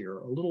caveat here,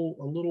 a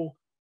little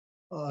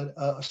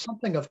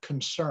something of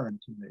concern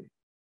to me.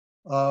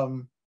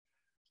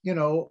 You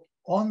know,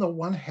 on the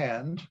one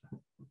hand,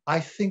 I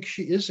think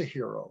she is a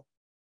hero.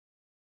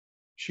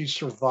 She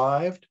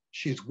survived.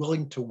 She's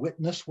willing to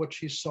witness what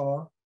she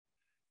saw.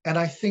 And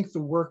I think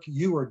the work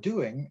you are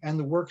doing and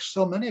the work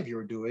so many of you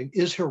are doing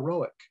is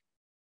heroic.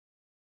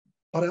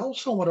 But I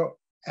also want to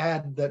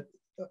add that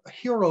a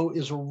hero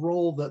is a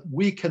role that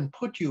we can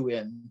put you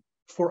in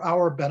for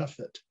our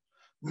benefit,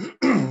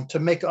 to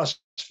make us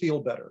feel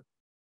better.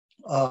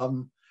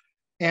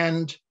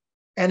 And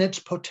it's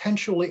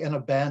potentially an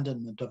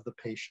abandonment of the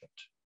patient.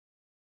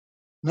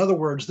 In other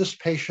words, this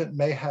patient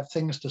may have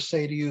things to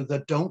say to you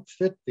that don't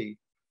fit the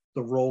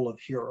role of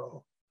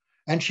hero.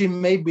 And she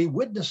may be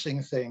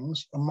witnessing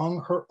things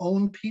among her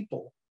own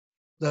people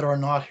that are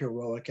not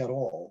heroic at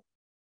all.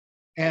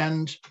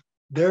 And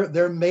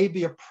there may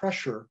be a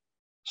pressure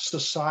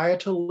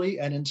societally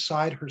and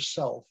inside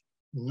herself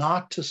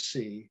not to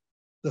see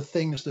the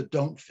things that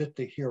don't fit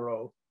the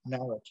hero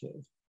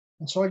narrative.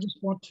 And so I just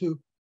want to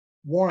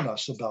warn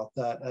us about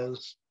that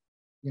as,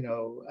 you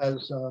know,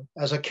 as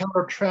a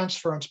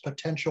countertransference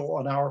potential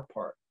on our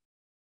part.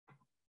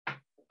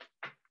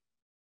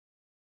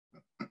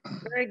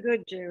 Very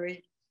good,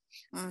 Jerry.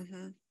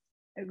 Mm-hmm.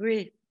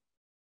 Agree.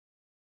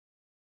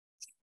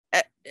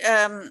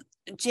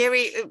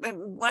 Jerry,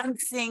 one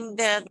thing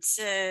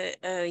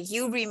that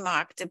you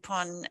remarked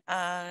upon,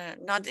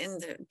 not in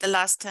the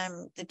last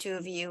time the two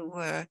of you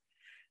were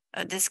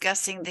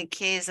discussing the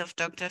case of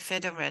Dr.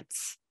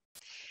 Fedorets.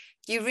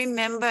 You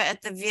remember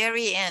at the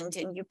very end,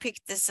 and you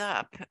picked this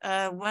up,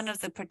 one of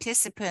the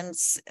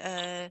participants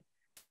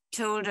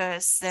told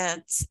us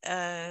that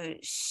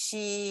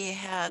she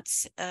had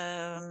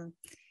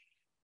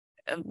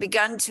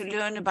begun to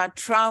learn about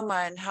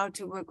trauma and how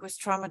to work with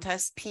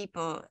traumatized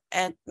people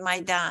at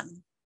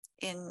Maidan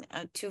in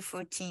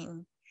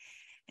 2014.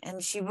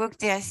 And she worked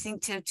there, I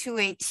think, till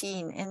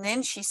 2018. And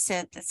then she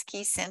said this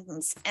key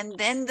sentence, and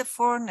then the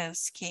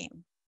foreigners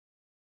came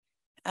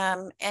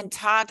and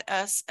taught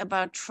us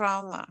about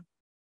trauma.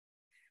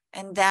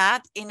 And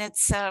that in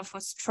itself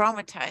was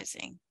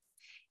traumatizing.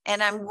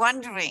 And I'm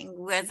wondering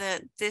whether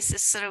this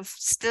is sort of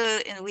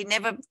still, and we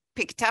never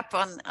picked up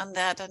on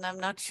that, and I'm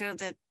not sure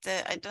that,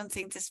 I don't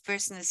think this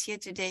person is here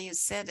today who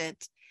said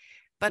it,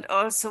 but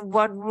also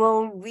what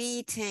role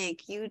we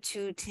take, you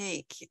two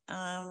take,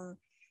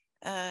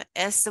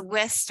 as the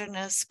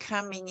Westerners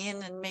coming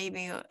in and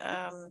maybe,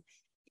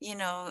 you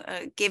know,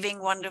 giving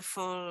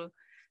wonderful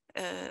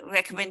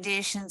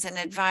recommendations and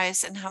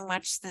advice, and how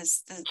much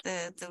this,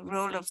 the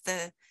role of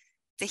the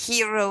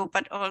hero,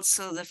 but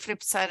also the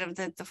flip side of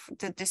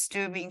the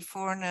disturbing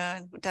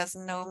foreigner who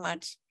doesn't know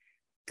much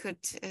could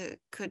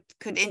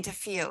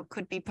interfere,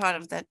 could be part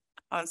of that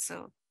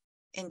also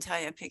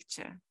entire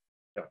picture.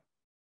 Yeah.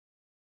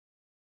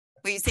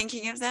 Were you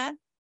thinking of that?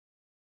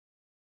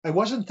 I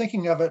wasn't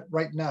thinking of it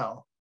right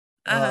now,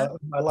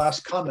 my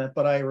last comment,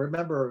 but I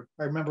remember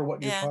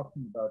what you're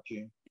talking about,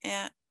 Jeanne.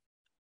 Yeah.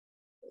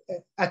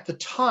 At the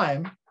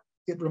time,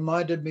 it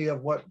reminded me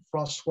of what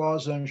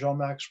Françoise and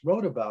Jean-Max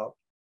wrote about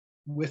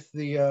with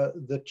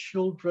the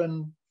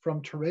children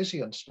from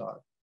Theresienstadt.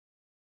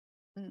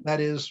 That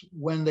is,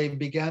 when they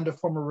began to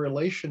form a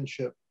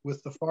relationship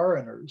with the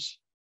foreigners,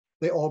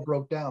 they all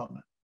broke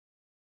down.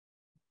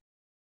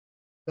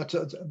 That's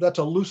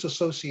a loose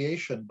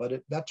association,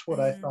 but that's what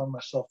I found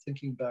myself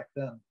thinking back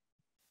then.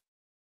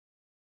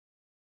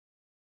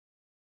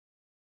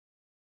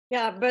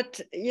 Yeah, but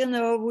you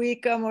know, we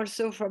come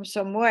also from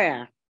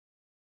somewhere,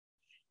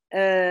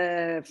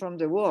 from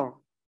the war.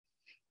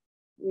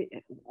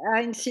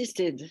 I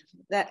insisted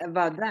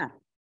about that.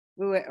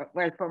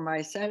 Well, for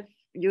myself,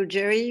 you,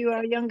 Jerry, you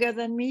are younger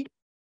than me.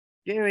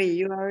 Jerry,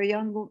 you are a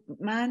young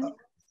man.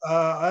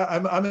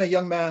 I'm a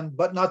young man,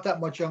 but not that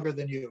much younger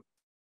than you.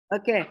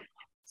 Okay,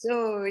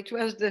 so it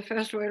was the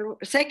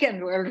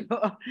Second World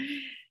War,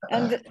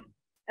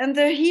 and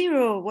the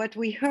hero. What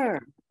we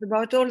heard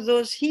about all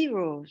those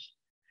heroes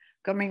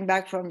coming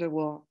back from the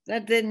war,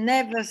 that they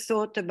never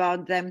thought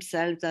about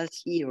themselves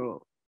as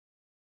heroes.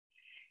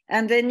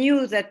 And they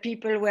knew that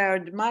people were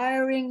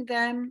admiring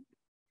them,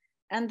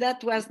 and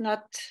that was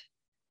not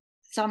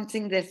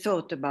something they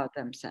thought about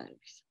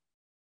themselves.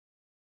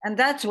 And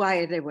that's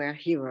why they were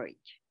heroic.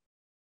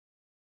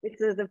 It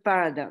is the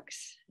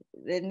paradox.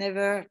 They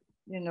never,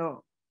 you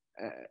know,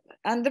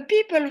 and the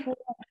people who,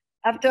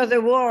 after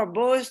the war,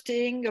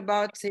 boasting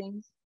about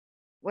things,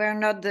 were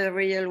not the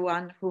real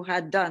one who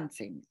had done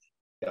things.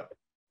 Yeah.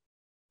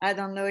 I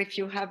don't know if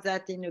you have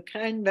that in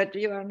Ukraine, but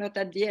you are not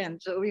at the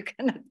end, so you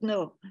cannot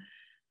know.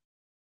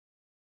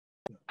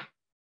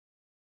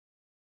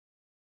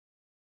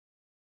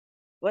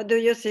 What do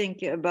you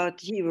think about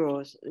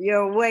heroes?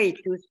 Your way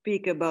to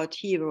speak about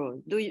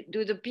heroes.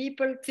 Do the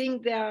people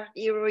think they are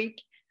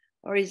heroic,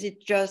 or is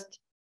it just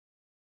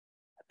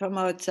from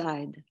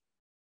outside?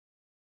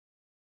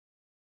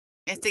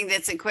 I think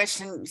that's a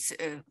question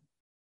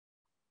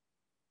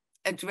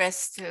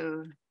addressed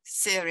to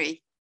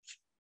Siri.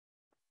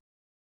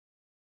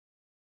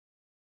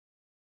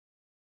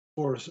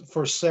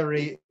 For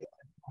Siri,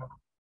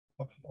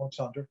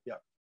 Oleksandr,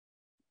 yeah.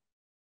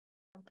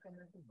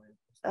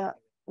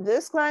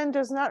 This client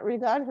does not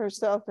regard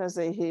herself as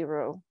a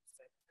hero.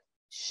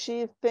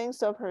 She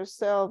thinks of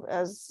herself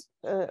as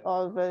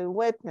of a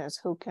witness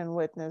who can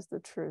witness the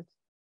truth.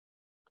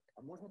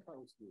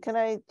 Can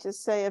I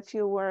just say a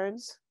few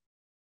words?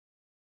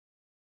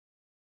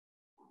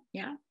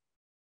 Yeah.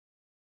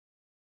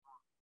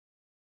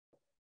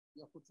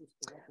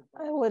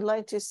 I would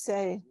like to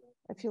say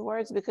a few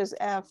words because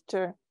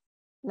after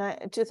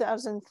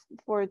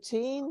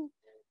 2014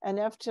 and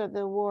after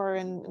the war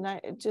in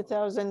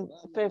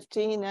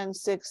 2015 and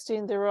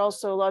 16, there were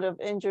also a lot of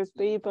injured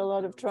people, a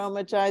lot of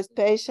traumatized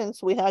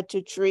patients we had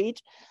to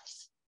treat,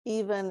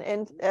 even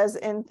as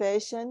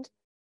inpatient.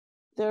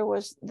 There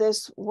was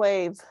this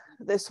wave,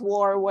 this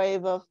war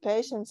wave of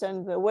patients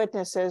and the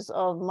witnesses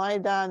of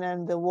Maidan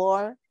and the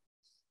war.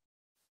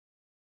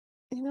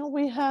 You know,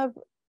 we have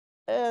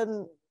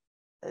a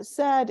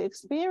sad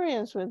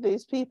experience with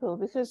these people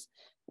because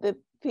the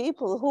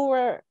people who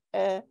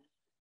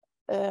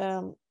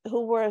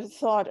were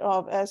thought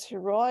of as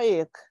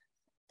heroic,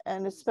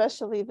 and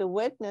especially the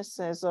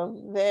witnesses of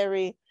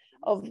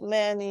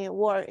many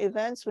war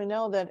events, we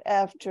know that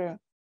after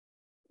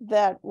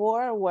that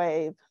war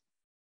wave,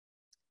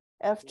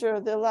 after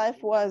the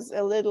life was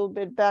a little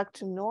bit back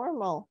to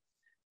normal,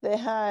 they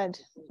had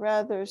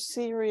rather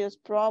serious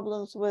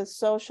problems with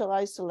social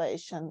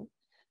isolation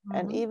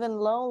and even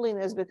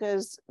loneliness,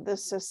 because the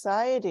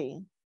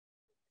society,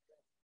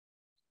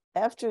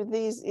 after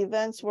these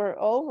events were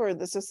over,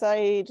 the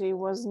society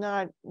was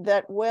not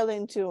that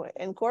willing to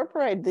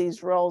incorporate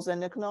these roles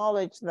and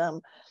acknowledge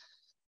them.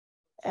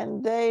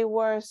 And they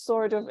were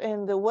sort of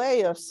in the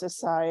way of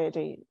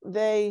society.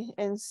 They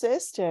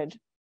insisted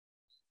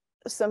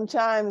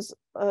sometimes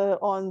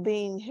on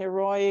being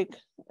heroic,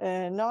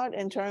 not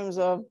in terms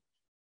of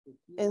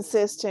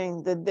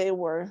insisting that they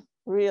were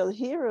real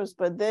heroes,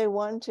 but they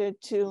wanted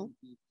to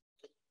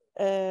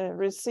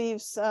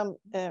receive some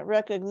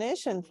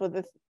recognition for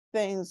the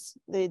things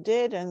they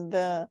did, and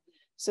the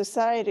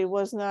society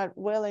was not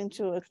willing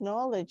to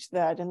acknowledge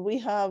that. And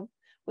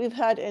we've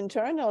had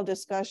internal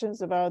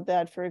discussions about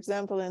that. For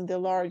example, in the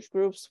large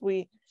groups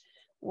we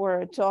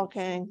were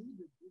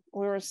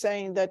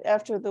saying that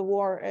after the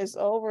war is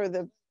over,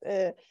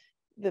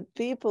 the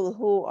people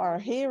who are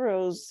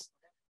heroes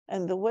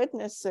and the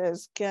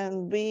witnesses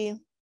can be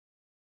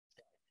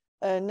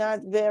not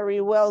very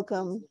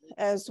welcome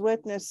as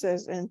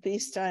witnesses in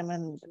peacetime,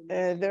 and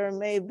there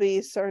may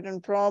be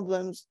certain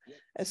problems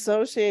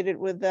associated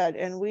with that,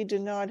 and we do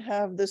not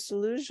have the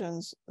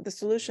solutions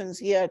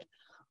yet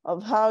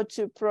of how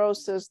to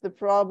process the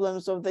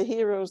problems of the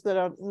heroes that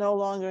are no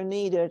longer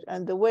needed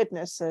and the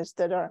witnesses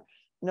that are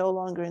no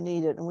longer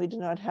needed, and we do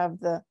not have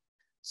the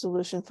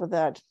solution for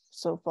that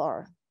so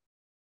far.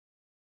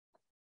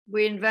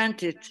 We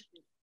invent it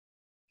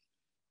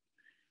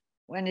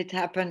when it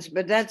happens,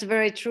 but that's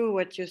very true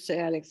what you say,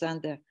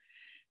 Oleksandr.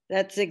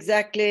 That's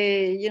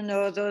exactly, you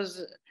know,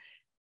 those,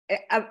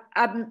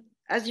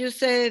 as you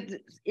said,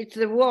 it's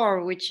the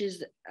war, which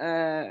is,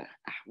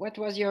 what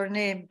was your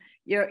name?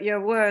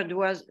 Your word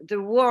was,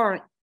 the war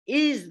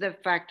is the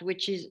fact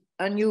which is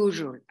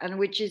unusual and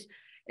which is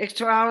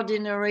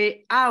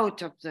extraordinary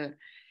out of the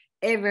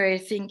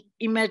everything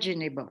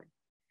imaginable.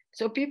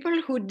 So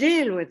people who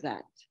deal with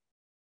that,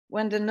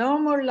 when the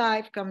normal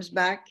life comes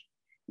back,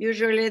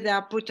 usually they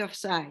are put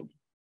aside.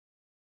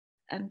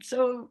 And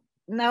so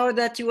now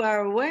that you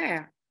are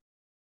aware,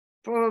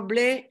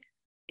 probably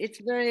it's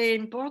very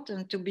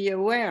important to be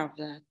aware of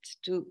that,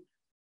 to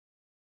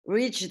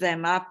reach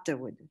them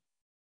afterward.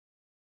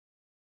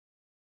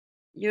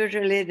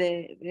 Usually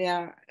they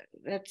are,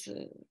 that's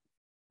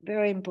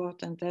very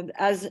important. And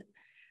as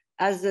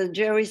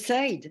Jerry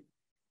said,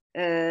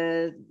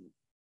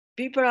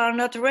 people are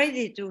not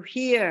ready to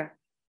hear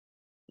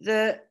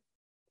the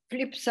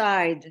flip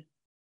side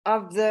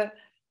of the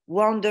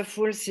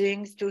wonderful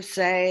things to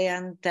say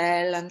and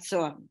tell and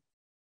so on.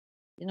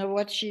 You know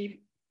what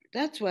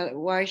that's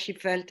why she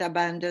felt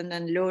abandoned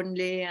and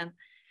lonely, and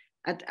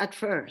at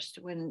first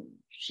when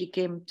she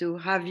came to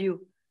have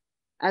you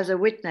as a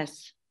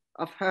witness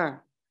of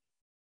her.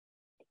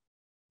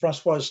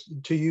 Françoise,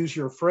 to use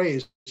your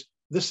phrase,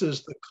 this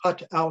is the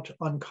cut out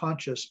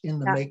unconscious in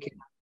the making.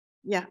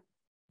 Yeah.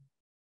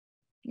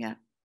 Yeah.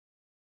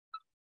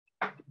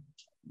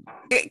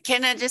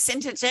 Can I just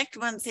interject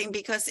one thing?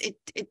 Because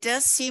it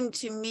does seem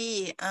to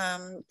me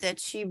that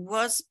she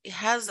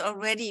has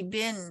already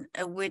been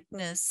a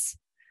witness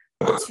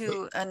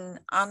to an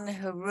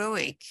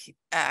unheroic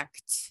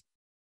act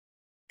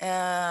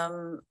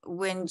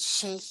when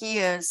she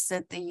hears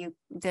that the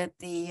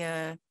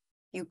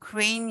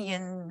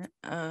Ukrainian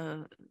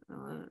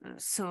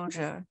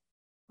soldier,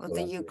 or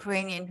the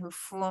Ukrainian who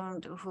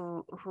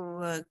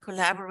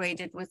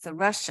collaborated with the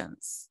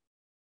Russians,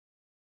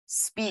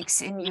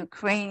 speaks in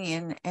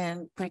Ukrainian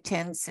and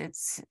pretends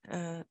it's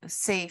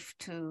safe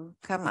to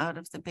come out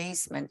of the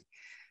basement.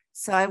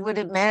 So I would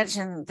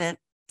imagine that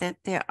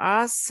there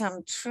are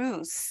some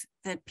truths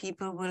that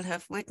people will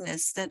have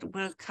witnessed that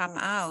will come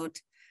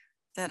out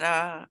that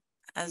are,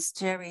 as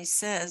Jerry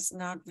says,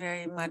 not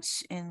very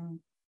much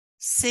in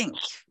sync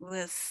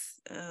with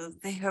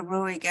the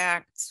heroic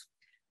acts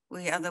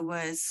we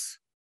otherwise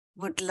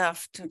would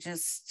love to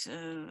just,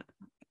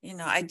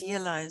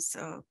 idealize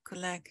or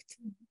collect.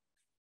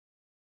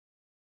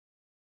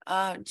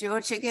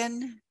 George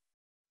again?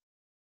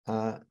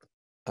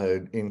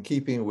 In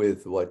keeping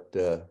with what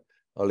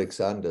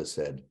Oleksandr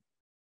said,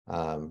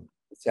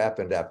 It's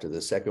happened after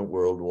the Second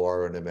World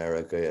War in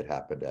America. It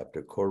happened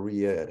after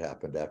Korea. It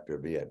happened after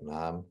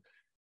Vietnam.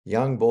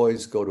 Young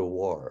boys go to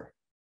war.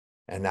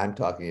 And I'm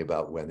talking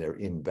about when they're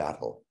in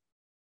battle.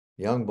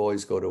 Young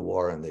boys go to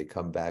war and they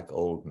come back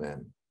old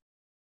men.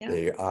 Yeah.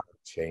 They are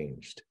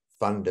changed,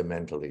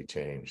 fundamentally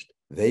changed.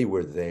 They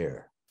were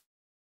there.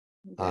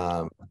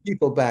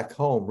 People back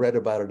home read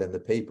about it in the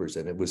papers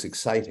and it was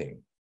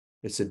exciting.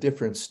 It's a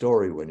different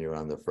story when you're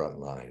on the front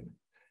line.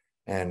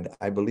 And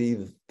I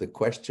believe the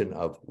question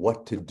of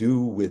what to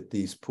do with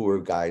these poor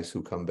guys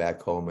who come back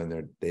home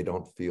and they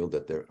don't feel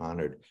that they're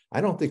honored,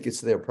 I don't think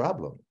it's their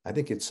problem. I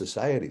think it's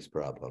society's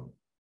problem.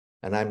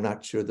 And I'm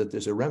not sure that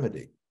there's a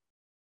remedy.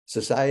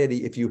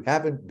 Society, if you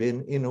haven't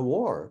been in a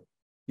war,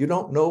 you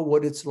don't know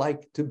what it's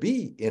like to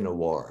be in a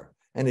war.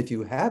 And if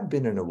you have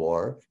been in a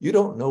war, you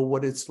don't know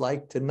what it's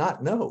like to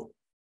not know.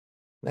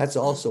 That's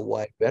also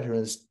why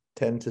veterans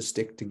tend to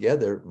stick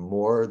together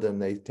more than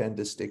they tend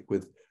to stick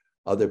with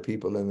other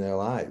people in their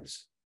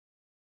lives.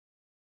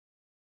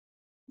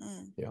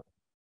 Yeah.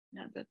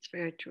 Yeah, that's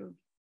very true.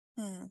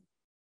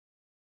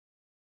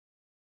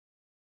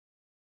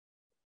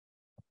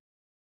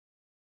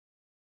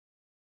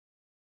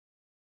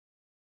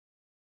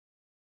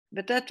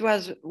 But that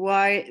was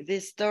why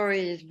this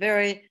story is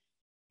very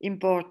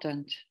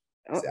important.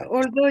 Exactly.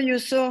 Although you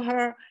saw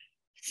her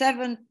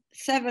seven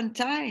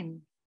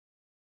times.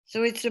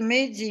 So it's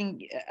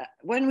amazing.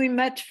 When we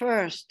met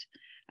first,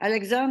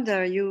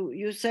 Oleksandr,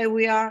 you say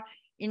we are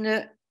in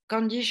the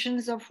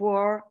conditions of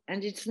war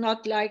and it's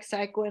not like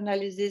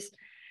psychoanalysis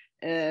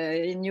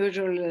in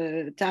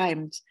usual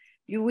times.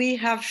 We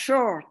have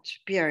short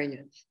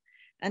periods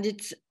and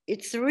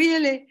it's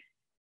really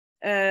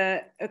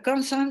a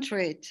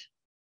concentrate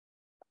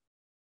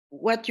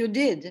what you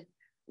did,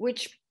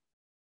 which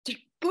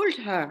pulled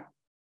her.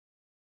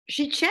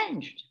 She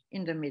changed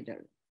in the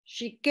middle.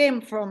 She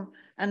came from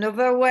an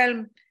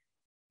overwhelmed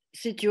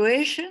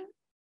situation,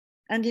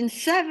 and in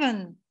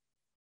 7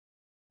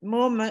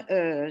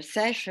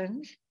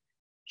 sessions,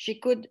 she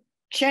could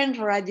change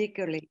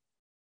radically.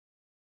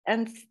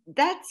 And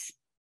that's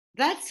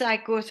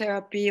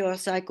psychotherapy or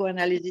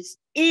psychoanalysis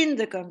in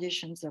the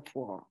conditions of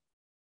war,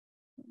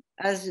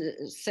 as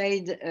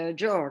said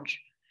George.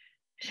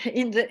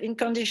 In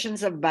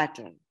conditions of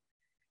battle.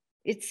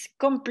 It's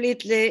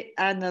completely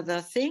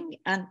another thing.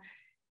 And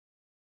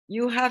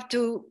you have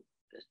to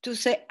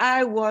say,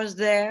 I was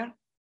there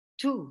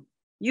too.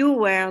 You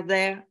were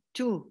there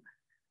too.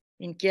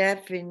 In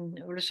Kiev,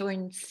 also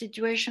in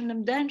situation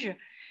of danger.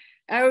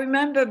 I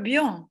remember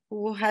Bion,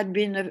 who had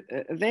been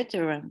a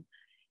veteran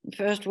in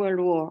First World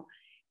War.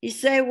 He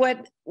said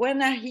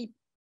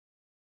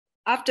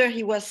after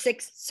he was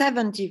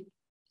 70,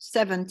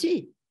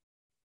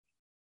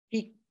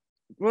 he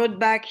wrote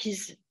back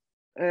his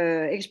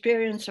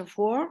experience of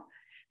war,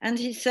 and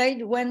he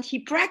said when he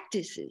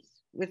practices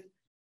with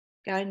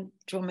kind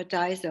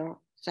traumatized or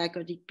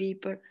psychotic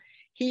people,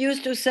 he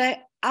used to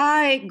say,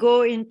 I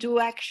go into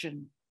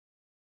action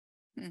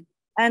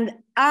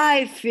and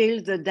I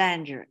feel the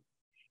danger.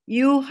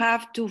 You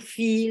have to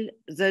feel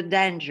the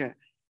danger.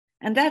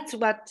 And that's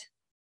what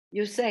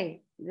you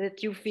say,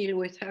 that you feel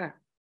with her.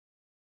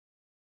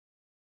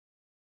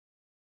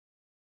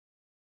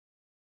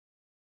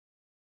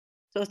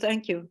 So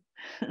thank you.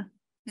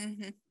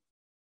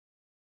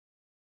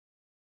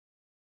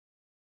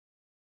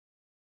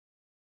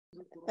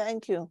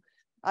 Thank you.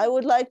 I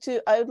would like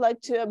to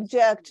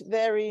object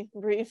very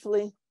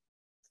briefly.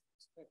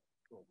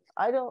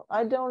 I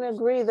don't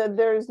agree that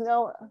there is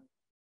no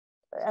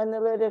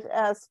analytic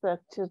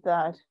aspect to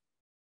that.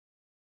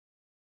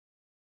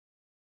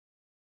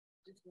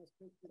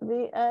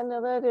 The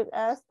analytic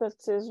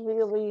aspect is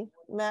really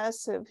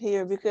massive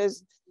here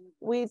because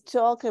we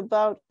talk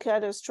about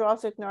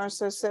catastrophic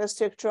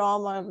narcissistic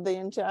trauma of the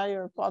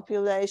entire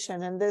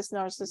population, and this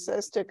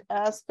narcissistic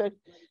aspect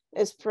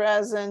is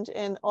present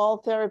in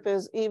all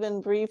therapies,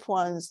 even brief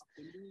ones,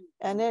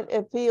 and it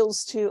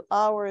appeals to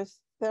our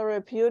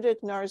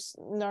therapeutic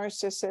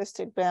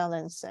narcissistic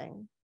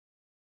balancing.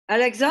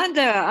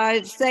 Oleksandr,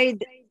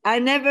 I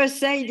never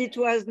said it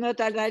was not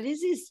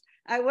analysis.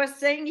 I was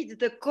saying it's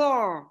the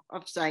core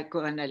of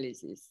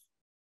psychoanalysis.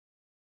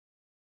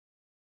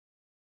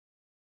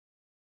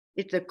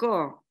 It's the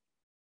core.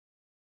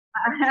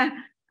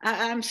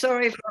 I'm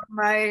sorry for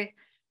my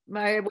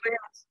way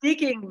of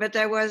speaking, but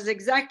I was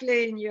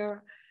exactly in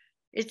your,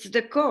 it's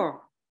the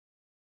core.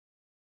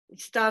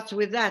 It starts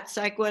with that.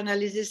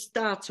 Psychoanalysis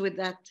starts with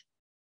that.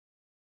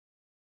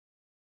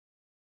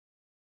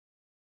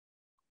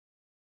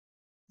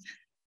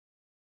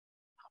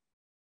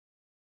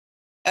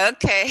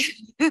 Okay,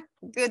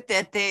 good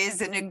that there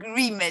is an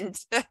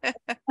agreement.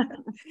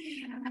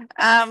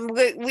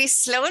 We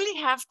slowly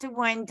have to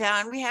wind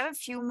down. We have a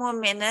few more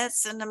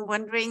minutes, and I'm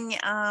wondering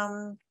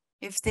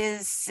if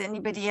there's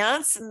anybody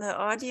else in the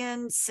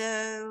audience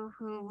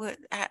who would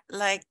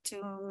like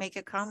to make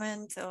a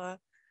comment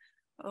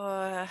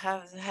or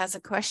has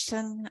a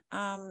question.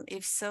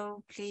 If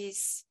so,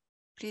 please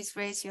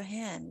raise your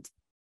hand.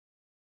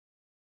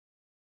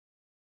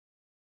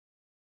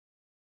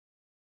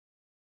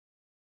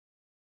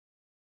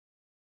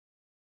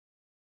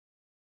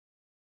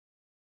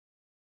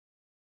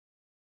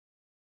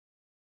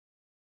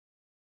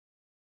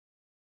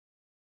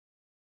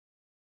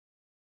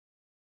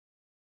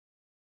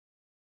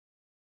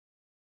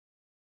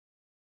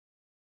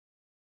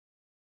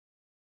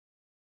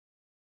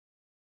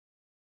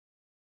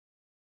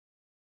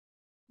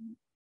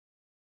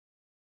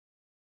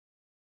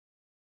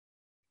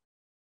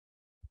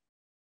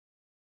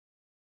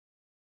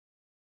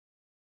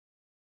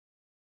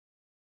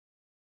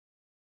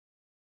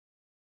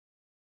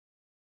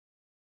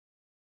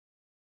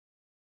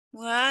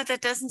 Well,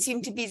 that doesn't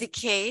seem to be the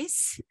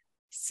case.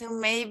 So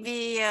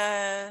maybe,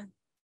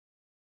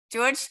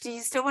 George, do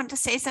you still want to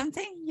say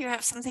something? You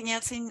have something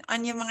else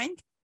on your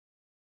mind?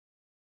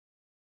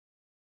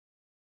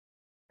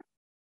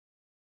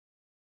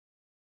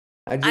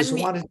 I just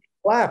wanted to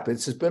clap.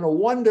 It's been a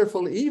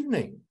wonderful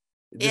evening.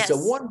 It's a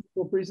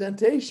wonderful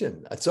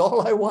presentation. That's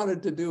all I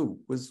wanted to do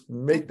was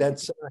make that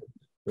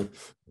sign.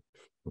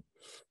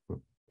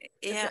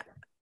 Yeah.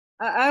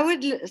 I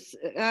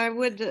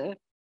would.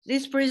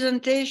 This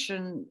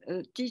presentation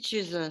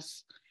teaches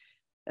us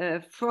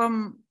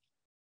from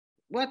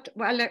what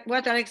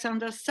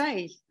Oleksandr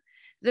says,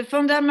 the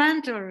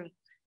fundamental.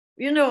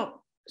 You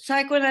know,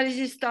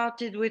 psychoanalysis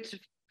started with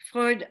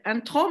Freud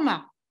and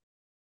trauma.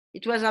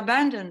 It was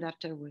abandoned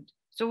afterward.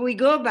 So we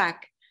go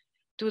back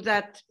to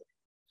that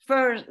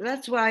first.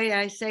 That's why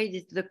I say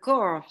it's the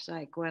core of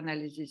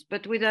psychoanalysis,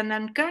 but with an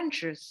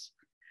unconscious,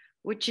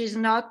 which is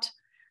not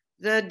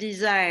the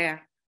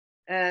desire,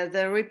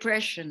 the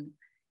repression.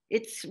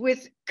 It's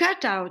with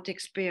cutout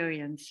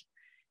experience.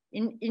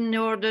 In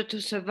order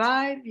to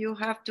survive, you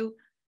have to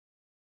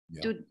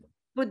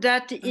put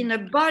that in a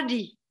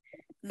body,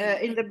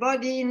 in the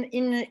body,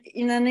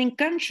 in an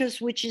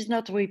unconscious which is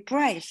not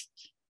repressed.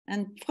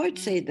 And Freud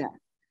said that.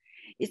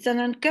 It's an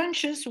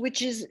unconscious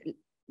which is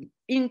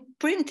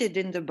imprinted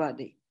in the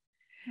body.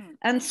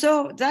 And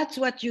so that's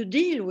what you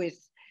deal with,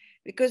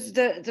 because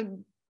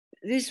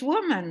this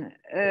woman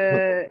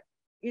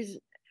is,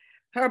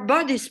 her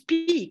body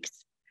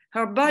speaks,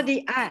 her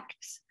body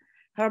acts,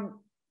 and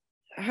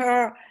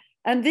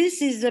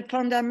this is a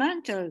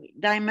fundamental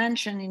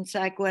dimension in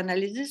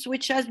psychoanalysis,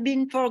 which has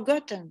been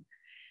forgotten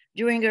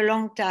during a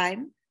long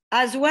time,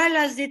 as well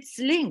as its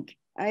link.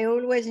 I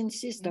always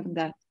insist on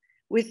that,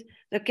 with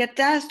the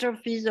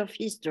catastrophes of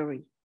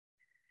history.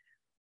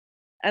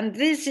 And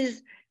this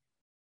is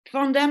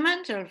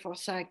fundamental for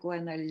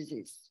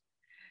psychoanalysis.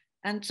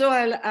 And so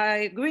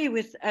I agree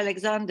with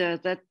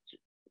Oleksandr that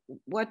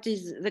what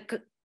is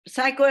the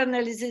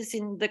psychoanalysis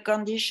in the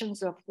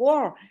conditions of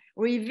war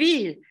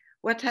reveal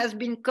what has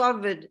been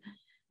covered,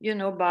 you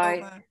know,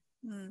 by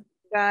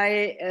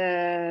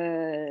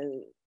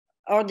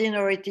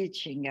ordinary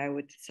teaching, I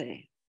would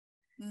say.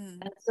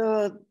 And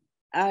so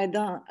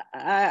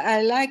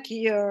I like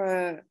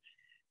your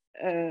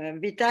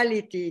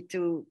vitality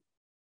to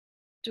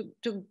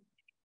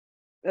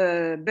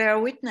bear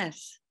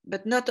witness,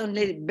 but not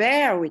only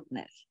bear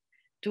witness,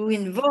 to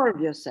involve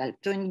yourself,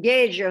 to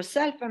engage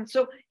yourself. And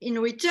so in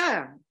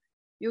return,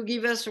 you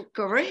give us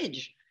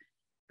courage,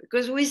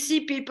 because we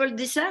see people,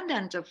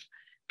 descendants of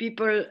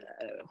people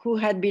who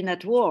had been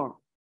at war.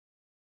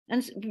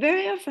 And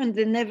very often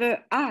they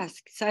never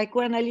ask,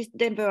 psychoanalysts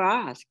never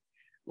ask,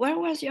 where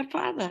was your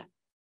father?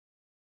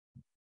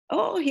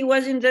 Oh, he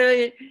was in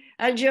the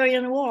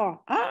Algerian war.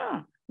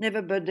 Ah,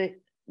 never, but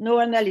no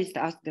analyst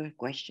asked the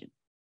question.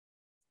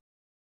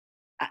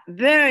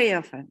 Very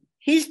often,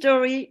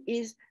 history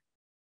is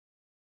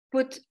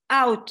put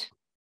out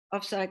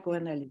of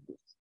psychoanalysis.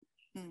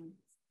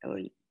 So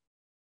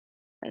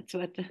that's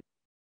what.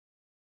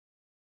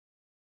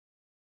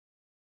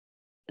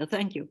 So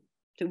thank you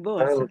to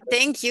both.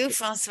 Thank you,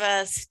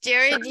 Françoise.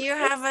 Jerry, do you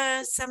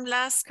have some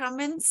last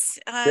comments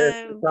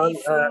Yes,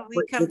 before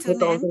we come to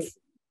an end?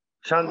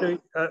 Jeanne,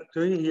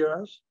 do you hear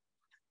us?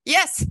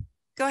 Yes,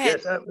 go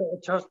ahead.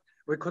 Yes,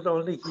 we could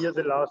only hear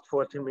the last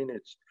 40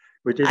 minutes.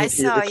 We didn't I hear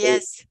saw, the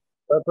yes.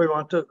 But we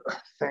want to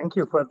thank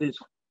you for these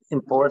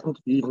important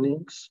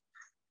evenings.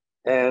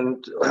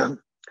 And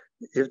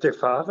if the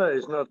father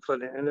is not for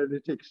the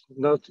analytics,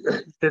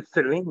 that's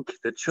the link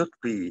that should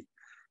be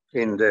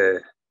in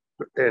the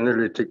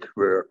analytic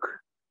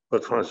work,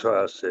 what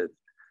Françoise said.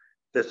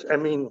 That's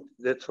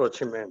what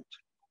she meant.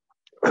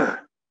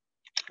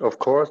 Of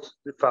course,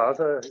 the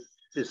father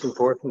is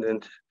important,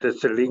 and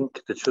there's a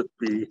link that should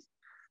be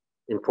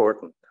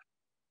important.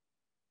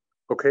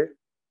 Okay?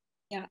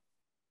 Yeah.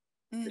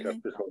 Yeah.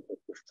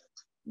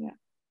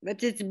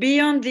 But it's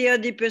beyond the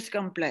Oedipus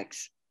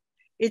complex.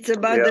 It's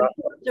about the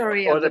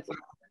history of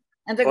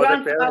and the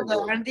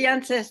grandfather and the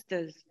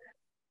ancestors.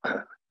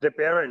 The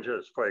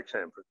Berengers, for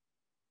example.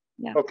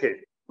 Yeah. Okay.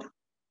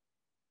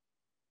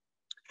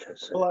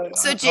 Well,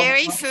 so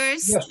Jerry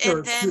first, yes, sure.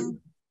 And then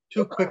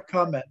two quick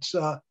comments.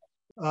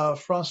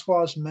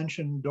 Françoise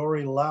mentioned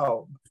Dori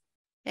Laub.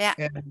 Yeah.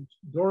 And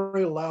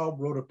Dori Laub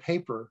wrote a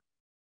paper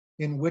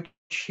in which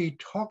he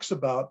talks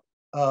about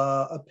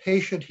a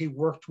patient he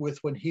worked with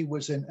when he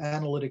was in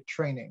analytic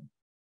training.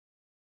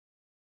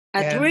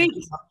 At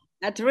Riggs.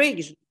 At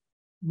Riggs.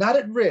 Not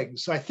at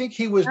Riggs. I think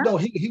he was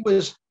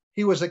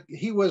he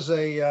was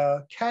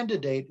a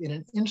candidate in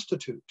an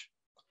institute,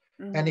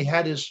 and he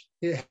had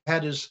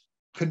his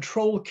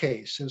control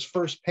case, his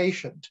first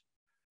patient,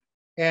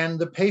 and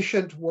the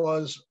patient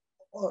was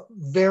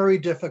very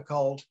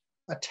difficult,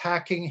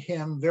 attacking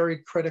him, very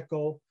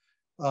critical,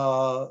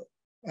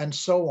 and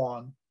so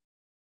on.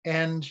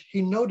 And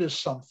he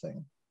noticed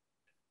something,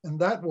 and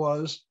that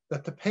was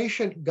that the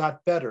patient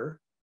got better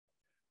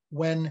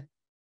when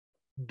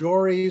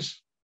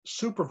Dori's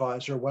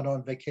supervisor went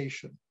on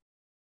vacation.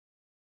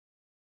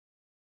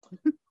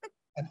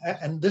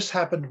 And this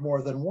happened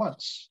more than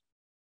once.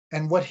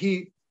 And what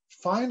he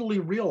finally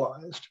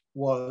realized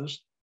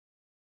was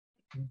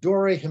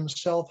Dore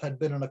himself had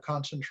been in a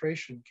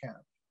concentration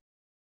camp.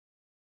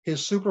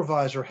 His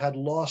supervisor had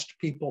lost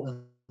people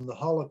in the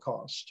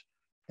Holocaust,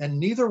 and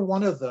neither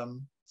one of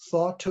them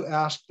thought to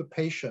ask the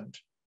patient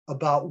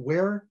about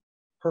where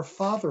her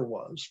father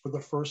was for the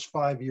first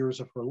 5 years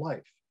of her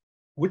life,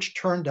 which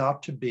turned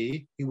out to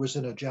be he was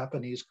in a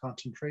Japanese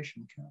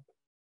concentration camp.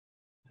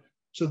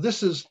 So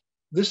this is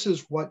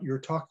what you're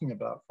talking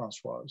about,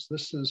 Françoise.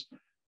 This is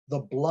the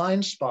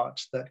blind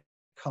spots that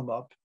come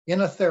up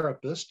in a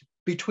therapist,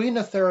 between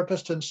a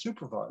therapist and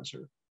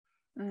supervisor,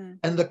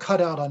 and the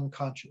cutout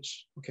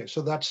unconscious. Okay,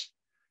 so that's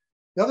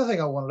the other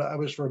thing I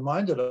was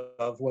reminded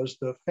of was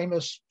the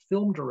famous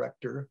film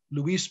director,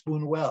 Luis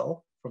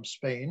Buñuel from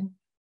Spain,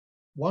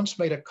 once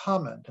made a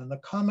comment, and the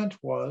comment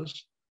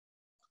was,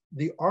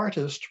 the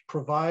artist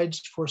provides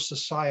for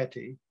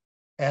society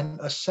an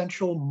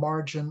essential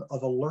margin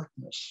of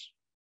alertness.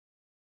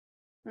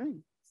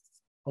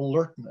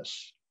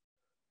 Alertness.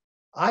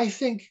 I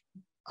think,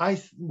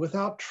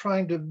 without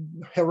trying to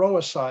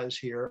heroicize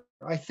here,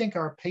 I think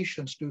our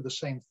patients do the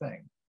same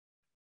thing.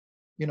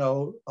 You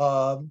know,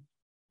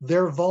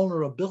 their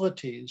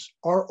vulnerabilities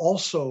are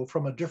also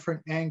from a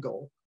different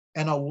angle,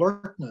 an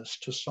alertness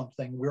to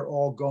something we're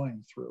all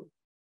going through.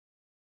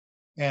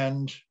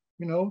 And,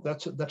 you know,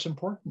 that's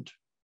important.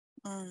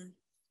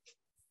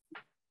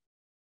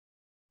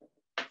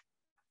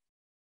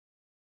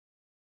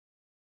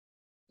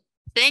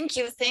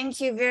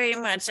 Thank you very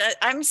much.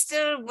 I'm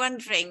still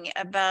wondering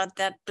about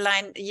that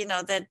blind, you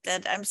know,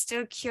 that I'm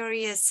still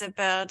curious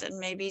about, and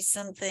maybe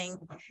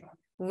something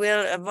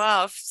will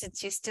evolve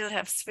since you still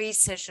have 3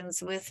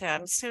 sessions with her.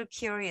 I'm still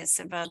curious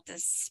about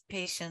this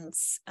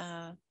patient's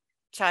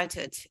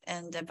childhood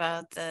and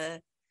about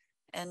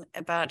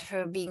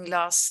her being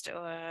lost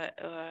or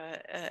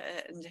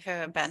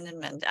her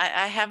abandonment.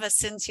 I have a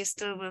sense you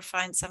still will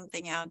find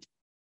something out.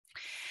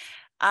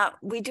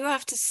 We do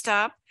have to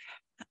stop.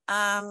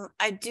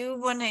 I do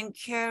want to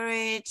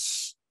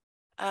encourage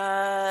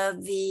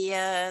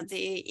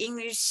the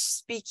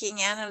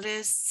English-speaking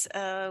analysts.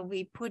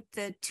 We put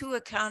the 2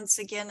 accounts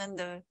again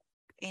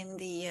in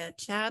the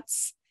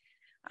chats.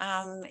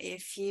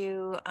 If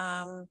you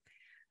are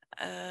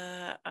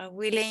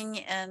willing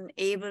and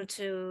able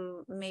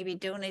to maybe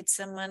donate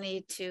some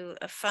money to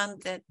a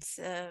fund that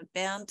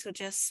Bernd, who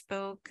just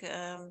spoke,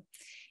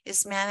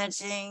 is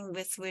managing,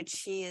 with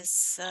which he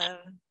is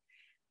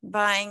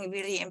buying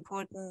really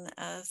important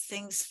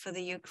things for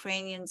the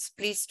Ukrainians,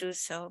 please do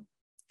so.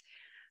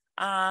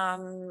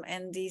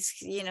 And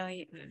these, you know,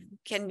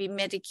 can be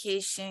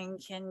medication,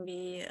 can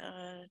be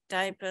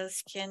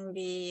diapers, can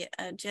be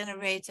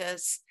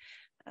generators.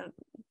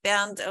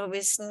 Bernd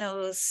always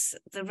knows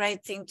the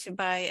right thing to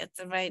buy at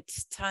the right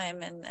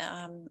time,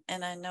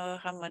 and I know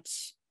how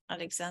much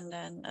Oleksandr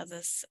and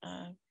others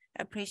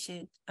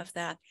appreciate of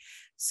that.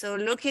 So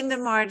look in the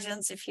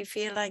margins. If you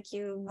feel like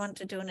you want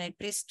to donate,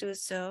 please do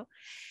so.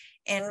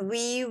 And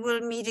we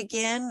will meet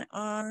again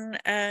on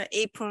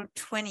April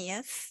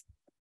 20th.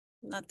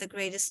 Not the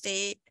greatest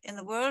day in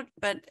the world,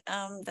 but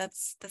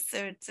that's the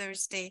 3rd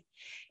Thursday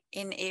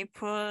in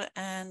April.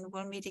 And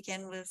we'll meet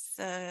again with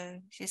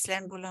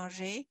Ghislaine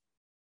Boulanger.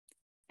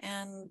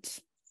 And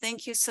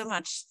thank you so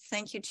much.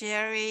 Thank you,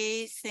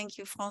 Jerry. Thank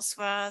you,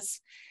 Françoise.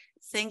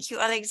 Thank you,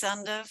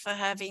 Oleksandr, for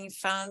having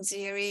found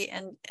Ziri.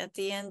 And at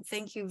the end,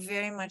 thank you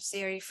very much,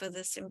 Ziri, for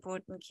this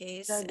important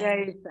case.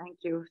 Sergei, thank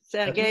you.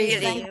 Sergei,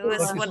 really, it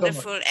was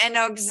wonderful. So and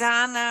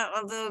Oksana,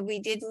 although we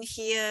didn't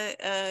hear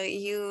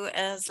you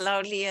as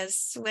loudly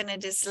as when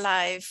it is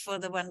live, for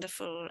the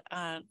wonderful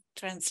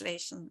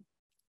translation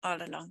all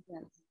along.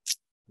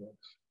 Yes.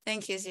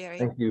 Thank you, Ziri.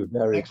 Thank you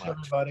very much. Thanks,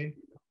 everybody.